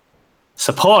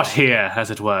support here, as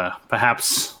it were.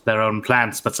 Perhaps their own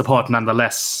plans, but support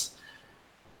nonetheless.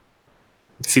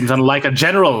 It seems unlike a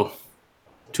general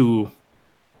to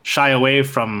shy away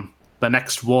from the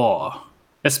next war,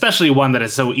 especially one that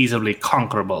is so easily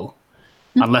conquerable,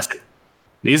 unless it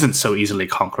isn't so easily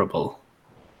conquerable.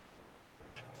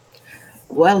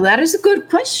 Well, that is a good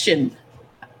question.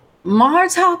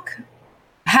 Martok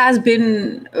has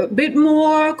been a bit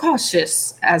more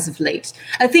cautious as of late.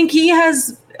 I think he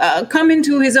has come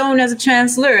into his own as a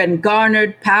chancellor and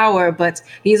garnered power, but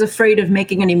he's afraid of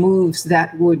making any moves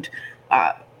that would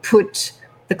put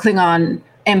the Klingon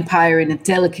Empire in a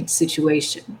delicate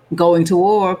situation. Going to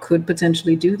war could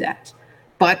potentially do that.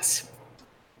 But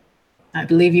I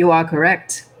believe you are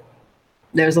correct.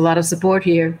 There's a lot of support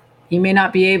here. He may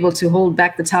not be able to hold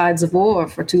back the tides of war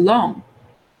for too long.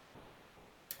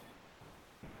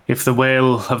 If the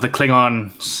will of the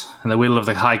Klingons and the will of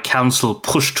the High Council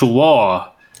push to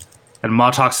war, and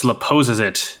Martok still opposes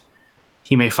it,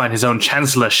 he may find his own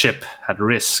chancellorship at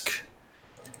risk.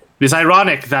 It is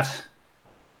ironic that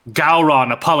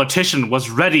Gowron, a politician, was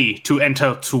ready to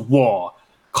enter to war.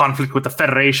 Conflict with the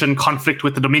Federation, conflict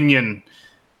with the Dominion,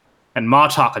 and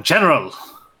Martok, a general,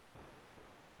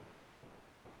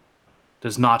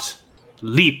 does not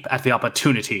leap at the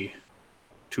opportunity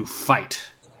to fight.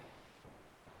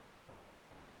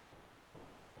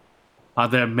 Are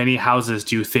there many houses,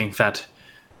 do you think, that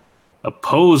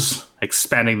oppose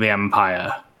expanding the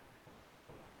Empire?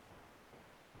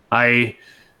 I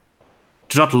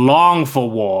do not long for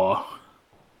war,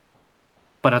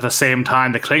 but at the same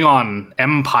time, the Klingon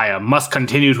Empire must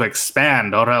continue to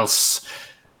expand, or else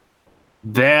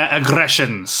their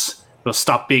aggressions will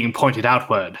stop being pointed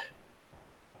outward,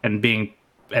 and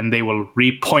they will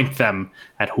repoint them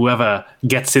at whoever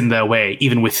gets in their way,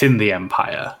 even within the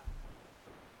Empire.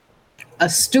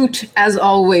 Astute as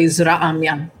always,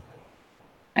 Ra'amyan.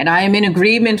 And I am in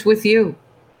agreement with you.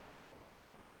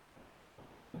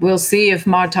 We'll see if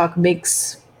Martok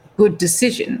makes good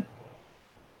decision.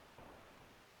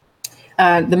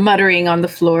 The muttering on the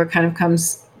floor kind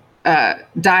of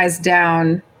dies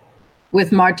down,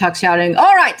 with Martok shouting,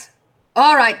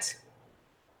 all right,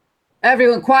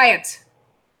 everyone quiet.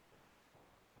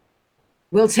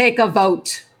 We'll take a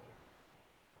vote.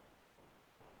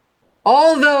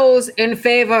 All those in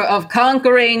favor of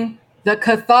conquering the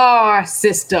Cathar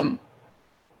system,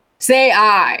 say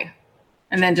aye.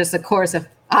 And then just a chorus of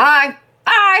aye,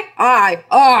 aye, aye,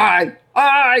 aye,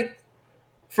 aye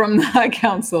from the High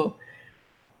Council.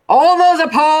 All those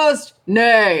opposed,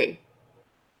 nay.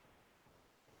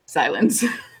 Silence.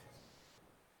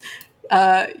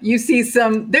 You see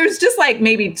there's just like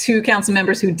maybe 2 council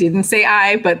members who didn't say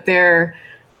aye, but they're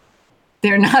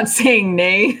not saying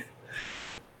nay.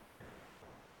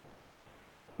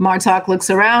 Martok looks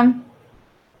around.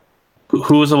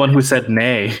 Who was the one who said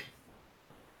nay?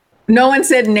 No one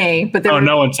said nay, but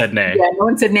no one said nay. Yeah, no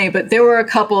one said nay, but there were a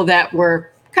couple that were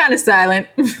kind of silent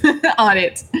on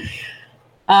it.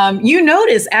 You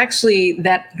notice actually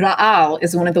that Ra'al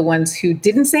is one of the ones who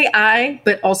didn't say aye,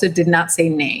 but also did not say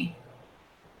nay.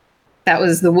 That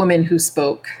was the woman who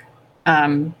spoke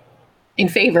in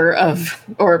favor of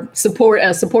or support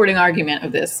a supporting argument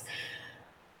of this.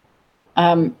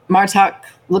 Martok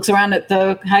looks around at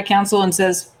the High Council and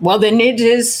says, well, then it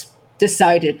is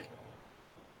decided.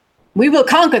 We will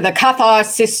conquer the Cathar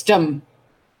system.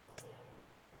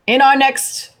 In our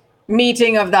next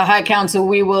meeting of the High Council,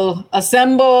 we will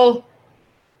assemble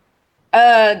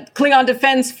a Klingon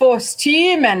Defense Force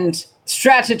team and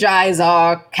strategize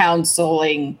our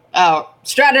conquering.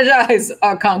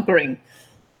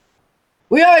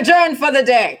 We are adjourned for the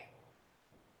day.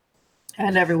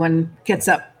 And everyone gets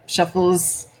up,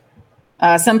 shuffles.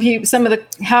 Some of the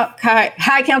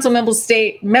High Council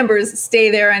members stay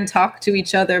there and talk to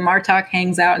each other. Martok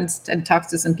hangs out and talks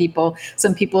to some people.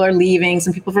 Some people are leaving.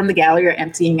 Some people from the galley are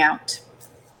emptying out.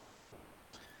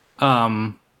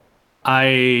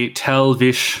 I tell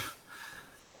Vish,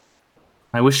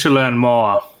 I wish to learn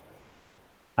more.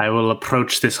 I will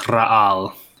approach this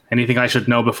Ra'al. Anything I should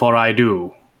know before I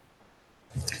do?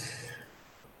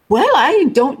 Well, I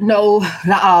don't know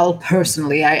Ra'al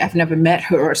personally. I've never met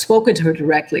her or spoken to her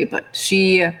directly, but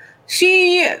she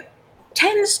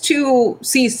tends to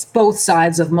see both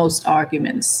sides of most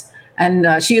arguments.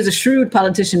 And she is a shrewd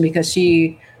politician because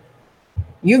you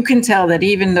can tell that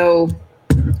even though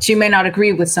she may not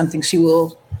agree with something, she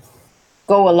will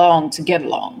go along to get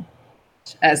along,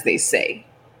 as they say.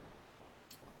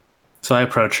 So I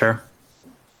approach her.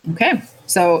 Okay.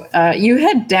 So you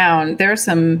head down. There are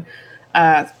some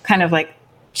kind of like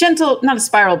gentle, not a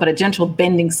spiral, but a gentle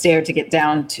bending stair to get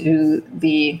down to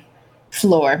the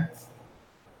floor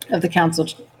of the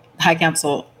High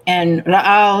Council. And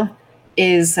Ra'al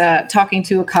is talking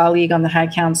to a colleague on the High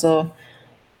Council.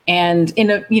 And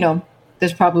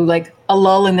there's probably like a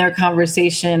lull in their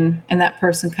conversation, and that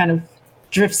person kind of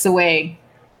drifts away.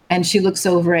 And she looks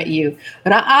over at you.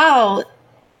 Ra'al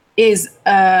is,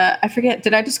 I forget,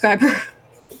 did I describe her?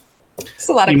 It's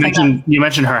a lot of you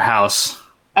mentioned her house.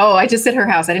 Oh, I just said her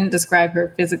house. I didn't describe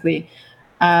her physically.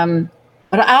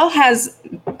 Ra'al has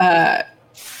a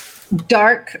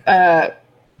dark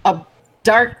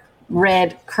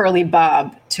red curly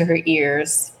bob to her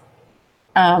ears.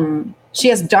 She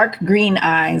has dark green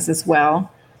eyes as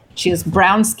well. She has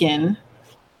brown skin,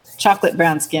 chocolate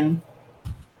brown skin.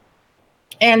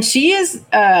 And she is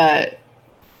like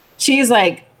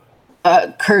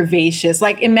curvaceous.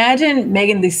 Like imagine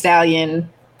Megan Thee Stallion,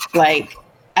 like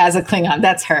as a Klingon.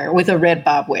 That's her with a red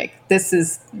bob wig. That's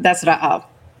Ra'al.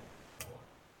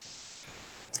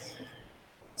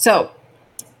 So,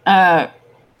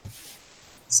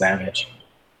 savage.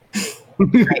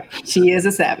 Right, she is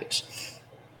a savage.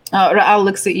 Ra'al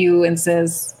looks at you and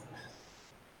says,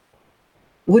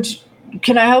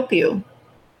 can I help you?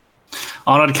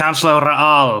 Honored Counselor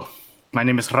Ra'al, my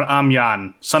name is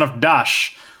Ra'amyan, son of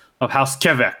Dash of House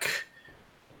Kevek.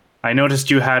 I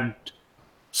noticed you had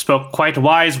spoke quite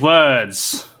wise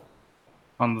words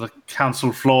on the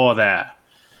council floor there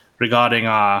regarding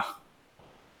our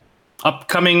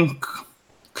upcoming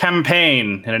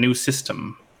campaign in a new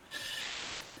system.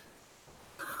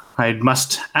 I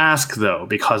must ask, though,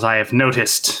 because I have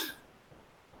noticed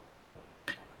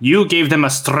you gave them a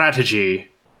strategy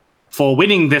for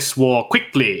winning this war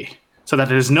quickly, so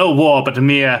that it is no war but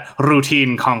mere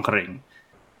routine conquering.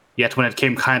 Yet when it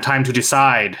came time to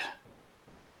decide,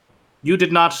 you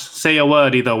did not say a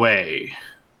word either way.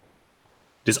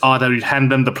 It is odd that you'd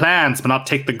hand them the plans, but not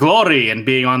take the glory in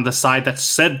being on the side that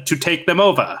said to take them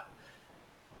over.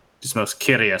 It is most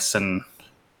curious, and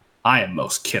I am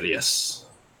most curious.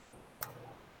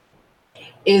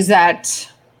 Is that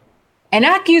an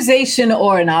accusation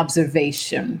or an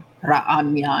observation,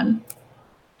 Ra'amyan?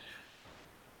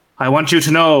 I want you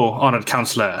to know, Honored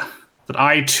Counselor, but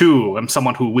I too am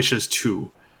someone who wishes to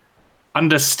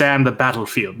understand the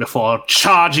battlefield before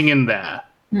charging in there.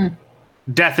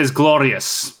 Death is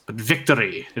glorious, but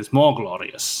victory is more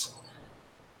glorious.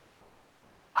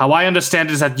 How I understand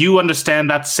it is that you understand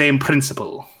that same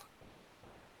principle.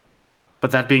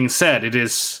 But that being said, it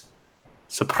is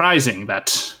surprising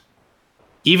that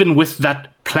even with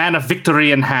that plan of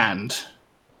victory in hand,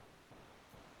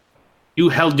 you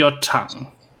held your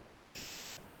tongue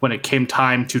when it came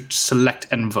time to select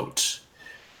and vote.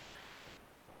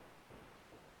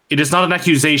 It is not an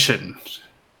accusation,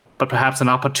 but perhaps an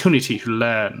opportunity to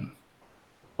learn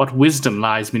what wisdom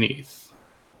lies beneath.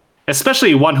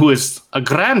 Especially one who is a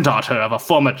granddaughter of a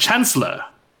former chancellor.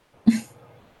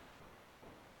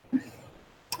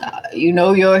 You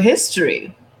know your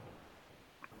history.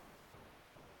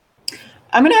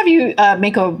 I'm going to have you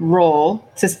make a roll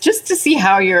just to see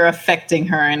how you're affecting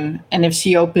her and if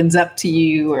she opens up to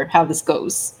you or how this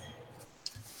goes.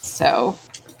 So,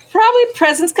 probably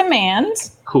presence command.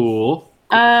 Cool.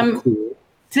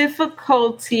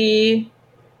 Difficulty.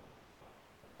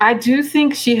 I do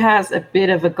think she has a bit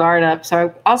of a guard up,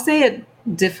 so I'll say it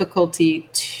difficulty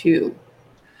 2.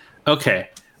 Okay.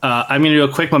 I'm going to do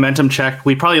a quick momentum check.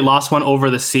 We probably lost one over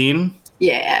the scene.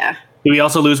 Yeah. Did we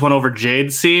also lose one over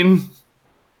Jade's scene?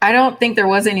 I don't think there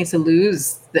was any to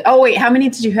lose. Oh, wait. How many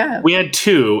did you have? We had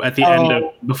 2 at the end of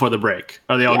before the break.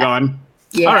 Are they all gone?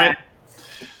 Yeah. All right.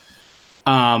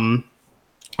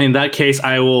 In that case,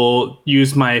 I will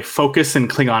use my focus in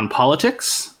Klingon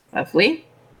politics. Lovely.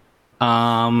 Do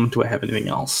I have anything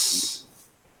else?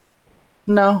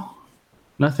 No.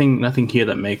 Nothing here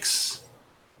that makes...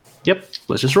 Yep,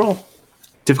 let's just roll.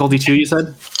 Difficulty 2, you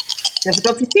said?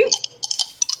 Difficulty 2.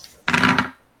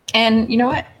 And you know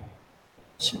what?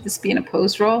 Should this be an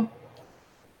opposed roll?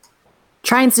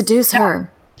 Try and seduce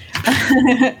her.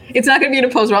 It's not going to be an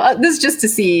opposed roll. This is just to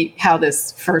see how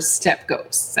this first step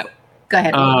goes. So go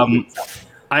ahead.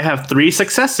 I have 3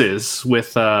 successes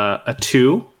with a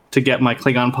 2 to get my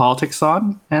Klingon politics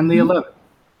on, and the 11.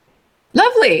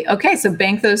 Lovely. Okay, so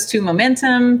bank those 2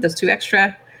 momentum, those 2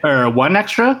 extra. Or 1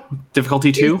 extra?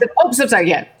 Difficulty 2? So sorry,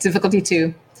 yeah. Difficulty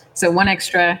 2. So 1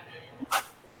 extra.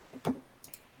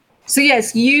 So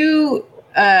yes, you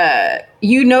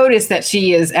notice that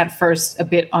she is at first a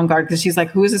bit on guard because she's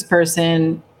like, who is this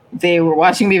person? They were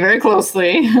watching me very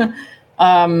closely.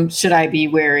 Should I be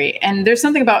wary? And there's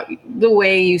something about the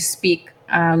way you speak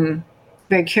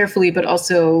very carefully, but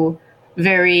also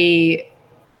very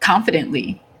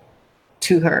confidently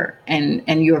to her.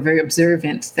 And you're very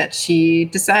observant that she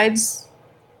decides,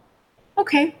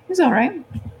 okay, he's all right.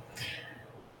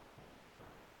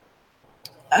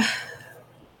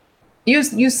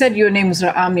 You said your name was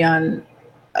Amyan.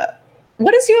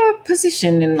 What is your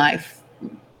position in life?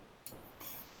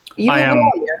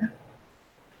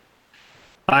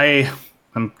 I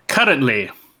am currently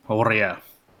a warrior.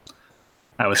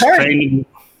 I was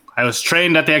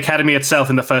trained at the academy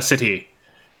itself in the first city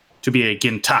to be a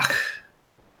Gintak.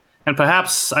 And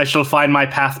perhaps I shall find my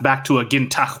path back to a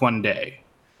Gintak one day.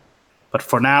 But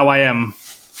for now I am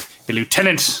a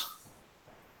lieutenant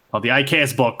of the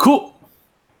IKS Borku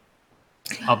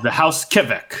of the House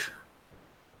Kivek.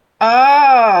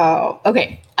 Oh,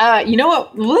 okay. You know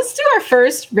what? Let's do our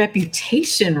first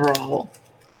reputation roll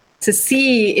to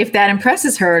see if that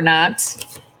impresses her or not.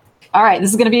 All right, this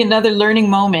is going to be another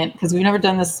learning moment because we've never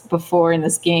done this before in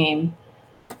this game.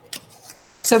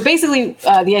 So basically,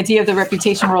 the idea of the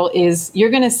reputation roll is you're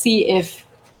going to see if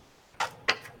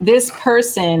this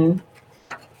person,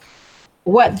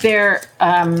 what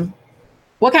kind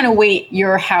of weight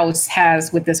your house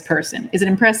has with this person. Is it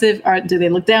impressive, or do they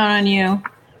look down on you?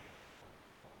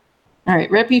 All right,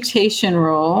 reputation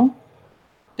roll.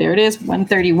 There it is,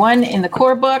 131 in the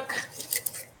core book.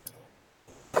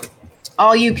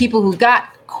 All you people who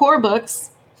got core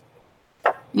books,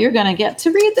 you're going to get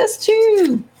to read this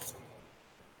too.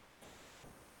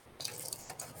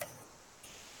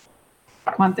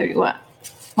 131.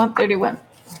 131.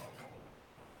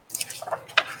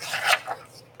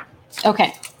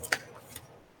 Okay.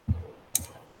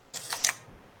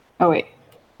 Oh, wait.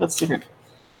 That's different.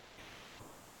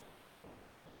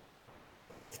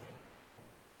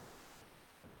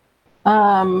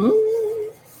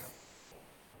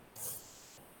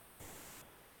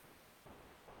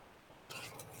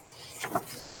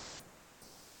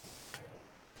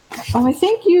 I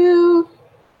think you...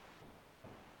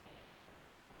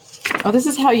 Oh, this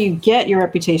is how you get your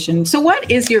reputation. So what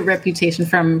is your reputation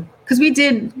from... Because we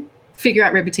did figure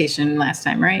out reputation last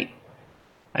time, right?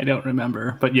 I don't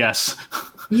remember, but yes.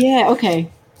 Yeah, okay.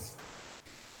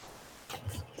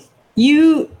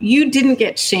 You didn't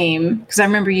get shame because I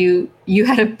remember you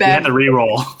had a bad. You had to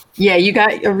re-roll. Yeah, you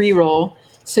got a reroll.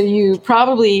 So you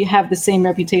probably have the same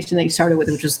reputation that you started with,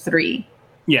 which was 3.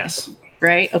 Yes.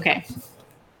 Right? Okay.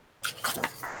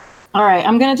 All right.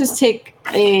 I'm gonna just make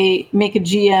a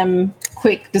GM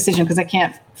quick decision because I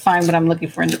can't find what I'm looking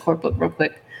for in the core book real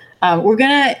quick. I'm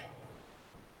gonna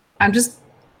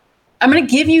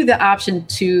give you the option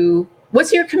to.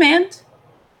 What's your command?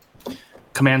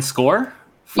 Command score?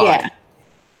 5. Yeah.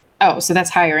 Oh, so that's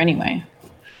higher anyway.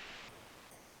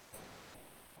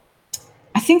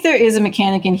 I think there is a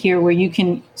mechanic in here where you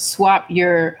can swap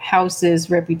your house's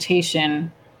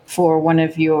reputation for one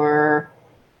of your,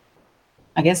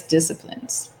 I guess,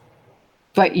 disciplines.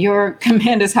 But your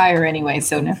command is higher anyway,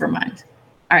 so never mind.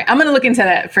 All right, I'm going to look into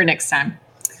that for next time.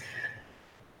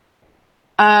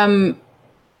 I'm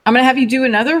going to have you do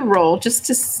another roll just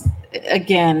to,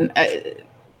 again, I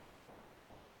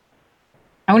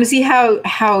want to see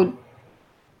how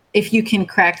if you can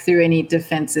crack through any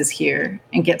defenses here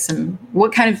and get some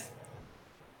what kind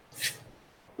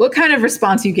of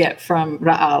response you get from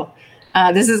Raal.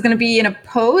 This is going to be an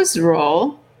opposed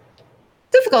roll,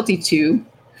 difficulty 2,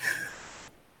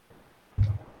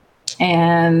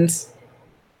 and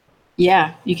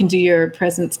yeah, you can do your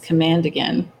presence command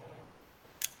again.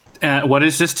 What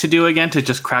is this to do again? To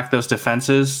just crack those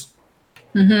defenses?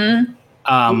 Mm-hmm.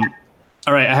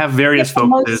 All right, I have various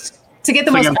focuses. To get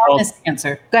the most honest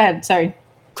answer. Go ahead, sorry.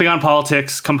 Klingon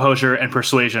politics, composure, and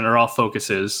persuasion are all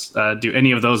focuses. Do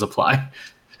any of those apply?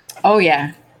 Oh,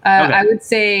 yeah. Okay. I would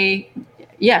say,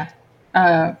 yeah.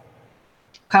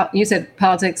 You said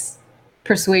politics,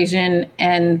 persuasion,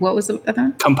 and what was the other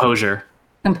one? Composure.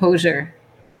 Composure.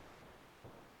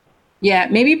 Yeah,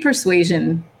 maybe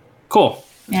persuasion. Cool.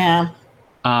 Yeah.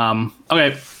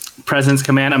 Okay, presence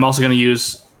command. I'm also going to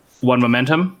use 1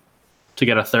 momentum to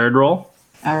get a third roll.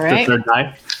 All right. The third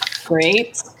die.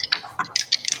 Great.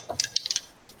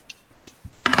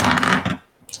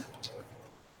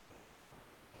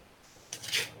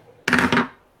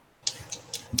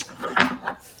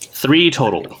 Three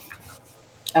total.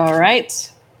 All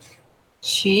right.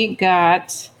 She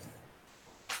got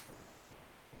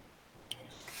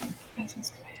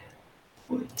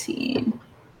 14.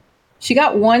 She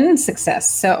got 1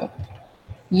 success, so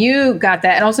you got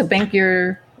that, and also bank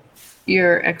your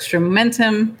extra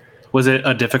momentum. Was it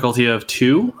a difficulty of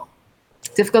 2?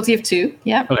 Difficulty of 2.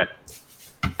 Yep. Okay.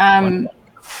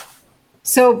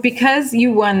 So because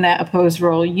you won that opposed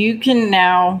roll, you can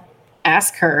now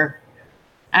ask her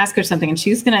something, and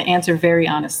she's going to answer very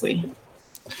honestly.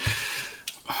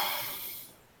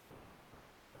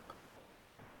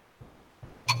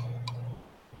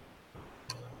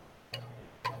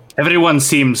 Everyone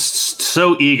seems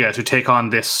so eager to take on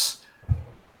this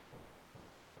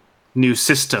new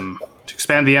system to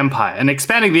expand the Empire. And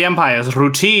expanding the Empire is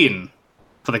routine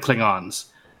for the Klingons.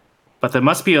 But there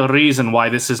must be a reason why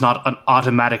this is not an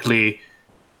automatically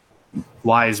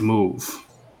wise move.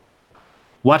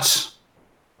 What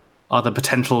are the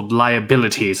potential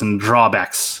liabilities and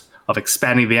drawbacks of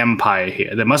expanding the Empire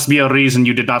here? There must be a reason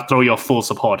you did not throw your full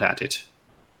support at it.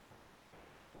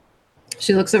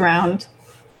 She looks around.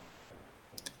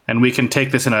 And we can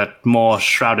take this in a more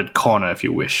shrouded corner if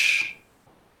you wish.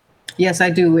 Yes, I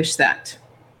do wish that.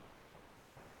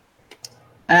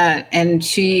 And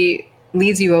she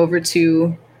leads you over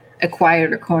to a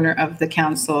quieter corner of the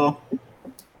council.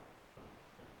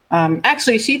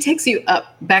 Actually, she takes you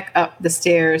back up the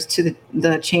stairs to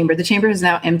the chamber. The chamber is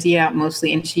now emptied out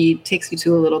mostly, and she takes you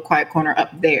to a little quiet corner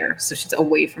up there, so she's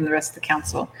away from the rest of the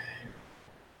council.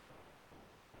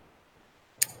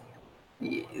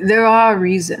 There are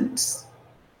reasons.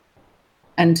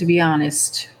 And to be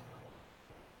honest,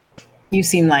 you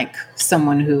seem like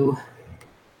someone who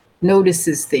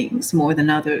notices things more than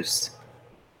others.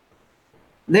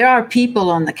 There are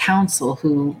people on the council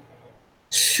who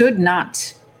should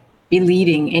not be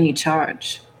leading any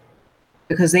charge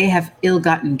because they have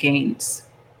ill-gotten gains.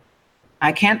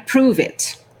 I can't prove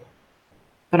it,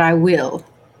 but I will,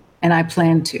 and I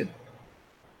plan to.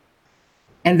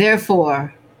 And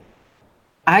therefore,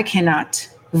 I cannot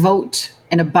vote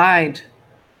and abide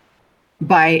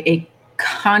by a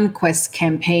conquest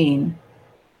campaign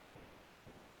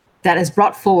that is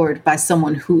brought forward by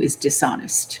someone who is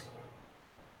dishonest.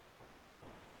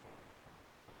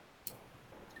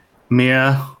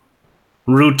 Mere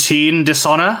routine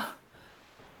dishonor?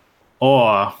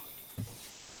 Or,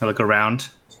 I look around.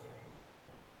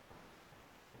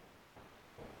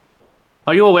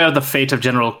 Are you aware of the fate of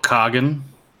General Kargan?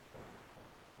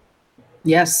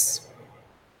 Yes,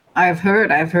 I've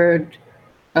heard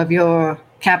of your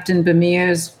Captain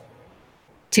Bemir's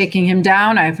taking him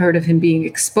down. I've heard of him being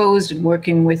exposed and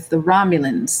working with the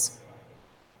Romulans.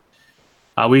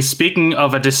 Are we speaking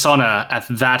of a dishonor at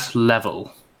that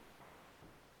level?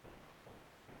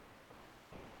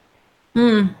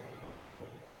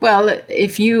 Well,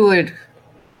 if you would...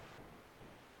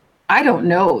 I don't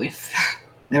know if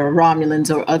there are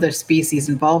Romulans or other species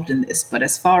involved in this, but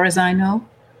as far as I know,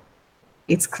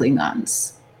 it's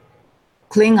Klingons.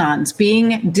 Klingons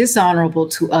being dishonorable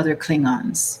to other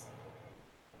Klingons.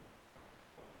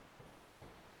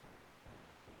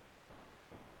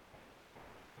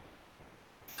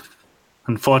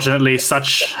 Unfortunately,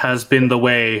 such has been the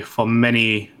way for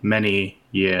many, many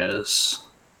years.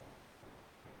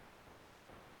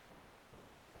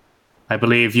 I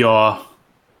believe your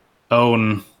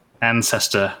own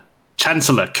ancestor,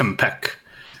 Chancellor Kempek,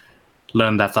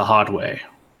 learned that the hard way.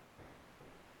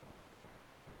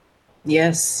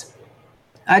 Yes.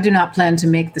 I do not plan to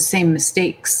make the same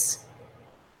mistakes.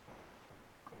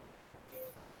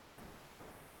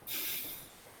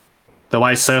 Though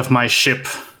I serve my ship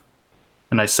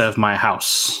and I serve my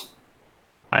house,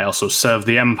 I also serve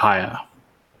the Empire.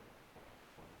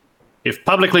 If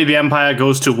publicly the Empire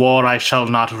goes to war, I shall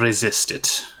not resist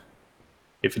it.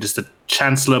 If it is the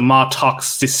Chancellor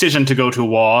Martok's decision to go to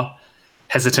war,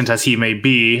 hesitant as he may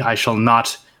be, I shall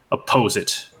not oppose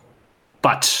it.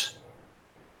 But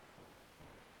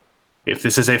if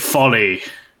this is a folly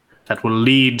that will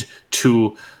lead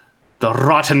to the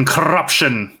rotten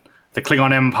corruption, the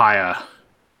Klingon Empire,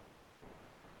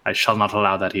 I shall not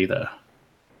allow that either.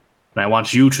 And I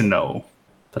want you to know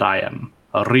that I am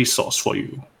a resource for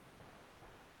you.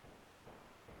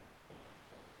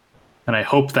 And I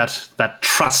hope that that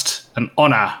trust and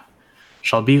honor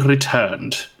shall be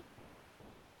returned.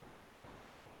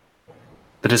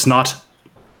 That is not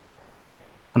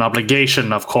an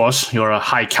obligation, of course. You're a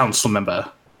High Council member.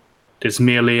 It is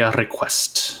merely a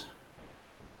request.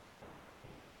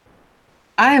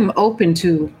 I am open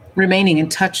to remaining in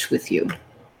touch with you.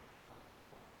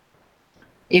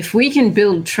 If we can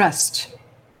build trust,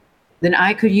 then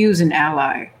I could use an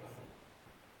ally.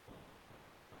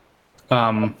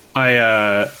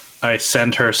 I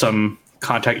sent her some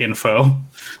contact info.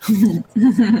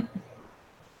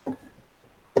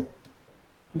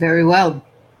 Very well.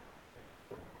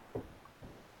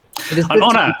 It is An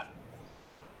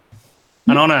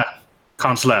honor,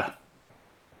 Counselor.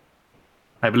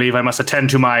 I believe I must attend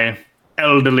to my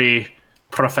elderly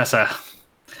professor.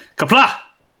 Kapla!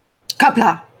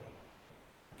 Kapla!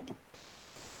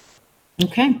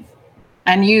 Okay.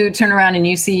 And you turn around and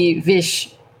you see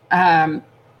Vish.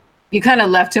 You kind of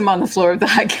left him on the floor of the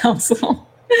High Council.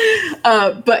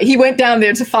 But he went down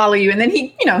there to follow you. And then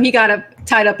he got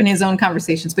tied up in his own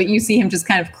conversations. But you see him just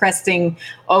kind of cresting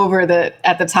over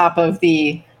at the top of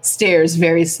the stairs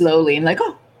very slowly and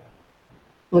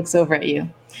looks over at you.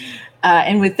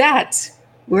 And with that,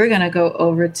 we're going to go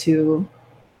over to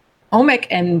Omek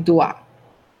and Dua.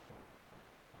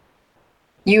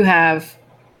 You have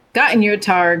gotten your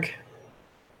Targ.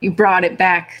 You brought it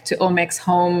back to Omek's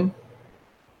home.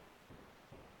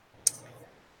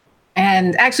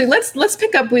 And actually, let's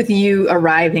pick up with you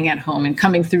arriving at home and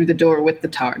coming through the door with the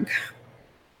Targ.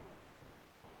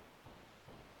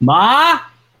 Ma?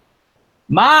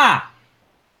 Omek,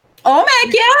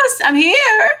 yes, I'm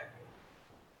here.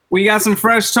 We got some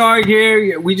fresh Targ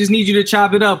here. We just need you to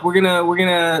chop it up. We're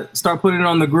gonna start putting it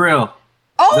on the grill.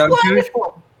 Oh, wonderful.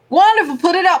 Okay? Wonderful.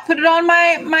 Put it up. Put it on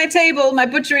my table, my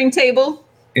butchering table.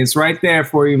 It's right there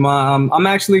for you, Ma. I'm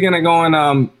actually gonna go and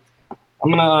I'm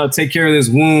gonna take care of this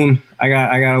wound. I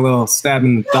got a little stab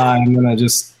in the thigh. I'm gonna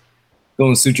just go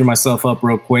and suture myself up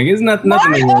real quick. It's nothing.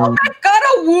 Oh, I got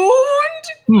a wound.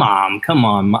 Mom, come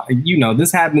on. You know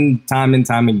this happened time and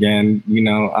time again. You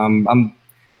know, I'm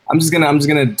just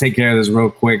gonna take care of this real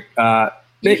quick.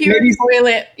 You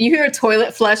hear a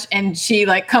toilet flush, and she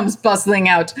comes bustling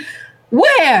out.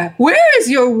 Where is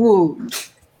your wound?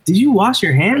 Did you wash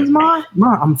your hands, Ma?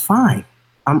 Ma, I'm fine.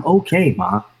 I'm okay,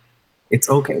 Ma. It's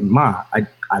okay, Ma.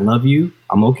 I love you.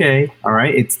 I'm okay. All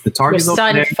right. It's the Targ. Your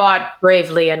son fought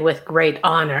bravely and with great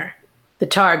honor. The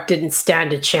Targ didn't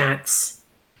stand a chance.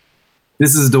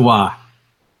 This is Dua.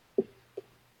 Hello.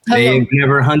 They've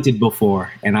never hunted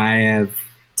before, and I have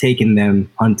taken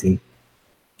them hunting.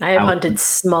 I have hunted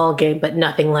small game, but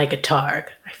nothing like a Targ.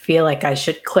 I feel like I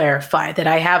should clarify that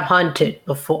I have hunted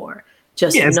before,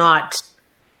 just not.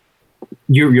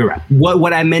 You're right.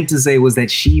 What I meant to say was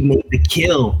that she made the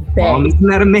kill. Isn't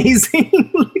that amazing?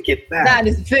 Look at that. That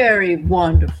is very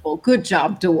wonderful. Good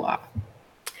job, Dua.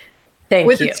 Thank you.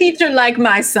 With a teacher like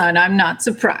my son, I'm not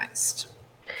surprised.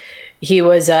 He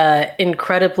was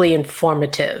incredibly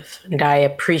informative, and I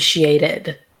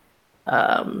appreciated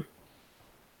I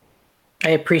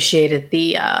appreciated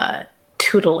the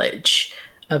tutelage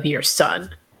of your son.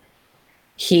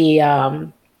 He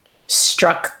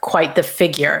struck quite the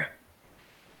figure.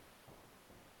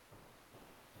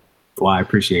 Well, I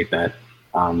appreciate that.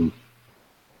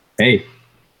 Hey,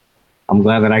 I'm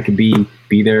glad that I could be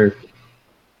there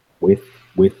with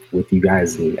you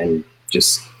guys and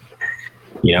just,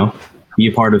 be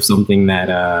a part of something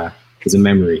that is a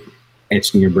memory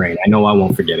etched in your brain. I know I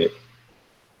won't forget it.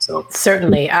 So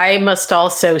certainly, I must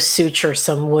also suture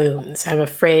some wounds. I'm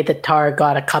afraid that Tara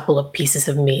got a couple of pieces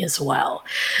of me as well.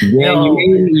 Yeah, no.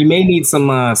 you may need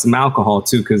some alcohol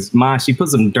too, because Ma, she put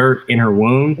some dirt in her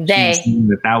wound.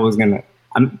 That was gonna.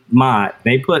 Ma,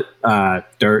 they put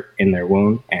dirt in their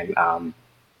wound, and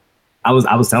I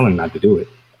was telling her not to do it.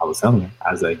 I was telling her,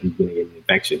 I was like, you're gonna get an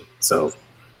infection, so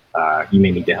you may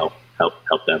need to help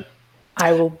them.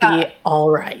 I will be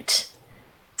all right.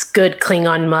 It's good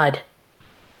Klingon mud.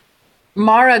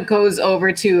 Mara goes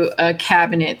over to a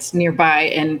cabinet nearby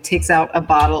and takes out a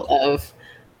bottle of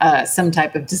some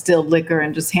type of distilled liquor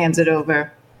and just hands it over.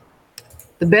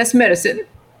 The best medicine.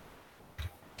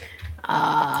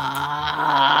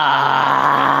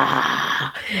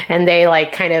 And they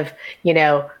kind of,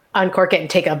 uncork it and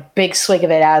take a big swig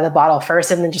of it out of the bottle first,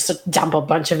 and then just dump a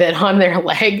bunch of it on their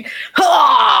leg.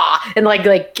 And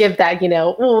give that,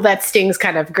 that stings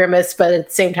kind of grimace, but at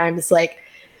the same time, it's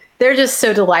they're just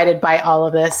so delighted by all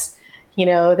of this.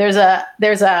 There's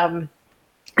and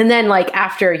then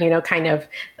after, kind of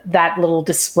that little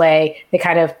display, they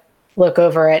kind of look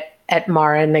over at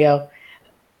Mara and they go,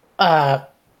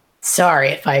 sorry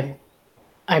if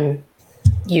I'm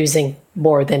using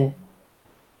more than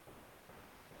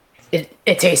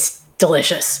it tastes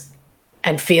delicious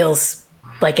and feels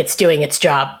like it's doing its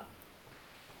job.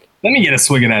 Let me get a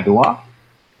swig of that, Dua.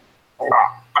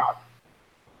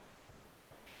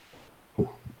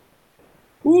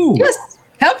 Ooh. Just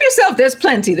help yourself. There's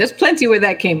plenty. There's plenty where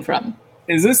that came from.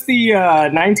 Is this the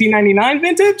 1999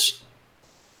 vintage?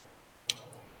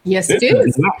 Yes, it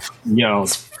is. Yo.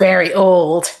 It's very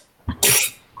old.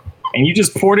 And you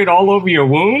just poured it all over your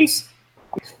wounds?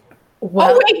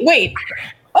 Well, wait.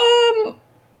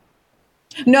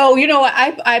 No, you know what?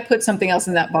 I put something else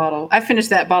in that bottle. I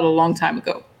finished that bottle a long time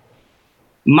ago.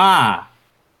 Ma.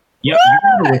 You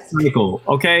gotta recycle,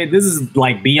 okay? This is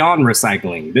beyond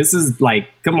recycling. This is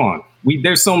come on.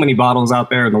 There's so many bottles out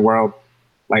there in the world.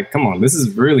 Come on, this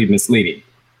is really misleading.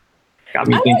 Got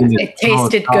me thinking it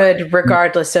tasted good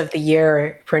regardless of the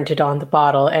year printed on the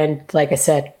bottle. And like I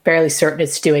said, fairly certain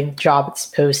it's doing the job it's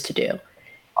supposed to do.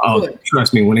 Oh,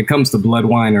 trust me, when it comes to blood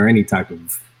wine or any type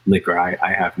of liquor,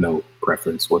 I have no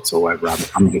preference whatsoever.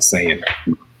 I'm just saying.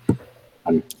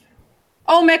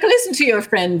 Oh, Mecca, listen to your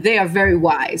friend. They are very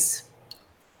wise.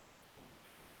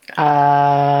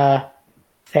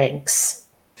 Thanks.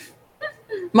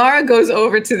 Mara goes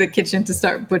over to the kitchen to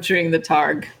start butchering the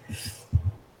targ.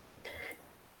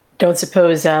 Don't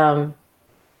suppose you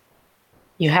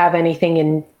have anything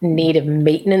in need of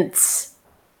maintenance,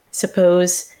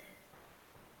 suppose?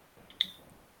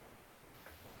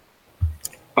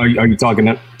 Are you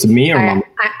talking to me or Mom?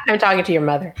 I'm talking to your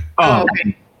mother. Oh,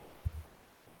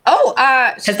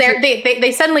 because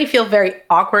they suddenly feel very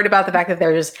awkward about the fact that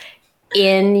they're just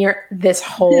in this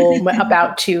home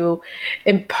about to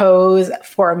impose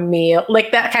for a meal,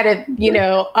 that kind of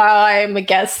I'm a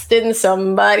guest in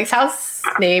somebody's house.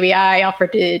 Maybe I offer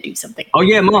to do something. Oh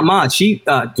yeah, Ma, she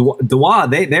Dua,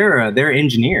 they're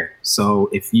engineer. So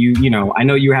if you I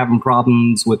know you're having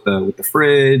problems with the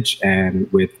fridge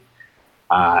and with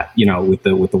with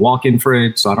the walk-in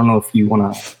fridge. So I don't know if you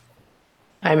want to.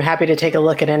 I'm happy to take a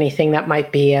look at anything that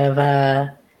might be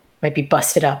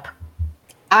busted up.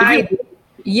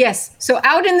 Yes. So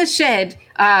out in the shed,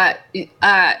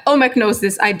 Omek knows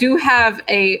this. I do have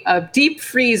a deep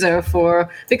freezer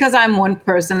because I'm one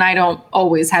person. I don't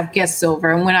always have guests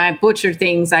over. And when I butcher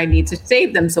things, I need to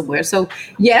save them somewhere. So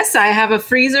yes, I have a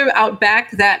freezer out back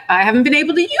that I haven't been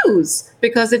able to use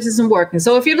because it isn't working.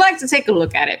 So if you'd like to take a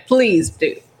look at it, please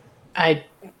do. I'd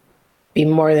be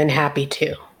more than happy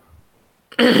to.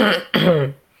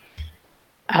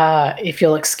 If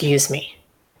you'll excuse me.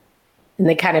 And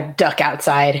they kind of duck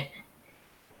outside.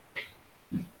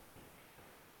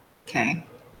 Okay.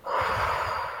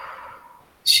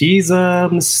 She's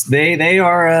they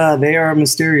are a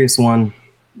mysterious one,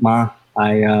 Ma.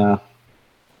 I'm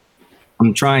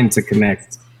trying to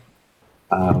connect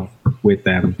with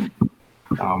them.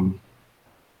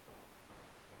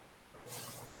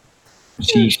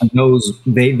 She knows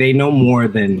they know more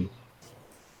than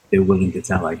they're willing to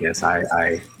tell, I guess.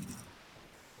 I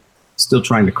still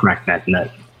trying to crack that nut,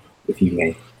 if you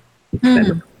may.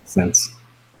 sense.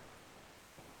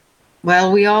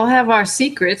 Well, we all have our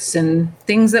secrets and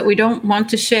things that we don't want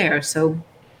to share, so.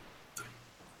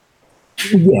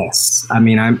 Yes. I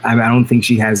mean, I don't think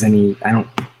she has any,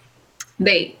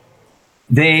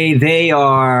 They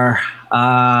are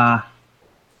not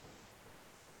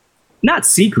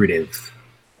secretive.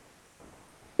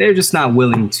 They're just not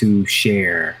willing to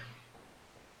share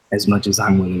as much as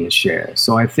I'm willing to share.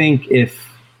 So I think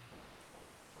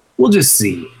we'll just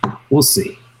see. We'll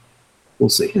see.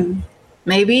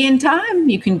 Maybe in time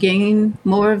you can gain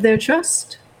more of their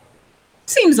trust.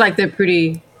 Seems like they're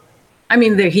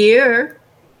they're here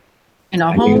in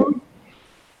our home.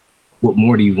 What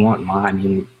more do you want, Ma? I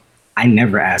mean, I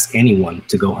never ask anyone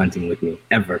to go hunting with me,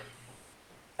 ever.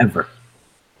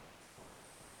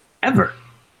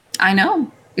 I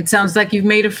know. It sounds like you've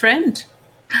made a friend.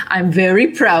 I'm very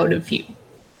proud of you.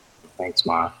 Thanks,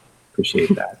 Ma.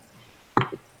 Appreciate that.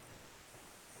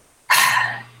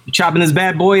 You chopping this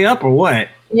bad boy up or what?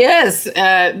 Yes.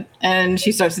 And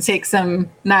she starts to take some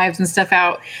knives and stuff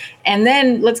out. And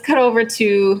then let's cut over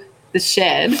to the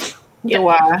shed.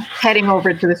 Heading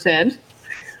over to the shed.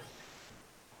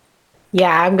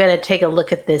 Yeah, I'm going to take a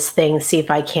look at this thing, see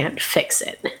if I can't fix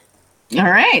it. All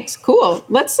right, cool.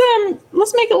 Let's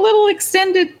make a little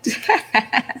extended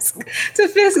task to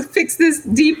fix this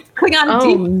Klingon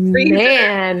deep freezer.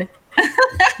 Man.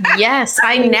 Yes,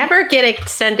 I never get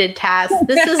extended tasks.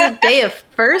 This is a day of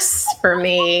firsts for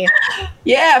me.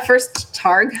 Yeah, first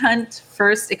targ hunt,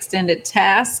 first extended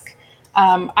task.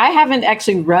 I haven't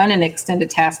actually run an extended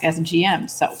task as a GM,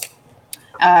 so.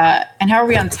 And how are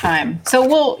we on time? So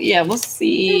we'll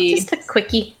see. Just a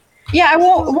quickie. Yeah, we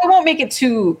won't make it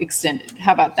too extended.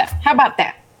 How about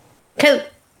that? Cool.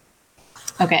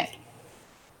 Okay.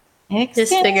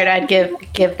 Just figured I'd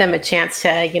give them a chance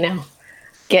to,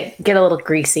 get a little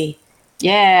greasy.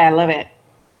 Yeah, I love it.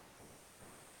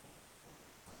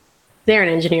 They're an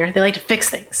engineer. They like to fix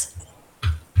things.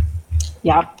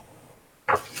 Yeah.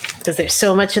 Because there's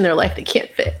so much in their life they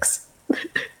can't fix.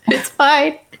 It's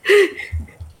fine.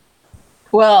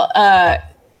 Well,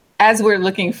 as we're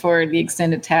looking for the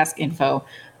extended task info,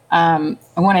 I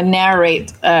want to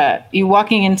narrate you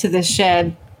walking into the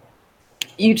shed.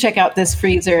 You check out this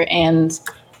freezer, and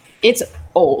it's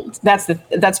old.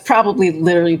 That's probably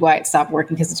literally why it stopped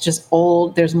working, because it's just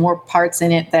old. There's more parts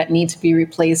in it that need to be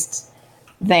replaced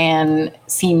than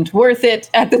seemed worth it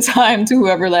at the time to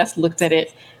whoever last looked at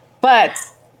it. But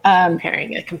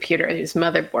comparing a computer whose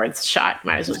motherboard's shot,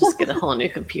 might as well just get a whole new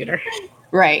computer.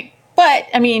 Right. But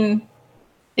I mean,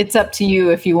 it's up to you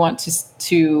if you want to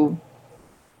still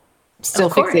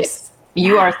fix it.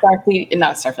 You are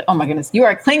not Starfleet. Oh my goodness. You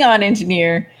are a Klingon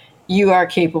engineer. You are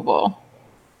capable.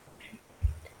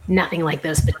 Nothing like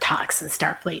those Bataks in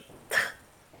Starfleet.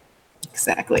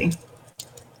 Exactly.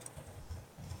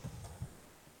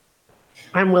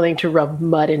 I'm willing to rub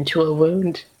mud into a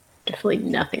wound. Definitely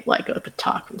nothing like a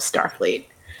Batak from Starfleet.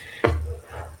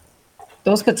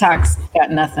 Those Bataks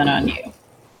got nothing on you.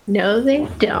 No, they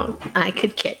don't. I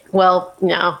could kick. Well,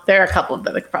 no, there are a couple of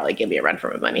them that could probably give me a run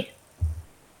for my money.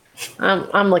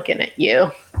 I'm looking at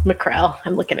you, McCrell.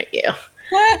 I'm looking at you.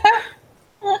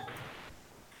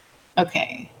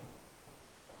 Okay.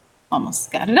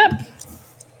 Almost got it up.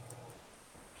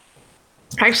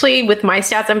 Actually, with my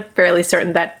stats, I'm fairly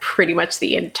certain that pretty much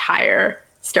the entire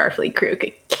Starfleet crew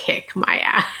could kick my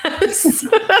ass.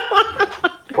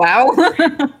 Wow.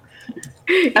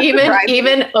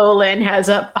 Even Olin has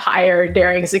a higher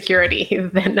daring security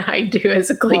than I do as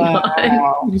a Klingon.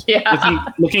 Wow. Yeah.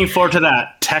 Looking forward to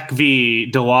that Tech v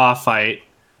Dawa fight.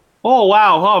 Oh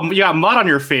wow! Oh, you got mud on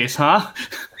your face, huh?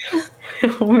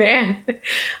 Oh man!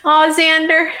 Oh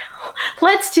Xander,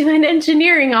 let's do an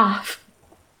engineering off.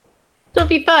 It'll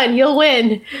be fun. You'll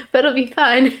win, but it'll be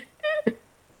fun.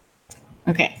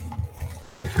 Okay.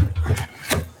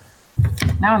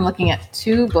 Now I'm looking at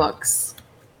 2 books.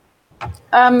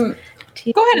 Go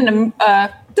ahead and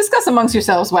discuss amongst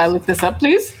yourselves while I look this up,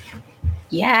 please.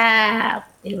 Yeah,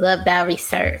 we love that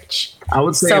research. I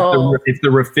would say if the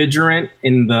refrigerant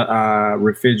in the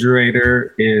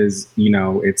refrigerator is,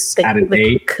 it's out of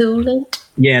date. The coolant?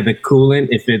 Yeah, the coolant,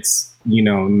 if it's,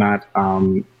 not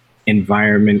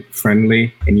environment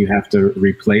friendly and you have to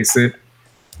replace it,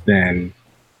 then...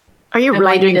 Are you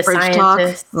really doing fridge talk?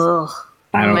 Ugh.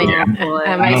 I don't know.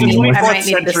 I might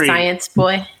need the science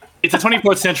boy. It's the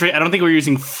 24th century. I don't think we're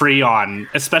using Freon,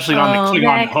 especially on the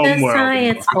Klingon homeworld.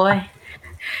 Science boy.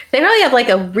 They really have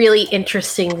a really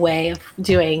interesting way of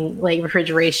doing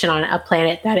refrigeration on a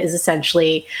planet that is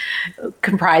essentially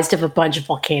comprised of a bunch of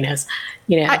volcanoes.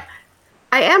 I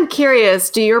am curious.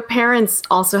 Do your parents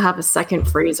also have a second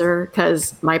freezer?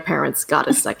 Because my parents got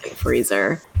a second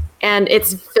freezer. and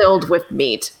it's filled with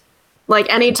meat. Like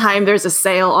anytime there's a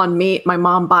sale on meat, my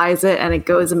mom buys it and it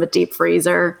goes in the deep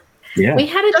freezer. Yeah. We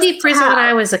had a deep freezer when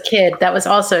I was a kid that was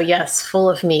also, yes, full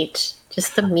of meat.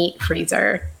 Just the meat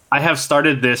freezer. I have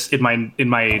started this in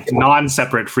my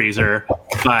non-separate freezer,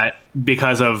 but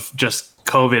because of just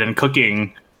COVID and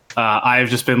cooking, I've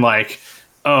just been like,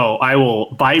 oh, I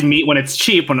will buy meat when it's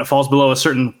cheap, when it falls below a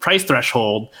certain price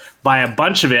threshold, buy a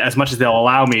bunch of it, as much as they'll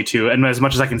allow me to, and as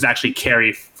much as I can actually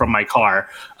carry from my car.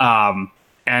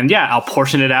 And yeah, I'll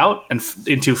portion it out and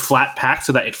into flat packs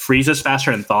so that it freezes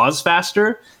faster and thaws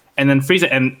faster, and then freeze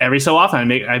it. And every so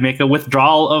often, I make a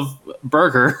withdrawal of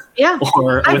burger. Yeah,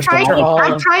 or I've tried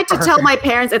to tell my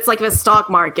parents it's like the stock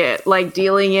market, like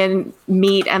dealing in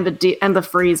meat and the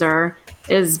freezer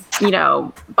is,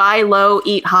 buy low,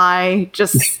 eat high.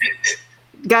 Just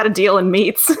got to deal in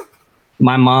meats.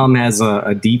 My mom has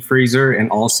a deep freezer and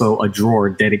also a drawer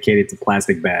dedicated to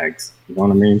plastic bags. You know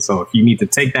what I mean? So if you need to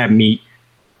take that meat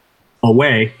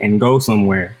away and go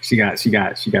somewhere, she got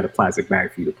a plastic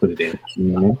bag for you to put it in. You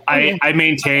know? I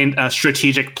maintained a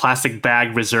strategic plastic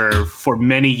bag reserve for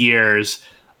many years.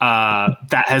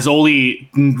 That has only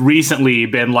recently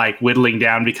been like whittling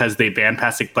down because they banned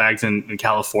plastic bags in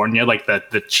California, like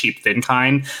the cheap thin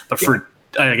kind. But for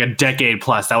like a decade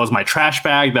plus, that was my trash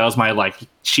bag. That was my like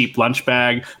cheap lunch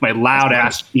bag. My loud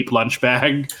ass cheap lunch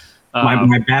bag.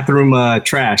 My bathroom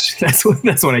trash. That's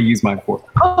what I use mine for.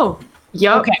 Oh,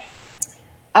 yeah. Okay.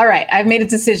 All right. I've made a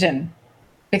decision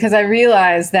because I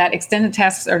realized that extended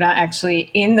tasks are not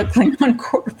actually in the Klingon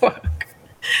core book.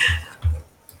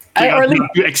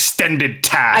 Extended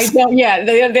tasks. I don't. Yeah,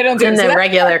 they don't do in it. the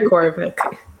regular core book.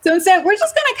 So instead, we're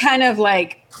just gonna kind of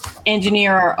like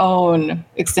engineer our own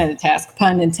extended task,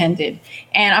 pun intended.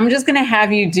 And I'm just gonna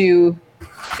have you do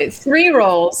 3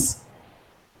 rolls.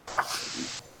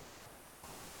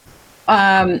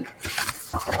 You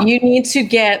need to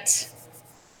get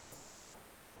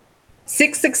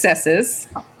 6 successes.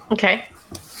 Okay.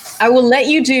 I will let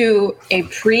you do a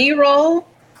pre-roll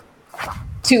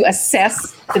to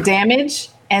assess the damage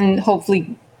and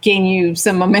hopefully gain you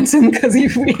some momentum because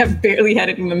we have barely had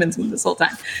any momentum this whole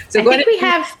time. So I think we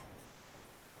have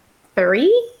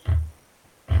 3.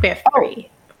 We have 3.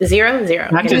 0.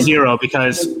 Not to 0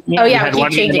 because we had keep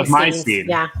one changing of my scenes. scene.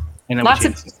 Yeah. And then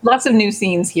lots of new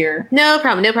scenes here. No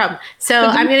problem. So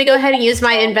I'm going to go ahead and use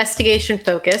my investigation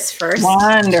focus first.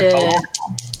 Wonderful.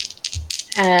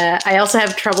 I also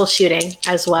have troubleshooting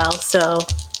as well. So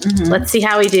let's see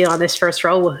how we do on this first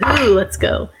roll. Woohoo, let's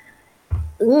go.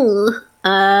 Ooh.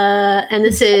 And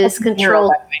this is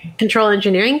control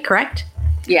engineering, correct?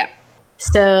 Yeah.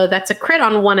 So that's a crit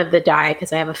on one of the die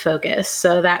because I have a focus.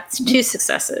 So that's 2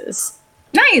 successes.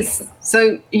 Nice.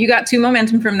 So you got 2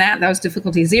 momentum from that. That was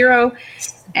difficulty 0.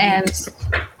 And so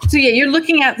yeah, you're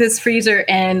looking at this freezer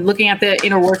and looking at the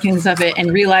inner workings of it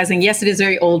and realizing, yes, it is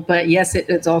very old, but yes,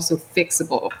 it's also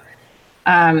fixable.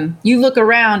 You look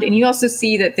around and you also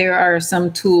see that there are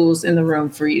some tools in the room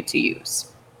for you to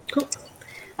use. Cool.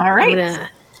 All right. I'm gonna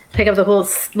pick up the whole,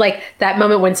 like that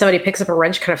moment when somebody picks up a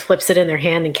wrench, kind of flips it in their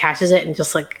hand and catches it and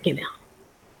just like,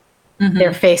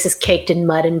 their face is caked in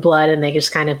mud and blood and they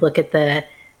just kind of look at the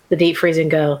deep freeze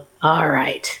and go, all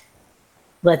right,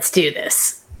 let's do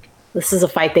this. This is a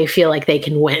fight they feel like they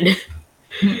can win.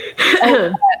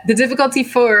 The difficulty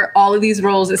for all of these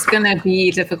rolls is going to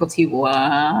be difficulty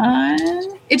 1.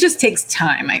 It just takes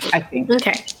time, I think.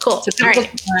 Okay, cool. So all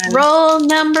right. Roll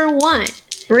number 1.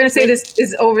 We're going to say this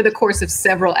is over the course of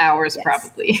several hours,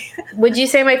 probably. Would you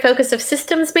say my focus of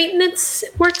systems maintenance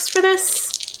works for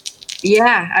this?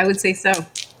 Yeah, I would say so.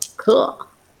 Cool.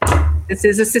 This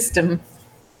is a system.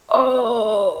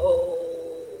 Oh,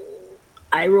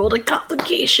 I rolled a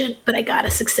complication, but I got a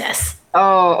success.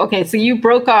 Oh, okay. So you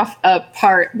broke off a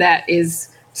part that is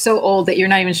so old that you're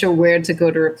not even sure where to go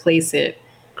to replace it.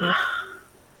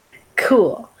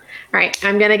 Cool. All right.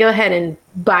 I'm going to go ahead and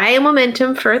buy a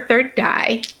momentum for a 3rd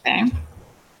die. Okay.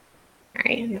 All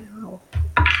right.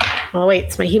 Oh, wait.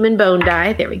 It's my human bone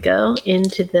die. There we go.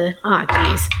 Into the...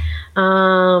 geez.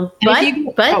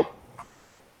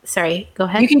 Sorry, go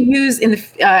ahead. You can use in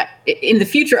the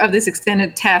future of this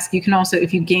extended task, you can also,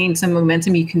 if you gain some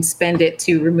momentum, you can spend it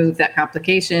to remove that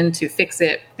complication, to fix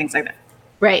it, things like that.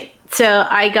 Right. So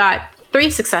I got 3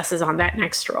 successes on that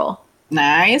next roll.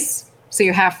 Nice. So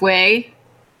you're halfway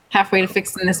to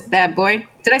fixing this bad boy.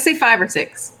 Did I say 5 or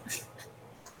 6?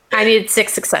 I needed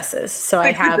 6 successes, so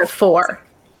I have 4.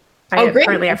 I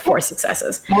currently have 4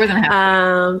 successes. More than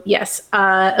half. Yes.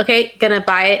 Okay, gonna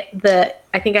buy it.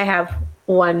 I think I have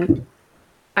one.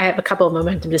 I have a couple of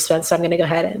momentum to spend, so I'm gonna go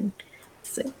ahead and.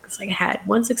 Looks like I had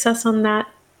 1 success on that.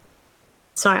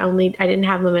 So I didn't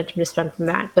have momentum to spend from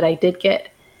that, but I did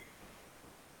get.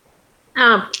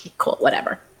 Cool,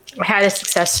 whatever. I had 2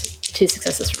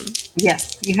 successes from.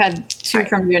 Yes, you had 2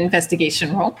 from your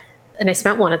investigation roll. And I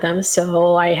spent 1 of them,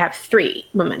 so I have 3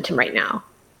 momentum right now,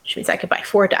 which means I could buy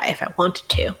 4 die if I wanted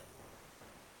to.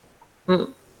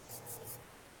 I'm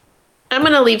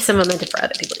going to leave some momentum for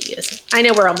other people to use. I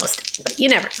know we're almost, but you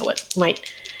never know what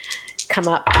might come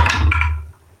up.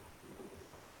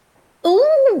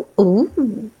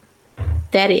 Ooh.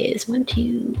 That is 1,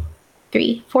 2,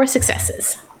 3, 4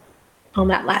 successes on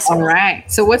that last one. All right.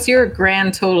 So what's your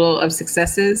grand total of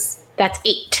successes? That's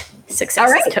 8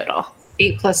 successes total.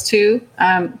 8 plus 2.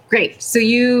 Great. So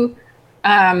you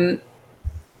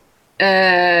spend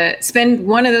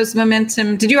 1 of those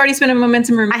momentum. Did you already spend a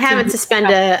momentum? I haven't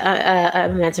suspended a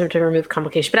momentum to remove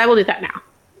complication, but I will do that now.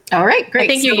 All right, great. I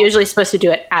think you're usually supposed to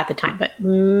do it at the time, but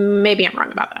maybe I'm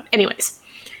wrong about that. Anyways.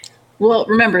 Well,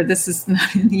 remember, this is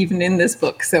not even in this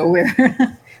book, so we're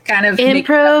kind of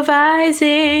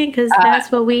improvising because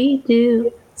that's what we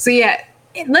do. So yeah,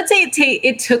 let's say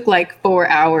it took like 4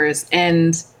 hours,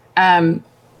 and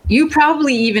you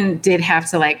probably even did have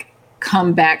to like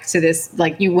come back to this.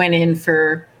 Like you went in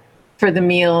for the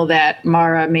meal that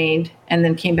Mara made, and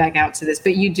then came back out to this.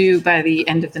 But you do by the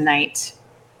end of the night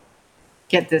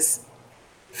get this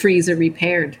freezer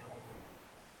repaired.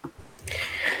 All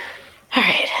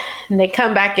right. And they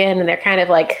come back in and they're kind of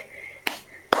like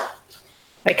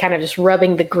kind of just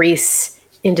rubbing the grease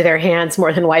into their hands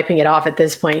more than wiping it off at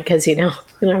this point because, we don't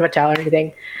have a towel or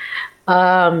anything.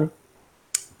 The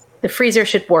freezer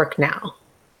should work now.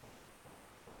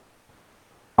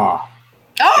 Oh,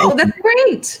 that's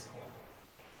great.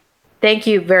 Thank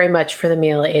you very much for the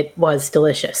meal. It was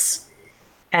delicious.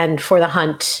 And for the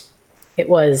hunt, it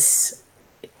was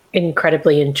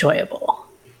incredibly enjoyable.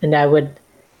 And I would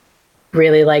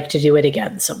really like to do it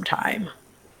again sometime.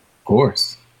 Of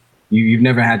course. You've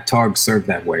never had Targ served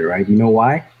that way, right? You know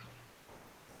why?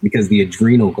 Because the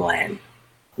adrenal gland,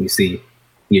 you see,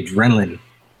 the adrenaline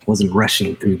wasn't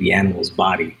rushing through the animal's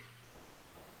body.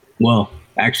 Well,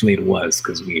 actually it was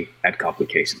because we had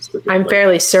complications with it. I'm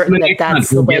fairly certain that's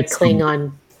the way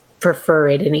Klingon prefer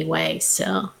it anyway,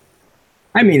 so.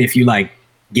 I mean, if you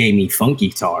gave me funky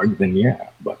Targ, then yeah,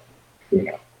 but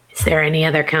Is there any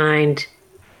other kind?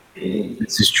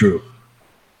 This is true.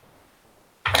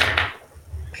 But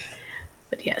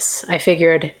yes, I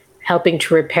figured helping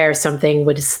to repair something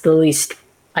was the least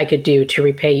I could do to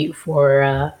repay you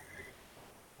for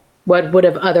what would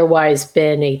have otherwise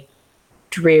been a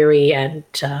dreary and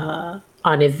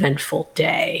uneventful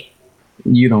day.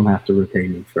 You don't have to repay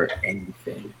me for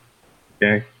anything,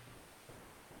 okay?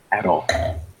 At all.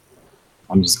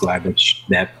 I'm just glad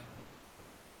that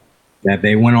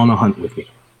they went on a hunt with me.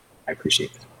 I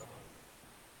appreciate it.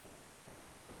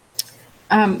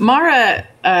 Mara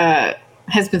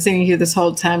has been sitting here this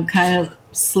whole time kind of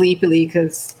sleepily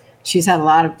because she's had a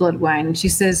lot of blood wine. And she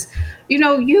says,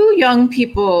 you young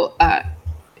people,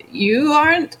 you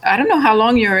aren't, I don't know how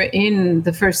long you're in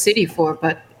the first city for,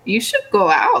 but you should go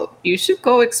out. You should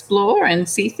go explore and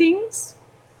see things.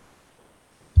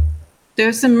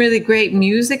 There's some really great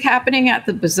music happening at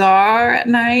the bazaar at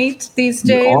night these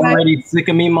days. You're already sick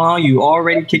of me, Ma. You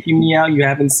already kicking me out. You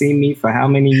haven't seen me for how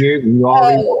many years? You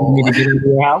already want me to get into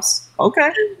your house?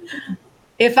 Okay.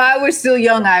 If I were still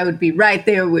young, I would be right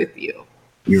there with you.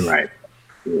 You're right.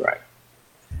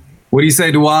 What do you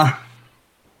say, Dua?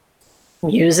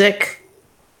 Music?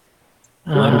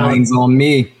 Bloodwine's on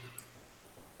me.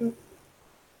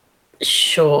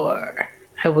 Sure.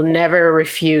 I will never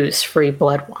refuse free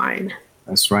blood wine.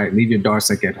 That's right. Leave your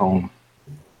Darsek at home.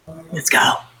 Let's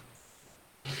go.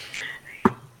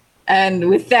 And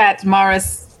with that, Mara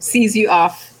sees you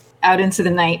off out into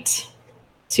the night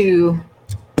to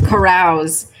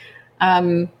carouse.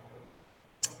 On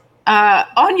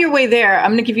your way there, I'm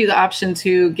going to give you the option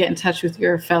to get in touch with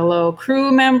your fellow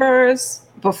crew members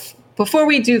before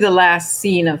we do the last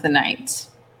scene of the night,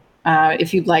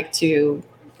 if you'd like to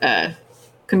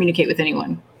communicate with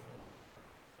anyone.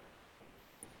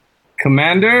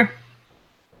 Commander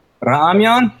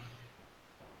Ramyan?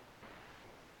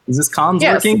 Is this comms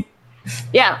working?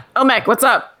 Yeah. Omek, what's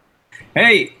up?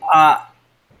 Hey,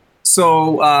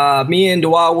 so me and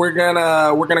Dua, we're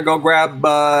gonna go grab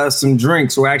some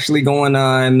drinks. We're actually going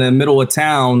in the middle of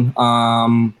town.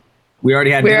 We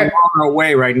already had dinner on our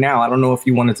way right now. I don't know if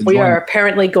you wanted to join. We are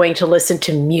apparently going to listen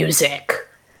to music.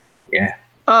 Yeah.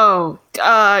 Oh,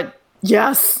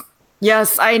 yes.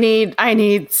 Yes, I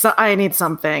need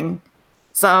something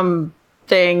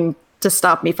to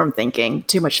stop me from thinking.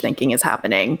 Too much thinking is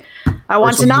happening. I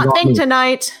want to not think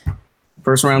tonight.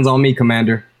 First round's on me,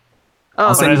 Commander.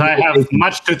 Oh, Whereas I have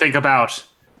much to think about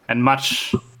and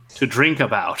much to drink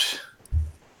about.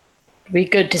 Be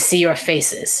good to see your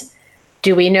faces.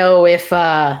 Do we know if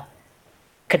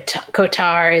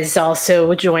Kotar is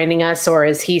also joining us, or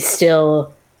is he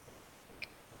still...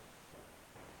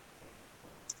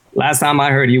 Last time I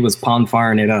heard, he was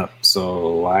pond-firing it up,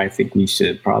 so I think we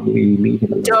should probably leave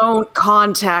him alone. Don't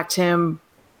contact him.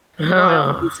 He's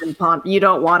in pond. You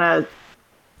don't want to...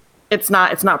 It's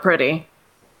not pretty.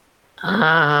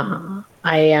 I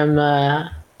am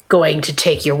going to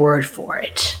take your word for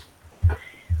it.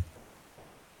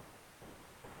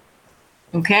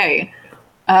 Okay.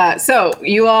 So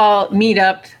you all meet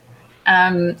up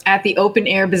at the open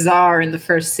air bazaar in the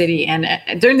first city. And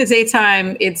during the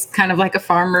daytime, it's kind of like a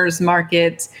farmer's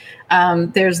market.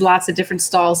 There's lots of different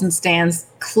stalls and stands,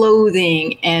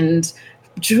 clothing and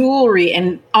jewelry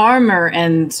and armor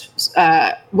and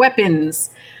weapons,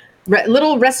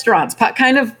 little restaurants,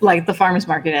 kind of like the farmer's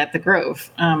market at the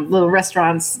Grove, little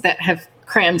restaurants that have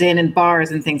crammed in and bars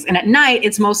and things. And at night,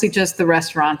 it's mostly just the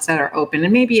restaurants that are open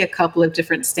and maybe a couple of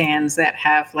different stands that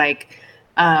have like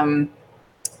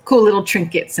cool little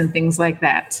trinkets and things like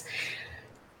that.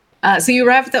 So you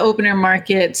arrive at the open air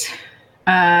market.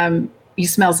 You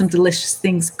smell some delicious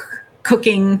things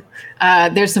cooking.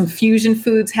 There's some fusion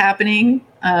foods happening.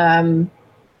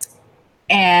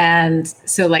 And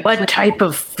so like... What type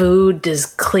of food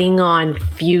does Klingon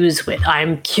fuse with?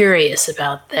 I'm curious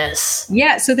about this.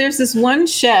 Yeah, so there's this one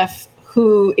chef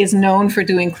who is known for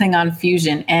doing Klingon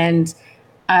fusion, and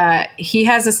he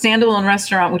has a standalone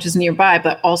restaurant which is nearby,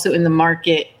 but also in the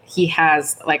market he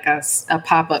has like a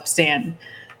pop-up stand,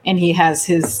 and he has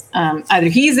his either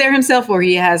he's there himself or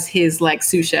he has his like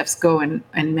sous chefs go and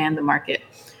man the market.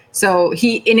 So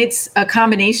it's a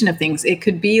combination of things. It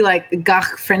could be like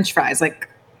gach French fries, like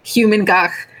human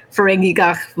gach, Ferengi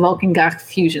gach, Vulcan gach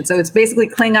fusion. So it's basically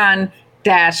Klingon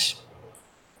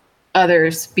 -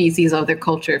 other species, other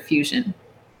culture fusion.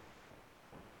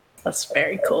 That's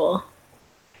very cool.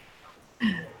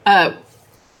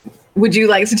 Would you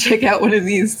like to check out one of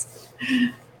these?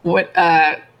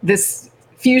 This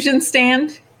fusion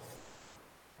stand?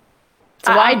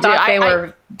 So I thought they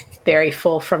were very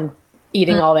full from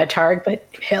eating all that targ, but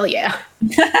hell yeah.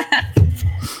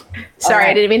 Sorry,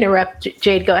 I didn't mean to interrupt.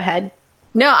 Jade, go ahead.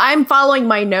 No, I'm following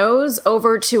my nose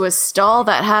over to a stall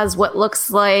that has what looks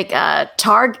like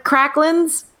targ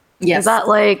cracklins. Yes. Is that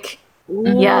like...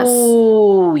 Yes.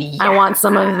 Ooh, yes. I want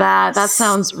some of that. That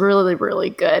sounds really, really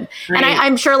good. Great. And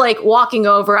I'm sure like walking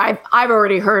over, I've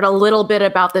already heard a little bit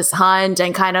about this hunt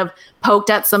and kind of poked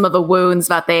at some of the wounds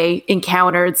that they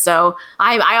encountered. So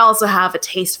I also have a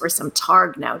taste for some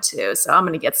targ now too. So I'm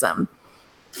going to get some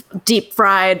deep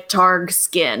fried targ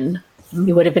skin.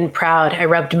 You would have been proud. I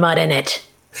rubbed mud in it.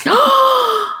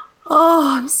 Oh,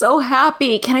 I'm so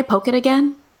happy. Can I poke it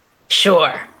again?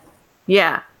 Sure.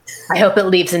 Yeah. I hope it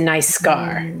leaves a nice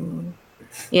scar.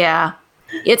 Yeah.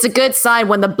 It's a good sign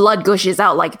when the blood gushes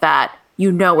out like that. You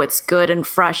know it's good and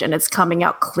fresh and it's coming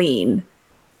out clean.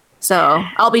 So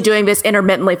I'll be doing this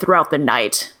intermittently throughout the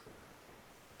night.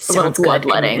 A little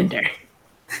bloodletting.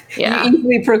 Yeah. You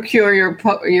easily procure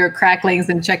your cracklings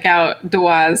and check out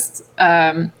Dawa's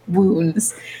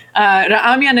wounds.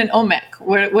 Ra'amyan and Omek,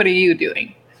 what are you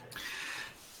doing?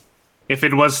 If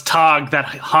it was Targ that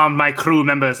harmed my crew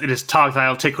members, it is Targ that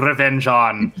I'll take revenge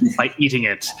on by eating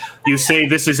it. You say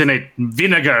this is in a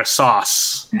vinegar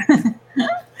sauce.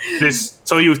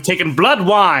 So you've taken blood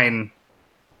wine,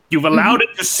 you've allowed it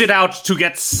to sit out to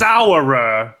get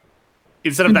sourer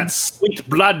instead of that sweet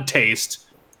blood taste,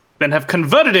 then have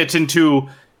converted it into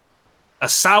a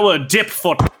sour dip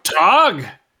for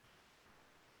Targ?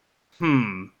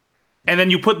 And then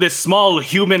you put this small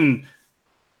human...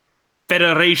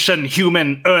 Federation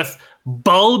human Earth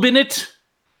bulb in it?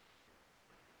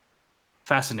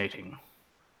 Fascinating.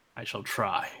 I shall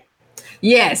try.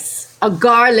 Yes, a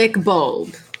garlic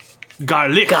bulb.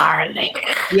 Garlic.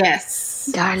 Yes.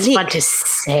 Garlic. I want to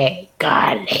say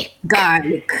garlic.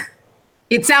 Garlic.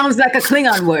 It sounds like a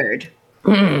Klingon word.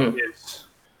 Yes.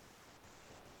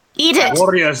 Eat it.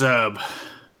 Warrior's herb.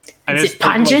 And is it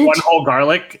pungent? One whole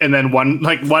garlic, and then one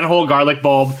whole garlic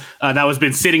bulb that was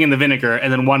been sitting in the vinegar,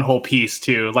 and then one whole piece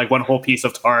too, like one whole piece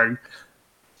of targ.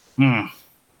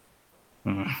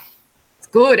 It's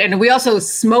good, and we also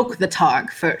smoke the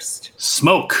targ first.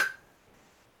 Smoke.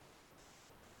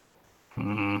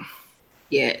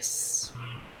 Yes.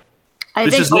 I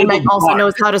think Omek also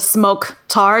knows how to smoke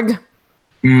targ.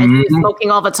 And he's smoking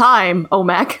all the time,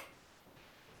 Omek.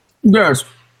 Yes,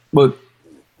 but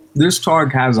this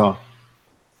targ has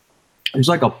it's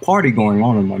like a party going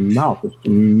on in my mouth. It's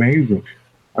amazing.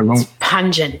 It's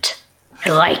pungent. I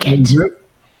like it.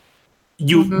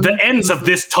 The ends of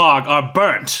this targ are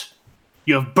burnt.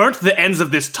 You have burnt the ends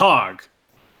of this targ,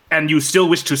 and you still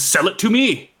wish to sell it to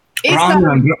me? It's not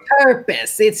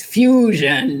purpose. It's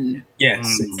fusion.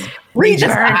 Yes.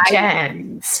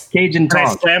 Returns. Cajun Can I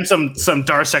talk. slam some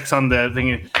Darsex on the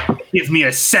thing? Give me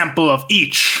a sample of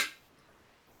each.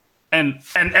 And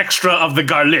an extra of the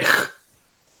garlic.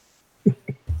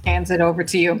 Hands it over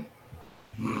to you.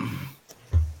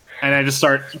 And I just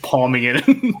start palming it.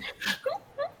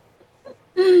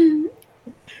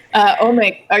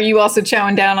 Omek, are you also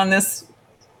chowing down on this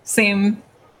same?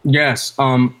 Yes.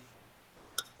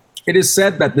 It is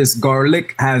said that this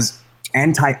garlic has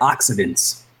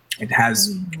antioxidants. It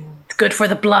has. It's good for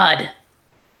the blood.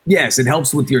 Yes, it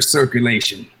helps with your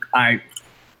circulation.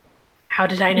 How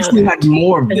did I know wish we that? had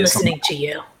more of Been this. listening to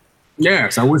you.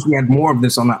 Yes, I wish we had more of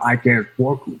this on the iCare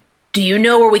Forku. Do you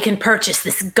know where we can purchase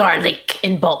this garlic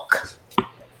in bulk?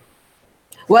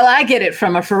 Well, I get it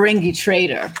from a Ferengi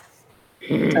trader.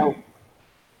 So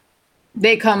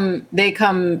they come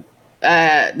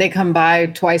by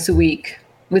twice a week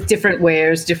with different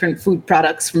wares, different food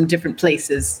products from different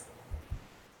places.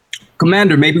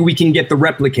 Commander, maybe we can get the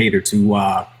replicator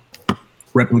to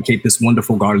replicate this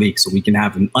wonderful garlic so we can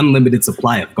have an unlimited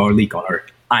supply of garlic on our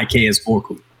IKS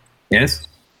Forku. Yes?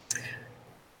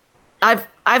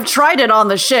 I've tried it on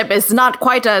the ship. It's not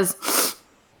quite as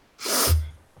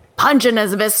pungent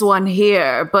as this one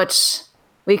here, but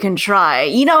we can try.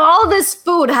 You know, all this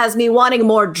food has me wanting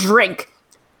more drink.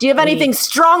 Do you have anything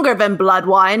stronger than blood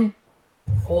wine?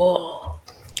 Oh.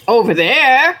 Over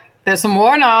there's some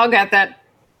Warnog at that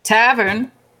tavern.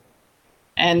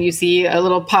 And you see a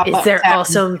little pop-up Is there tavern.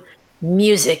 also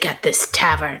music at this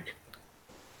tavern?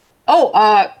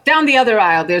 Oh, down the other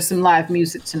aisle, there's some live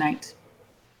music tonight.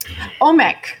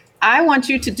 Omek, I want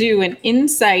you to do an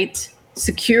insight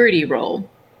security roll.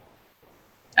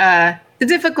 The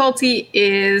difficulty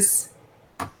is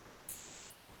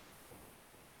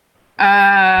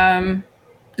the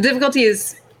difficulty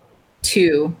is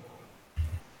 2.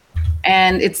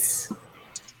 And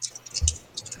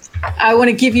I want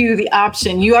to give you the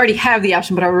option. You already have the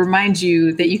option, but I'll remind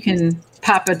you that you can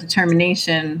pop a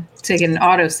determination to get an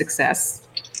auto success.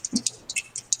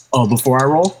 Oh, before I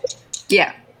roll?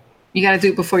 Yeah. You got to do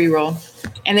it before you roll.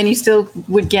 And then you still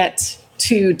would get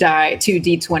 2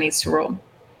 d20s to roll.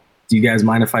 Do you guys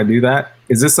mind if I do that?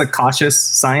 Is this a cautious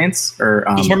science or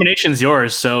Determination's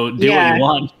yours, so do what you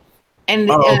want.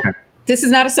 And okay. This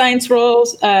is not a science roll.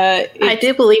 I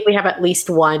do believe we have at least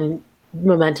one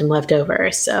momentum left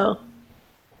over, so.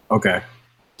 Okay.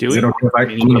 Do Is we? it okay if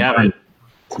I'm gonna burn?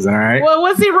 Is that all right? What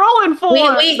was he rolling for?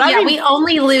 We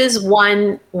only lose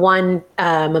one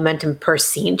momentum per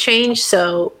scene change,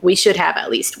 so we should have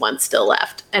at least one still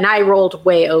left. And I rolled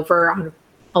way over on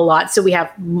a lot, so we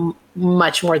have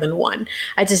much more than one.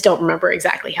 I just don't remember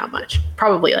exactly how much.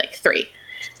 Probably like 3.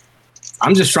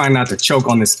 I'm just trying not to choke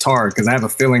on this targ because I have a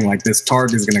feeling like this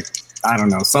targ is gonna, I don't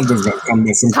know, something's gonna come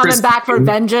missing. Coming back for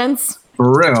vengeance.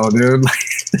 For real, dude.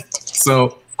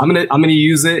 So I'm gonna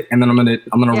use it, and then I'm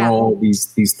gonna roll these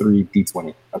 3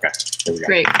 d20. Okay, there we go.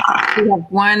 Great. We have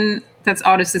 1 that's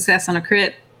auto success on a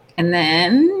crit, and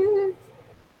then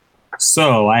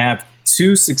So I have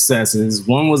 2 successes.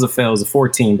 1 was a fail, it was a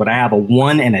 14, but I have a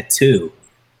 1 and a 2.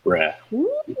 Bruh.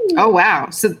 Oh wow!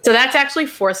 So that's actually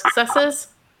 4 successes.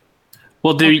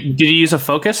 Well, did you use a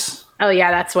focus? Oh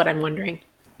yeah, that's what I'm wondering.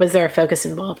 Was there a focus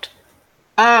involved?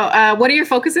 what are your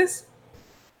focuses?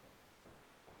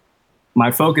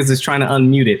 My focus is trying to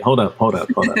unmute it. Hold up.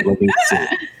 Let me see.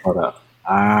 Hold up.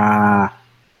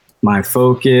 My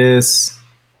focus,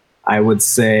 I would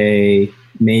say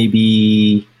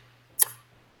maybe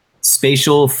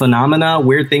spatial phenomena,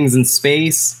 weird things in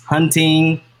space,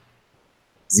 hunting,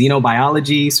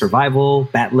 xenobiology, survival,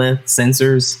 batleth,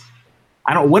 sensors.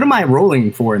 What am I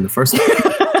rolling for in the first place?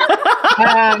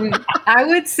 I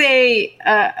would say,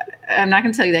 I'm not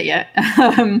going to tell you that yet.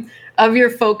 Of your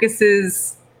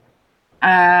focuses,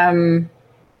 I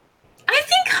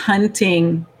think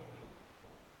hunting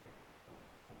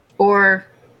or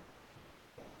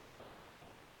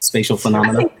Spatial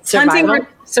phenomena.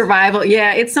 Survival.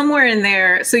 Yeah, it's somewhere in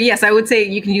there. So yes, I would say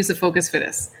you can use a focus for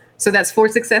this. So that's 4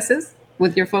 successes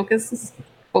with your focus.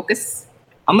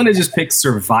 I'm going to just pick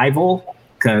survival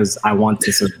because I want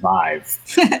to survive.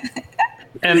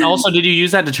 And also, did you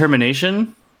use that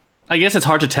determination? I guess it's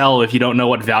hard to tell if you don't know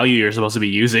what value you're supposed to be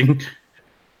using.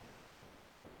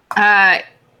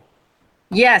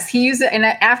 Yes, he used it. And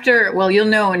after, well, you'll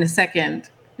know in a second,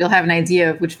 you'll have an idea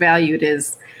of which value it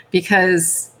is.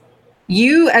 Because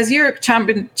you, as you're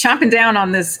chomping down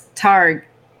on this targ,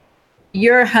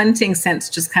 your hunting sense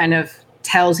just kind of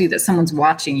tells you that someone's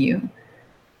watching you.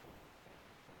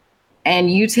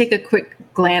 And you take a quick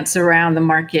glance around the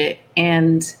market,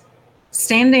 and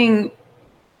standing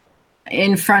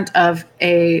in front of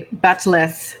a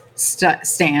Bat'leth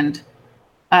stand,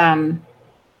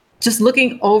 just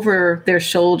looking over their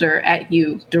shoulder at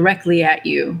you, directly at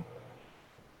you,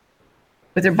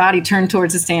 with their body turned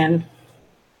towards the stand,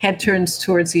 head turns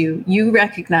towards you, you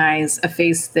recognize a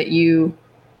face that you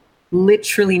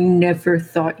literally never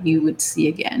thought you would see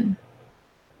again.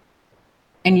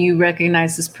 And you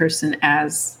recognize this person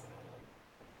as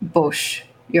Bosch,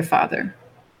 your father.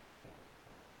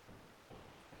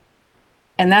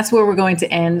 And that's where we're going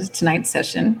to end tonight's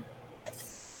session.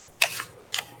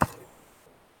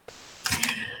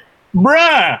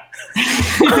 Bruh!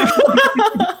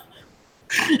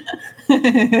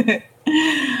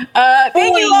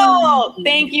 Thank you all.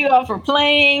 Thank you all for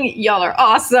playing. Y'all are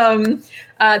awesome.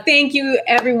 Thank you,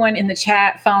 everyone in the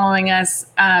chat following us.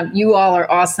 You all are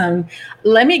awesome.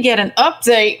 Let me get an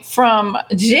update from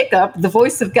Jacob, the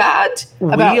voice of God.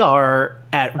 We are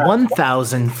at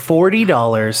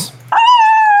 $1,040.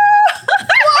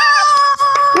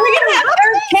 We're going to have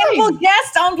our Campbell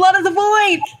guest on Blood of the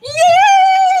Void.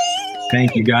 Yay!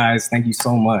 Thank you, guys. Thank you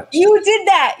so much. You did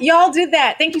that. Y'all did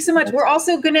that. Thank you so much. We're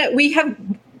also we have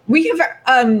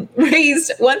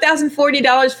raised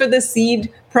 $1,040 for the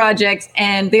Seed Project,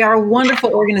 and they are a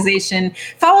wonderful organization.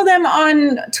 Follow them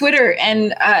on Twitter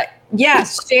and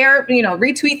share,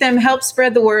 retweet them, help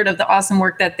spread the word of the awesome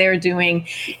work that they're doing.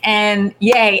 And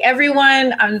yay,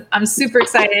 everyone, I'm super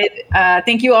excited.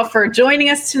 Thank you all for joining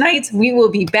us tonight. We will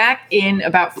be back in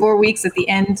about 4 weeks at the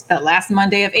last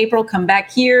Monday of April. Come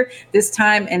back here this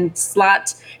time and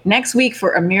slot next week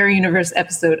for a Mirror Universe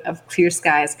episode of Clear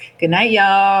Skies. Good night,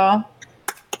 y'all.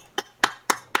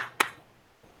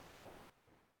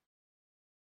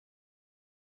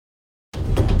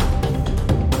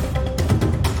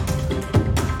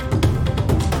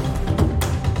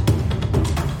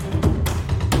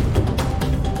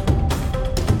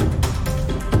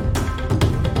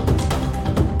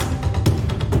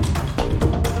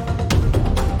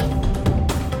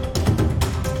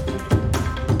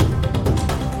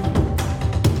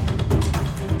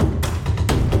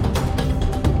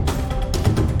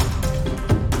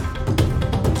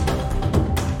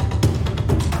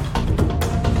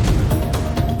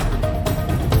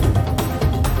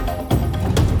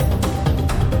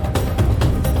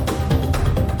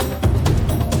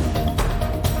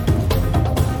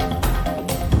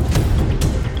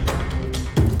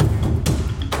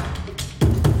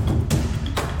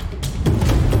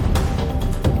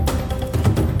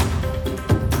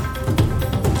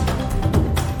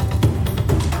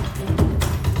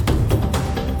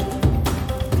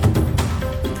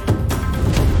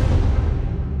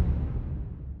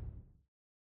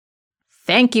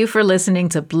 Thank you for listening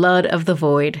to Blood of the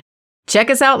Void. Check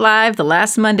us out live the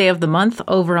last Monday of the month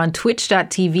over on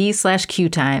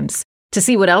twitch.tv/QTimes. To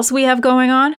see what else we have going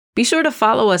on, be sure to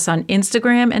follow us on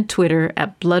Instagram and Twitter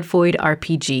at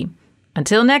BloodVoidRPG.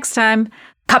 Until next time,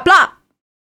 Kapla!